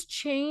we just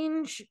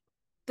change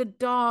the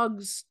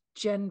dog's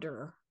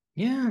gender?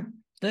 Yeah.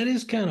 That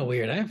is kind of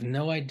weird. I have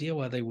no idea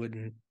why they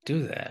wouldn't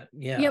do that.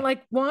 Yeah, Yeah.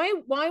 like why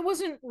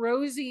wasn't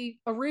Rosie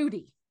a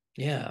Rudy,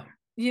 Yeah.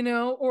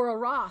 or a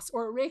Ross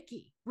or a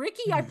Ricky?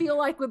 Ricky, I Hmm. feel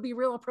like would be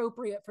real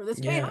appropriate for this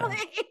Yeah. family,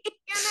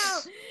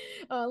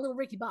 little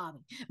Ricky Bobby.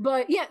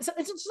 But yeah, so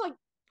it's just like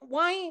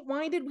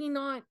why did we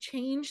not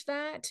change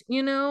that?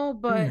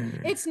 But Hmm.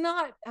 it's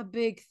not a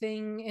big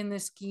thing in the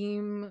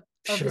scheme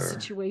of the Sure.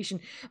 situation.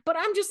 But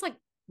I'm just like,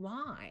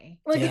 why?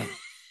 Like, Yeah.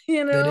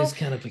 you That know, is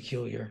kind of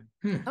peculiar.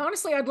 Hmm.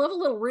 honestly, I'd love a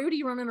little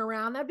Rudy running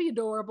around. That'd be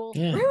adorable.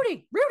 Yeah.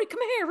 Rudy, come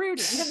here,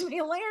 Rudy. That'd be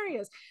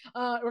hilarious.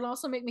 It would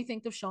also make me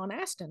think of Sean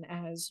Astin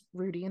as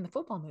Rudy in the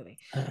football movie.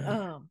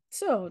 Uh,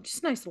 So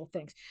just nice little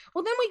things.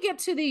 Well, then we get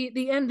to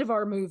the end of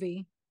our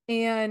movie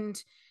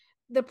and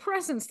the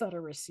presents that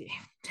are received.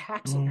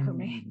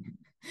 Taxidermy.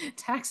 mm.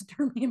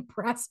 Taxidermy and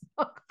brass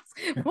knuckles.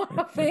 What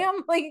a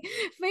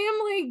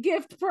family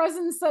gift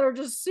presents that are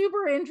just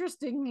super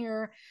interesting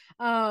here.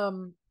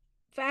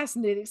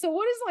 Fascinating. So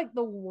what is like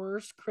the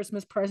worst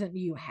Christmas present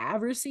you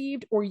have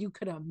received or you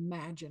could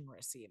imagine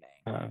receiving?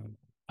 Um,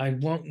 I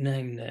won't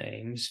name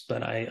names,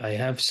 but I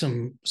have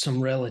some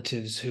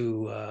relatives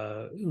who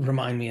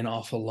remind me an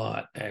awful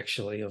lot,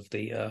 actually, of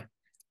the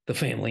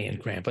family in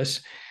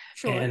Krampus,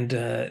 Sure. and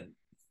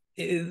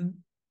it,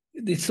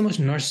 it's the most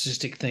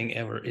narcissistic thing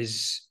ever.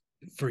 Is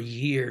for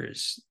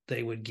years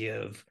they would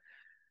give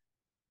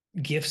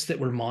gifts that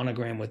were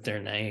monogrammed with their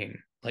name,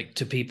 like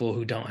to people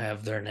who don't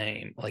have their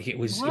name. Like it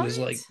was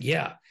like, What?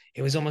 yeah,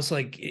 it was almost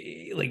like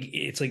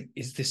it's like,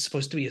 is this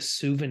supposed to be a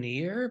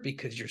souvenir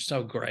because you're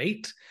so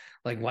great?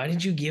 Like, why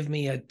did you give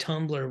me a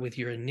tumbler with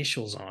your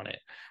initials on it?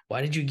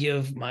 Why did you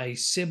give my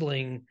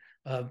sibling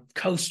a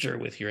coaster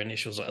with your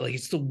initials on it? Like,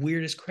 it's the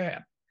weirdest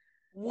crap.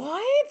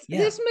 What? Yeah,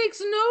 This makes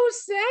no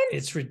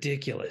it's sense.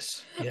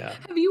 ridiculous. Yeah.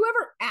 Have you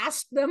ever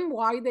asked them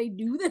why they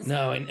do this?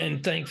 No,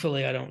 and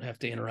thankfully I don't have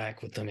to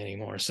interact with them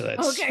anymore, so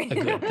that's Okay. a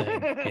good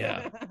thing.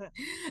 Yeah.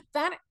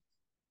 That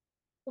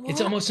It's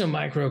what? almost a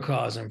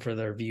microcosm for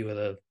their view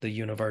of the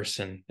universe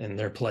and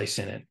their place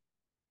in it.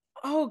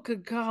 Oh,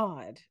 good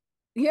God.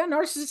 Yeah,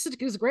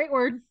 narcissistic is a great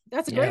word.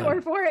 That's a great Yeah.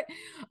 word for it.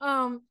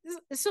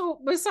 So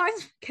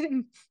besides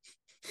getting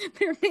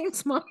their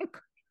names monogrammed,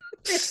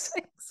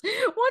 what's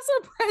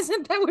a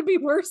present that would be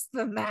worse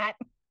than that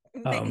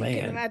Oh that you can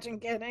man. imagine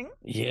getting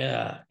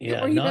Yeah.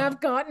 Yeah. or you have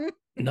gotten?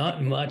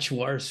 Not much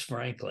worse,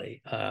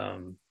 frankly.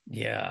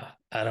 Yeah,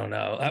 I don't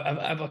know.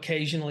 I've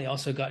occasionally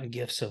also gotten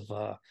gifts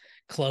of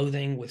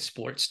clothing with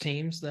sports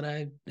teams that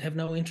I have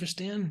no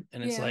interest in,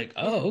 and it's Yeah, like,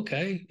 yeah. oh,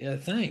 okay, yeah,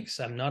 thanks.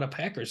 I'm not a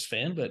Packers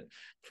fan, but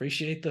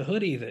appreciate the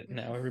hoodie that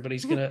now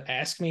everybody's gonna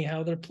ask me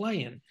how they're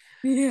playing.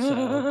 So,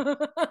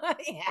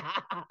 Yeah.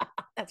 Yeah.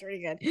 That's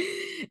pretty good.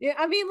 Yeah,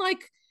 I mean,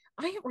 like,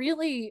 I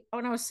really,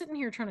 when I was sitting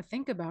here trying to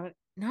think about it,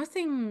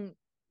 nothing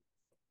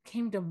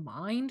came to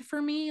mind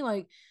for me.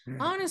 Like, hmm,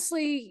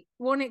 honestly,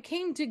 when it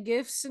came to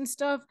gifts and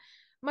stuff,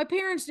 my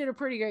parents did a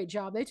pretty great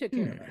job. They took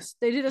care of hmm, us.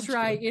 They did us that's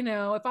right. good.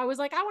 If I was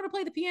like, I want to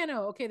play the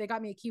piano, okay, they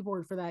got me a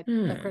keyboard for that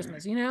Hmm,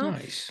 Christmas.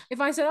 nice. If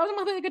I said I was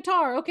gonna play the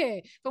guitar,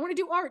 okay. If I want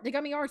to do art, they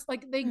got me arts.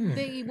 Like they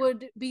Hmm,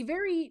 would be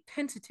very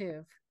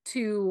tentative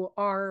to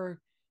our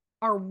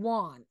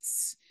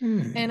wants.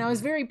 And I was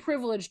hmm, very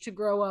privileged to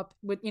grow up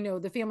with,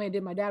 the family I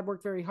did. My dad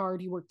worked very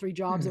hard. He worked 3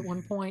 jobs at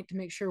one hmm, point to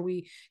make sure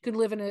we could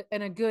live in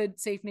a good,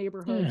 safe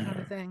neighborhood kind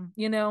of yeah.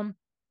 thing.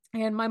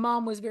 And my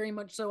mom was very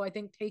much so, I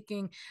think,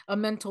 taking a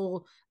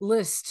mental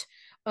list,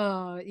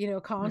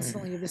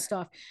 constantly of this Hmm,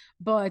 stuff.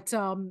 But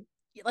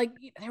like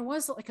there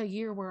was like a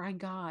year where I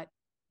got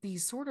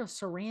these sort of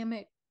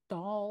ceramic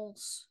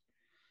dolls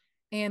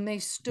and they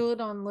stood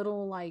on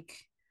little like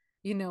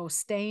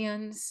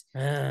stands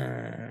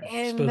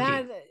and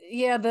that spooky.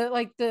 yeah the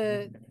like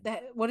the Hmm.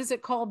 that what is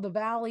it called, the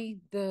valley,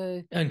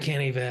 the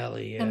Uncanny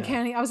Valley, yeah.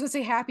 uncanny, I was gonna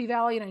say Happy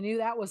Valley and I knew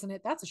that wasn't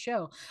it, that's a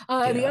show. The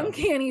Yeah.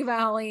 uncanny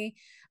valley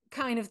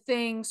kind of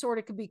thing sort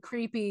of could be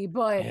creepy,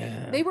 but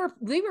they Yeah. were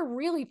they were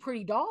really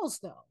pretty dolls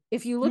though.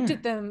 If you looked at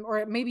Hmm. them,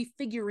 or maybe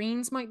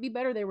figurines might be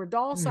better, they were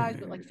doll size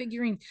but like Hmm.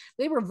 figurines,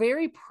 they were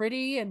very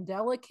pretty and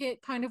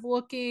delicate kind of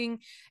looking.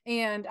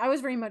 And I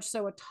was very much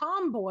so a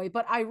tomboy,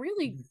 but I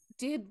really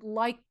did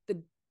like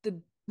the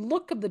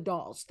look of the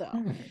dolls though.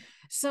 Hmm.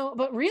 So,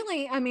 but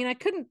really, I mean, I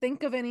couldn't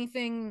think of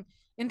anything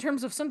in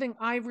terms of something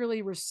I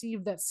really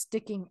received that's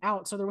sticking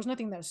out. So there was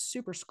nothing that was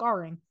super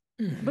scarring.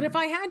 But if Hmm.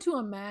 I had to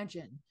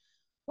imagine,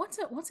 what's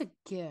a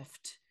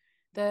gift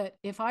that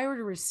if I were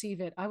to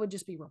receive it, I would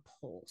just be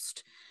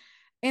repulsed.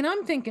 And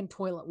I'm thinking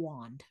toilet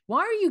wand.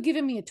 Why are you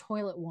giving me a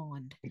toilet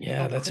wand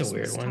Yeah, at that's a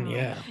weird Christmas one. time?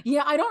 Yeah.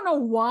 Yeah, I don't know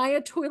why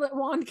a toilet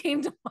wand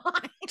came to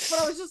mind, but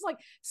I was just like,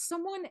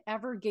 someone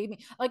ever gave me,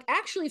 like,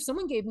 actually, if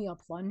someone gave me a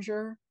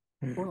plunger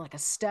or Hmm. like a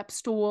step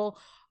stool,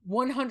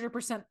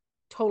 100%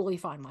 totally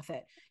fine with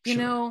it.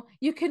 Sure.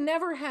 You can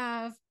never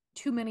have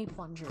too many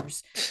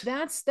plungers.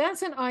 That's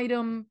an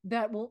item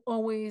that will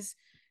always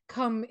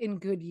come in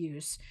good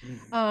use.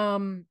 Hmm.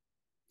 Um,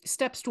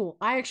 Step stool.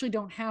 I actually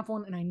don't have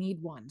one and I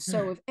need one.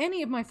 So Hmm. if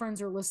any of my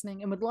friends are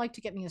listening and would like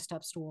to get me a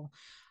step stool,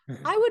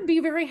 I Hmm. would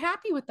be very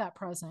happy with that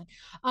present.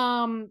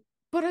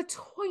 But a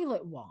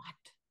toilet wand.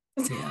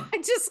 Yeah.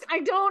 I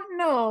don't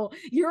know.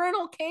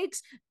 Urinal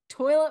cakes,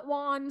 toilet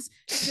wands,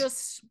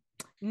 just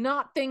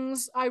not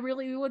things I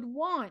really would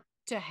want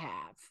to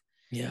have.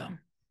 Yeah.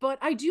 But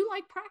I do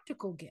like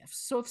practical gifts.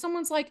 So if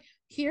someone's like,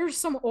 here's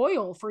some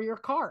oil for your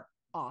car,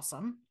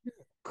 awesome,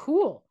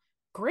 cool,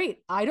 great.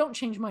 I don't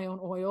change my own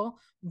oil,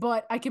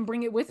 but I can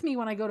bring it with me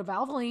when I go to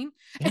Valvoline.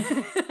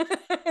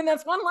 And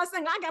that's one less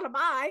thing I gotta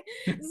buy.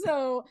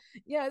 So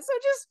yeah, so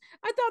just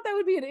I thought that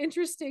would be an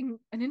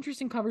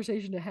interesting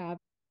conversation to have.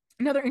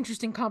 Another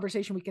interesting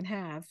conversation we can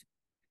have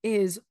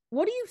is,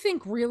 what do you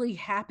think really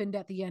happened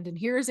at the end? And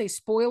here is a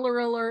spoiler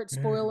alert,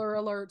 spoiler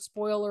alert,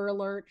 spoiler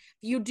alert.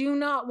 If you do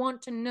not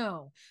want to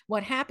know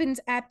what happens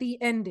at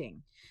the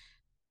ending,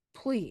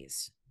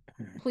 please,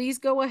 please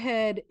go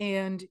ahead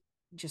and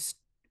just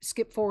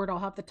skip forward. I'll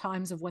have the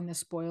times of when the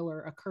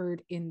spoiler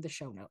occurred in the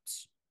show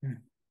notes.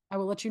 I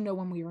will let you know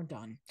when we are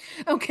done.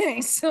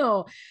 Okay,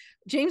 so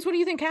James, what do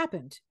you think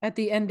happened at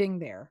the ending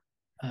there?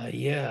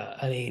 Yeah,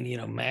 I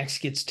mean, Max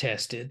gets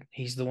tested.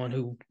 He's the one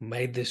who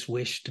made this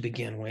wish to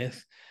begin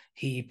with.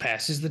 He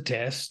passes the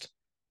test.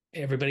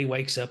 Everybody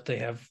wakes up.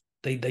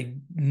 They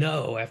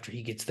know after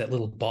he gets that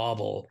little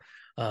bauble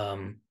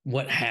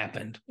what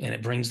happened, and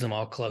it brings them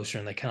all closer,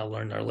 and they kind of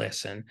learn their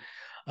lesson.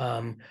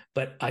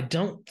 But I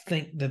don't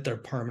think that they're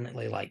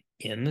permanently like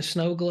in the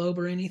snow globe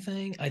or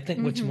anything. I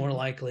think what's more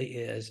likely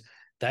is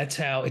that's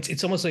how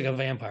it's almost like a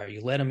vampire.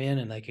 You let them in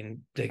and they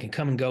can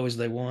come and go as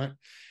they want.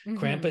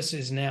 Krampus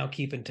is now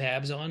keeping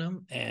tabs on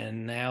them,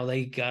 and now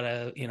they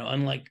gotta,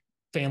 unlike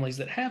families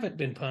that haven't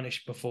been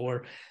punished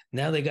before,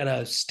 now they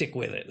gotta stick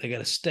with it. They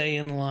gotta stay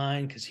in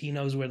line because he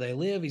knows where they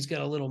live. He's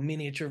got a little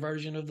miniature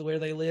version of where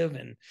they live,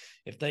 and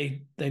if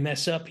they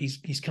mess up,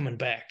 he's coming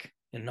back,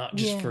 and not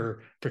just Yeah.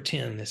 for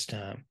pretend this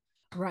time.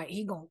 Right,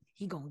 he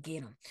gonna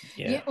get him.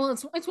 Yeah, Yeah. well,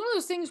 it's one of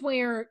those things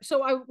where,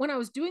 so I when I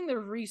was doing the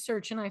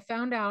research and I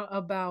found out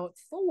about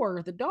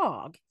Thor the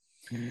dog,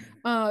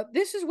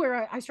 this is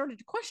where I started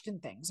to question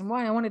things and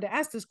why I wanted to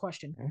ask this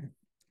question.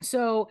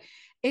 So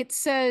it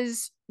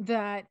says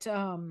that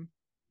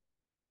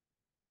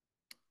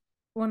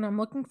when I'm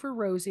looking for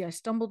Rosie, I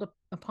stumbled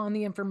upon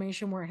the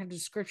information where it had a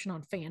description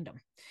on fandom.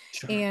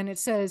 Sure. And it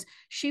says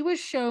she was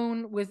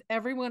shown with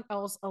everyone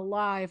else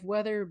alive,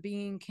 whether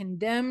being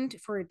condemned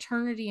for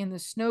eternity in the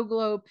snow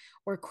globe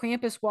or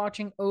Krampus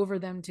watching over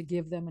them to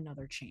give them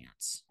another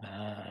chance.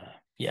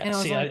 Yeah. And I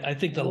was See, like, I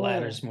think the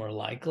latter is whoa. more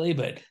likely,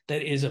 but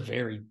that is a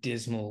very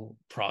dismal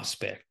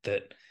prospect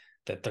that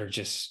they're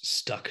just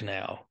stuck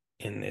now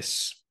in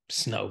this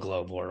snow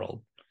globe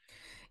world.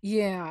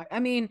 Yeah.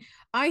 I mean,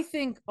 I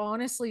think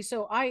honestly,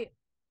 so I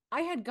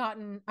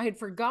had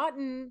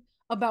forgotten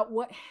about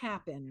what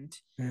happened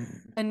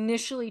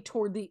initially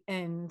toward the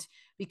end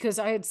because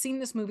I had seen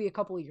this movie a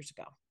couple of years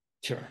ago.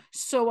 Sure.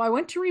 So I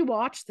went to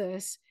rewatch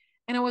this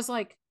and I was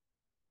like,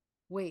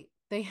 wait,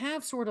 they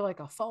have sort of like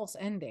a false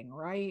ending,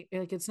 right?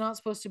 Like it's not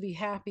supposed to be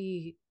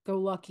happy go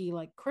lucky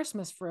like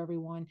Christmas for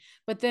everyone.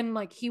 But then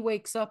like he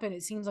wakes up and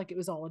it seems like it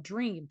was all a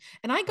dream.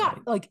 And I got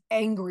Right. like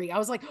angry. I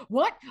was like,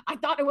 what? I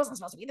thought it wasn't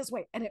supposed to be this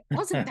way. And it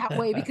wasn't that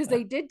way because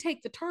they did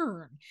take the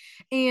turn.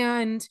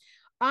 And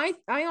I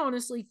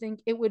honestly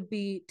think it would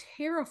be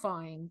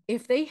terrifying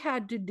if they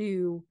had to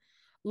do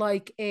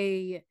like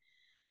a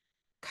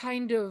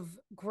kind of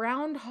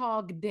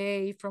Groundhog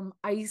Day from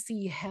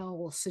icy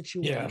hell Yeah.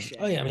 Oh yeah. I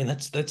situation. mean,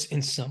 that's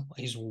in some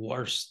ways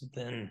worse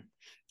than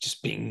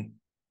just being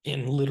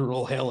in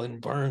literal hell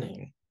and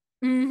burning.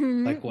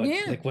 Like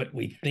Yeah, what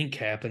we think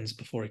happens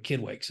before a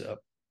kid wakes up.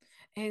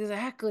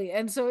 exactly.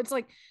 And so it's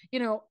like, you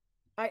know,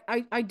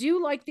 I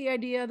do like the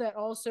idea that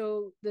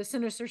also the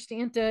Sinister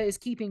Santa is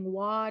keeping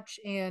watch,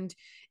 and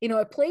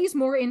it plays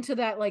more into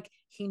that, like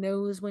he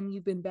knows when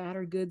you've been bad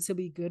or good, so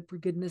be good for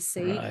goodness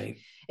sake. Right.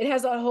 It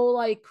has a whole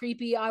like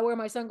creepy I wear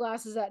my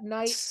sunglasses at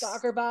night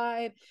stalker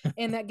vibe,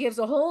 and that gives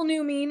a whole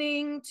new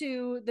meaning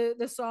to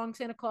the song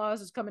Santa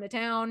Claus is coming to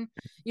town.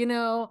 You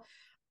know,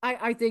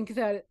 I think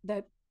that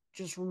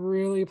just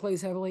really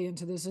plays heavily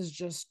into this is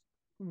just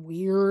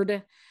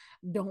weird.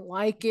 Don't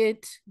like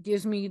it,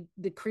 gives me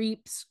the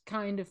creeps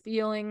kind of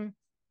feeling.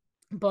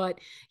 But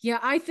yeah,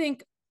 I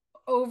think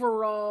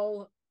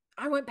overall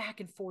I went back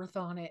and forth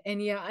on it,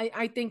 and yeah,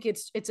 I think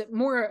it's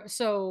more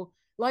so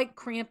like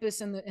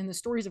Krampus, and the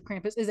stories of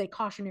Krampus is a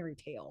cautionary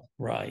tale.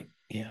 Right.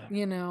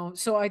 Yeah.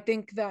 So I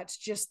think that's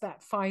just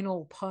that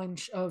final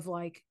punch of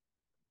like,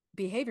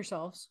 behave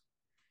yourselves,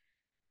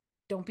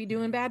 don't be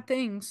doing bad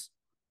things,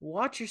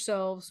 watch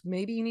yourselves,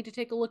 maybe you need to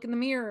take a look in the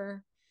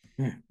mirror,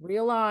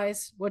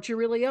 realize what you're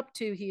really up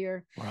to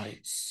here. Right.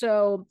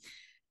 So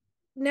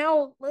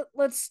now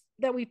let's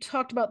that we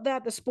talked about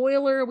that, the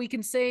spoiler, we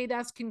can say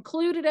that's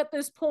concluded at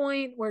this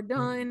point, we're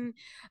done.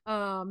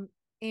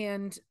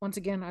 And once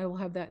again, I will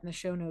have that in the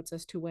show notes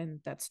as to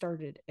when that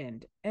started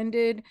and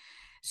ended.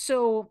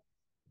 So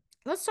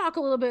let's talk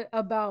a little bit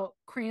about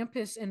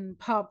Krampus in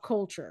pop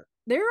culture.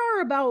 There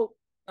are about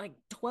like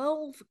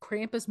 12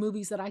 Krampus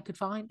movies that I could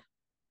find.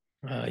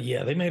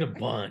 Yeah, they made a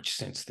bunch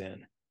since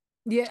then.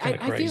 Yeah, It's kind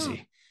of I feel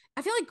crazy.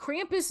 I feel like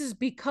Krampus has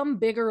become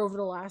bigger over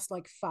the last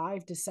like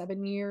 5 to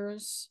 7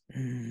 years,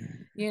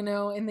 Mm.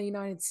 in the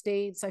United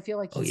States. I feel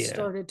like Oh he's yeah.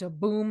 started to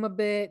boom a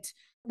bit.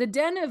 The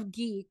Den of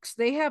Geeks,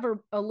 they have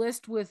a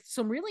list with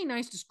some really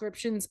nice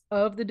descriptions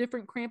of the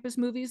different Krampus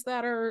movies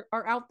that are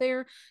out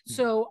there.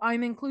 So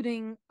I'm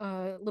including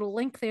a little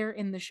link there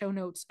in the show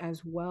notes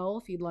as well,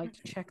 if you'd like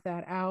to check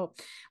that out.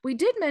 We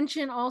did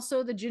mention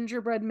also the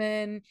Gingerbread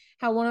Men,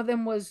 how one of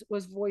them was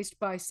voiced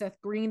by Seth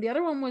Green. The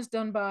other one was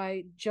done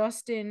by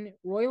Justin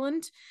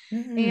Roiland.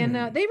 And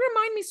Mm. they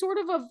remind me sort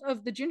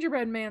of the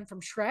Gingerbread Man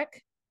from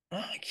Shrek.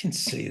 I can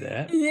see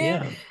that.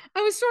 Yeah, Yeah.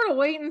 I was sort of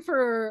waiting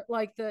for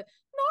like the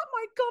not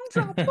my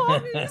gumdrop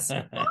buttons.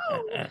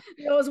 Oh,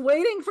 I was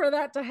waiting for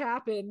that to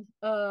happen.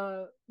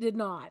 Did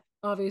not,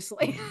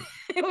 obviously.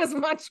 It was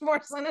much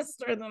more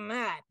sinister than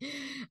that.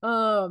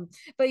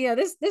 But yeah,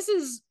 this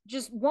is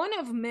just one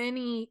of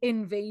many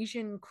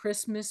invasion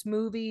Christmas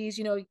movies.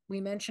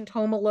 We mentioned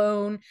Home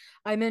Alone.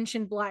 I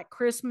mentioned Black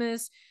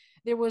Christmas.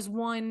 There was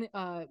one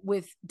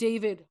with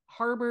David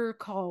Harbour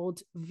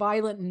called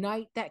Violent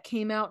Night that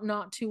came out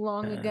not too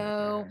long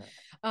ago.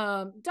 Die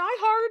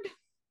Hard,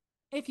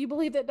 if you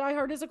believe that Die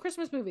Hard is a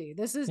Christmas movie.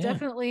 This is Yeah.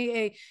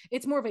 definitely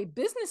it's more of a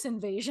business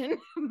invasion,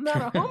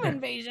 not a home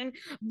invasion,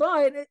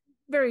 but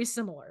very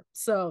similar.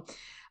 So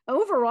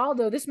overall,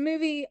 though, this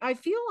movie, I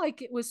feel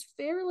like it was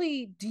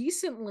fairly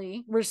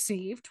decently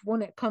received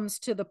when it comes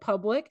to the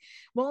public.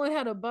 While it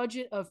had a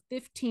budget of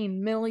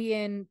 15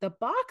 million, the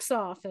box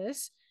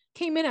office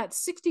came in at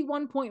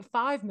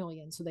 61.5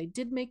 million. So they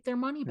did make their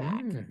money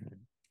back, Mm.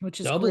 which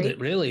is Doubled it great.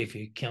 really if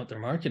you count their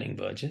marketing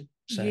budget.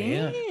 So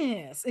yeah.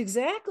 Yes,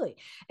 exactly.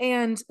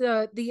 And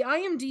the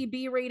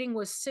IMDb rating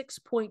was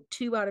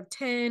 6.2 out of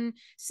 10,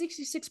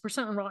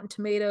 66% on Rotten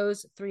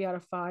Tomatoes, 3 out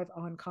of 5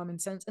 on Common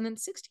Sense, and then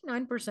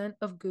 69%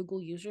 of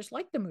Google users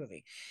liked the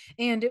movie.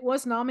 And it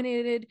was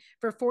nominated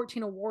for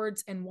 14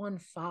 awards and won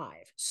 5.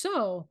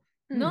 So,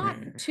 not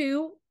Hmm.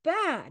 too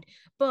bad.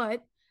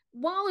 But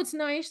while it's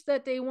nice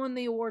that they won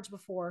the awards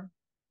before,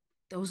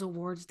 those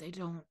awards, they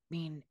don't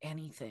mean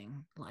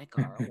anything like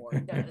our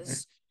award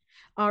does.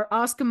 Our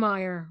Oscar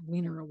Mayer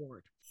Wiener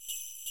Award.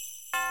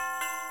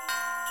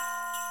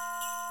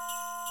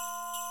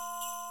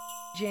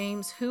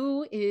 James,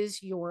 who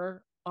is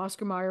your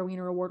Oscar Mayer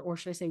Wiener Award, or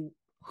should I say,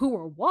 who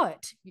or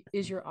what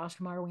is your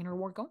Oscar Mayer Wiener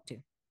Award going to?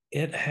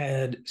 It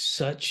had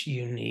such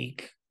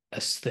unique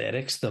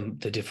aesthetics, the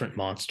different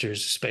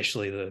monsters,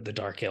 especially the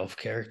dark elf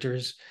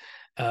characters,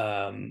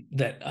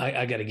 that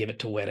I got to give it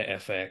to Weta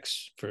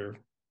FX for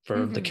the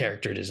Mm-hmm.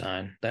 character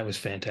design. That was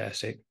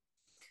fantastic.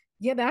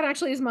 Yeah, that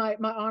actually is my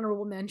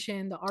honorable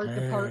mention. The art Uh,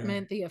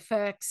 department, the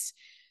effects,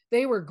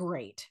 they were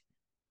great.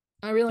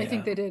 I really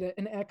think yeah. they did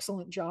an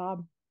excellent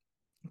job.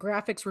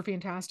 Graphics were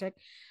fantastic.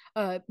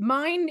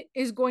 Mine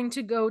is going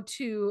to go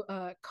to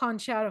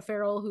Conchata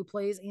Farrell, who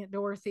plays Aunt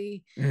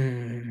Dorothy.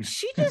 Mm.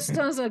 She just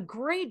does a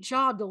great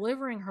job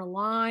delivering her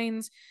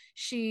lines.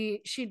 She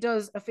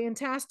does a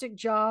fantastic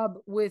job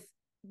with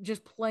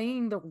just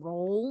playing the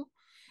role.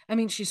 I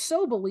mean, she's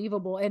so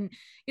believable. And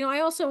I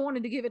also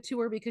wanted to give it to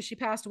her because she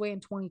passed away in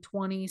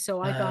 2020.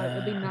 So I thought it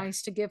would be uh,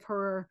 nice to give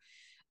her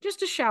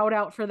just a shout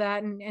out for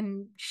that.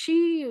 And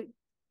she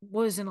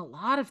was in a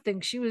lot of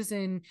things. She was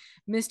in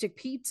Mystic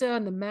Pizza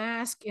and The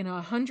Mask and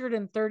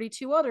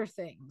 132 other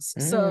things.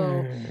 So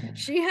mm.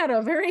 she had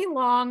a very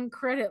long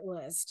credit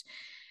list.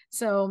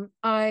 So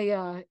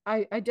I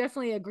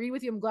definitely agree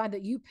with you. I'm glad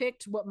that you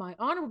picked what my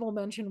honorable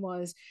mention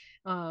was,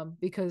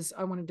 because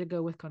I wanted to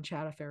go with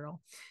Conchata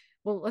Farrell.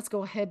 Well, let's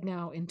go ahead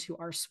now into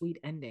our sweet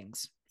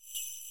endings.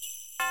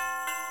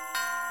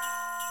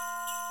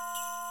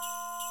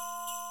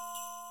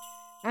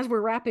 As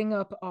we're wrapping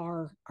up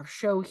our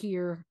show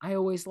here, I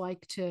always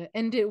like to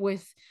end it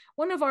with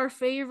one of our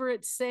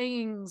favorite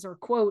sayings or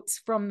quotes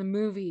from the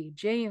movie.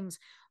 James,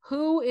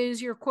 who is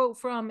your quote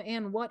from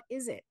and what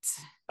is it?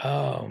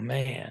 Oh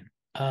man.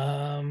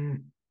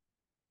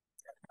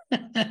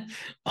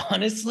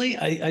 Honestly,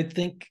 I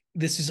think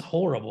this is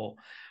horrible,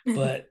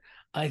 but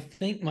I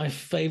think my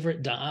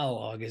favorite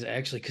dialogue is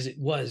actually because it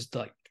was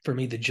like for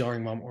me the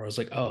jarring moment where I was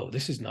like, oh,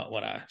 this is not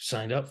what I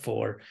signed up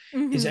for, is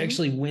Mm-hmm.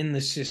 actually when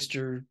the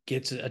sister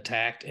gets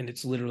attacked and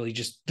it's literally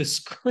just the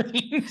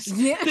screams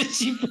Yeah. that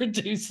she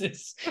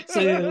produces.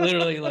 So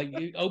literally like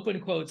you open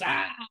quotes,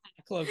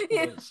 close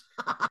Yeah. quotes.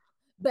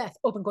 Beth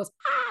open quotes.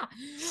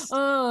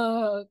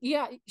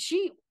 Yeah,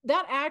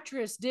 that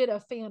actress did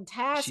a She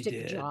fantastic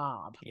did.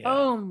 job. Yeah.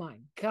 Oh my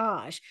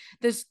gosh.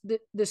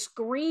 The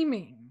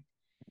screaming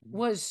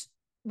was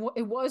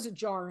it was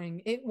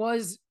jarring. It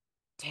was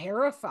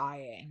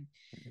terrifying.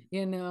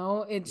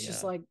 It's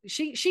just Yeah. like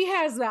she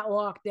has that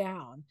locked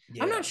down.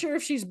 I'm not Yeah. sure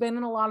if she's been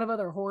in a lot of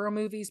other horror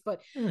movies,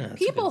 but Yeah, that's a good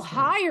people point.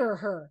 There you hire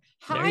her.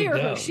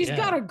 go. She's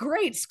got Yeah. a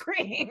great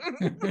scream.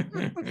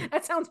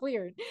 That sounds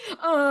weird.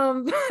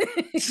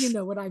 You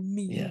know what I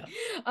mean.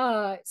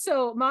 Yeah.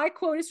 So my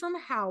quote is from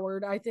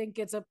Howard. I think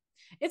it's a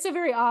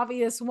very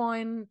obvious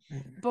one,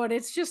 but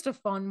it's just a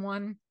fun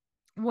one.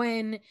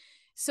 When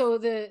so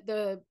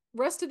the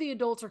rest of the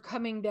adults are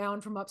coming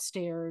down from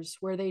upstairs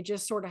where they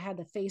just sort of had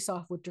the face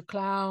off with the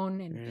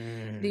clown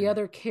and the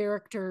other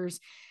characters.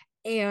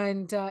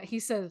 And he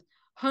says,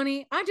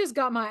 honey, I just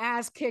got my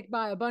ass kicked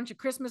by a bunch of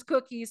Christmas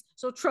cookies.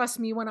 So trust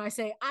me when I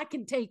say I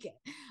can take it.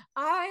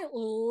 I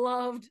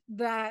loved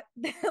that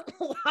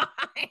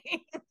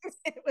line.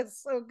 It was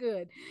so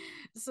good.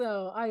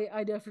 So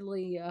I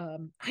definitely,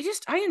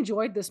 I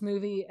enjoyed this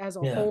movie as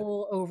a Yeah.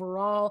 whole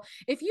overall.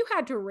 If you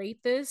had to rate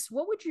this,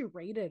 what would you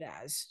rate it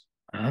as?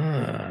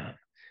 In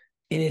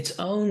its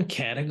own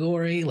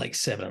category, like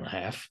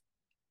 7.5.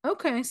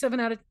 Okay,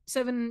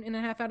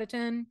 7.5 out of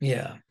 10.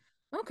 Yeah.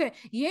 Okay,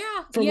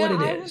 yeah, For what it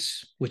I would.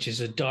 is, which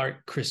is a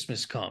dark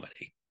Christmas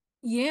comedy.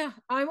 Yeah,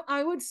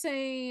 I would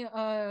say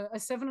a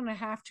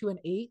 7.5 to an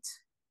 8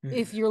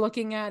 if Hmm. you're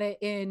looking at it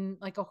in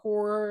like a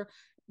horror,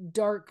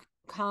 dark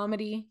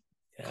comedy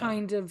Yeah.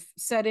 kind of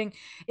setting.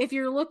 If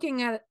you're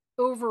looking at it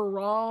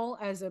overall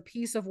as a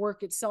piece of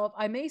work itself,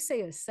 I may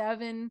say a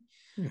 7,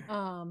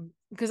 Hmm.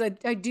 because I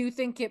do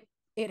think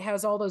it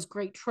has all those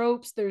great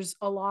tropes. There's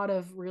a lot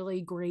of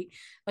really great,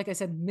 like I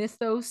said,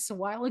 mythos a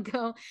while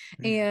ago,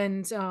 Hmm.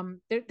 and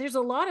there's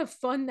a lot of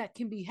fun that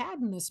can be had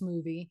in this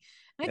movie.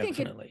 And I think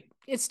Definitely.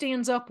 it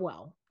stands up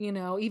well,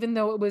 even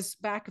though it was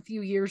back a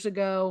few years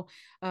ago,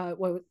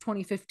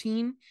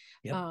 2015.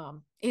 Yep.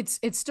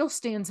 It still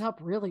stands up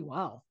really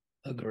well.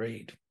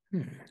 Agreed.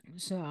 Hmm.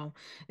 So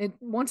it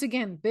once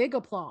again, big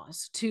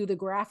applause to the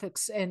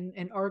graphics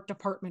and art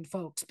department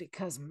folks,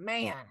 because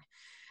man,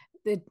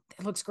 it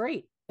looks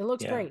great. It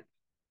looks Yeah. great.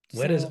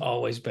 Wet is So,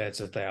 always bets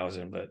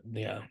 1,000, but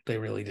yeah, they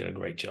really did a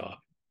great job.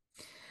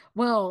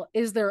 well,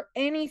 is there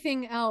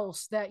anything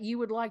else that you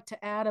would like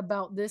to add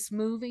about this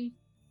movie?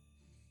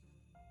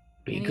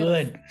 Be Any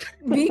other? good.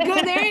 Be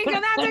good. There you go.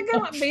 That's a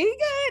good one. Be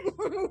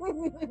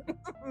good.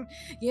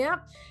 Yeah,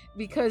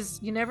 because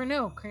you never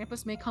know.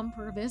 Krampus may come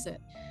for a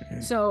visit.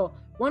 So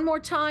one more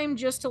time,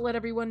 just to let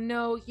everyone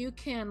know, you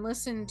can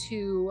listen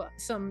to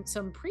some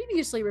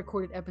previously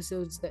recorded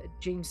episodes that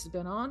James has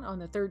been on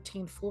the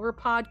 13th Floor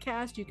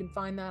podcast. You can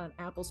find that on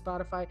Apple,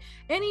 Spotify,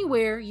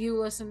 anywhere you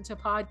listen to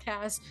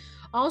podcasts.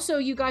 Also,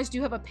 you guys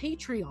do have a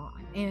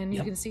Patreon, and you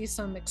Yep. can see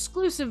some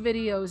exclusive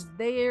videos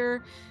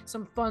there,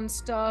 some fun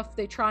stuff.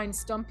 They try and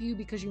stump you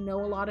because you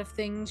know a lot of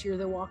things. You're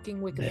the walking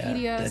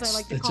Wikipedia, Yeah, as I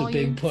like to that's a call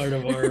you. big part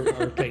of our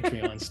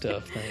Patreon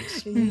stuff.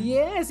 Thanks.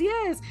 Yes.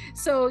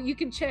 So you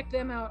can check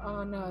them out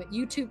on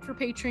YouTube for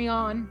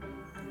Patreon.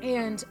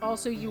 And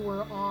also, you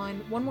were on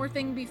One More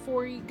Thing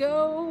Before You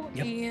Go,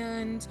 Yep.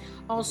 and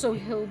also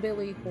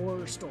Hillbilly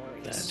Horror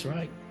Stories. That's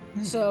right.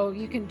 So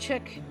you can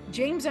check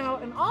James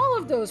out in all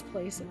of those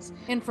places.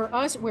 And for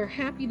us, we're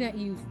happy that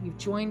you've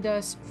joined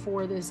us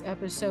for this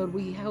episode.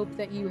 We hope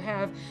that you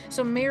have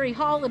some merry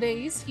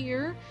holidays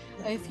here.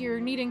 If you're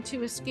needing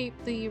to escape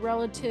the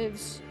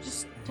relatives,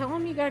 just tell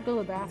them you gotta go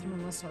to the bathroom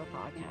and listen to our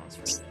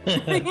podcast.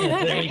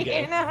 There you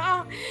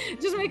go.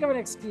 Just make up an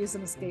excuse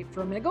and escape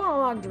for a minute. Go on a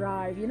long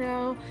drive,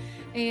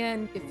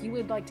 And if you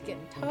would like to get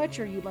in touch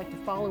or you'd like to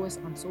follow us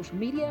on social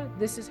media,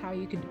 this is how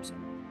you can do so.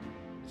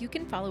 You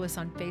can follow us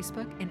on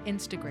Facebook and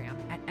Instagram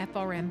at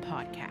FRM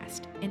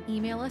Podcast and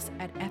email us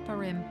at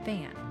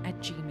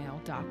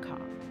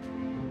frmfan@gmail.com.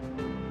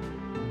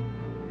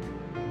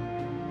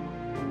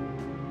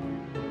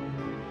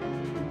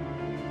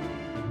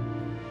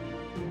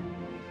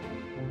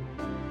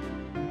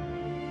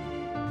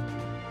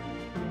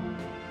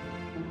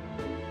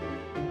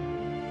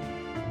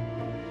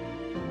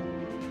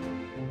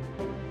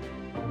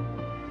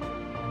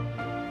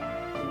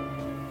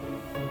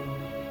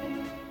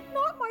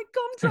 Not my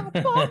gumdrop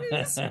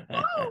bunnies.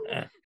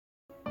 Oh.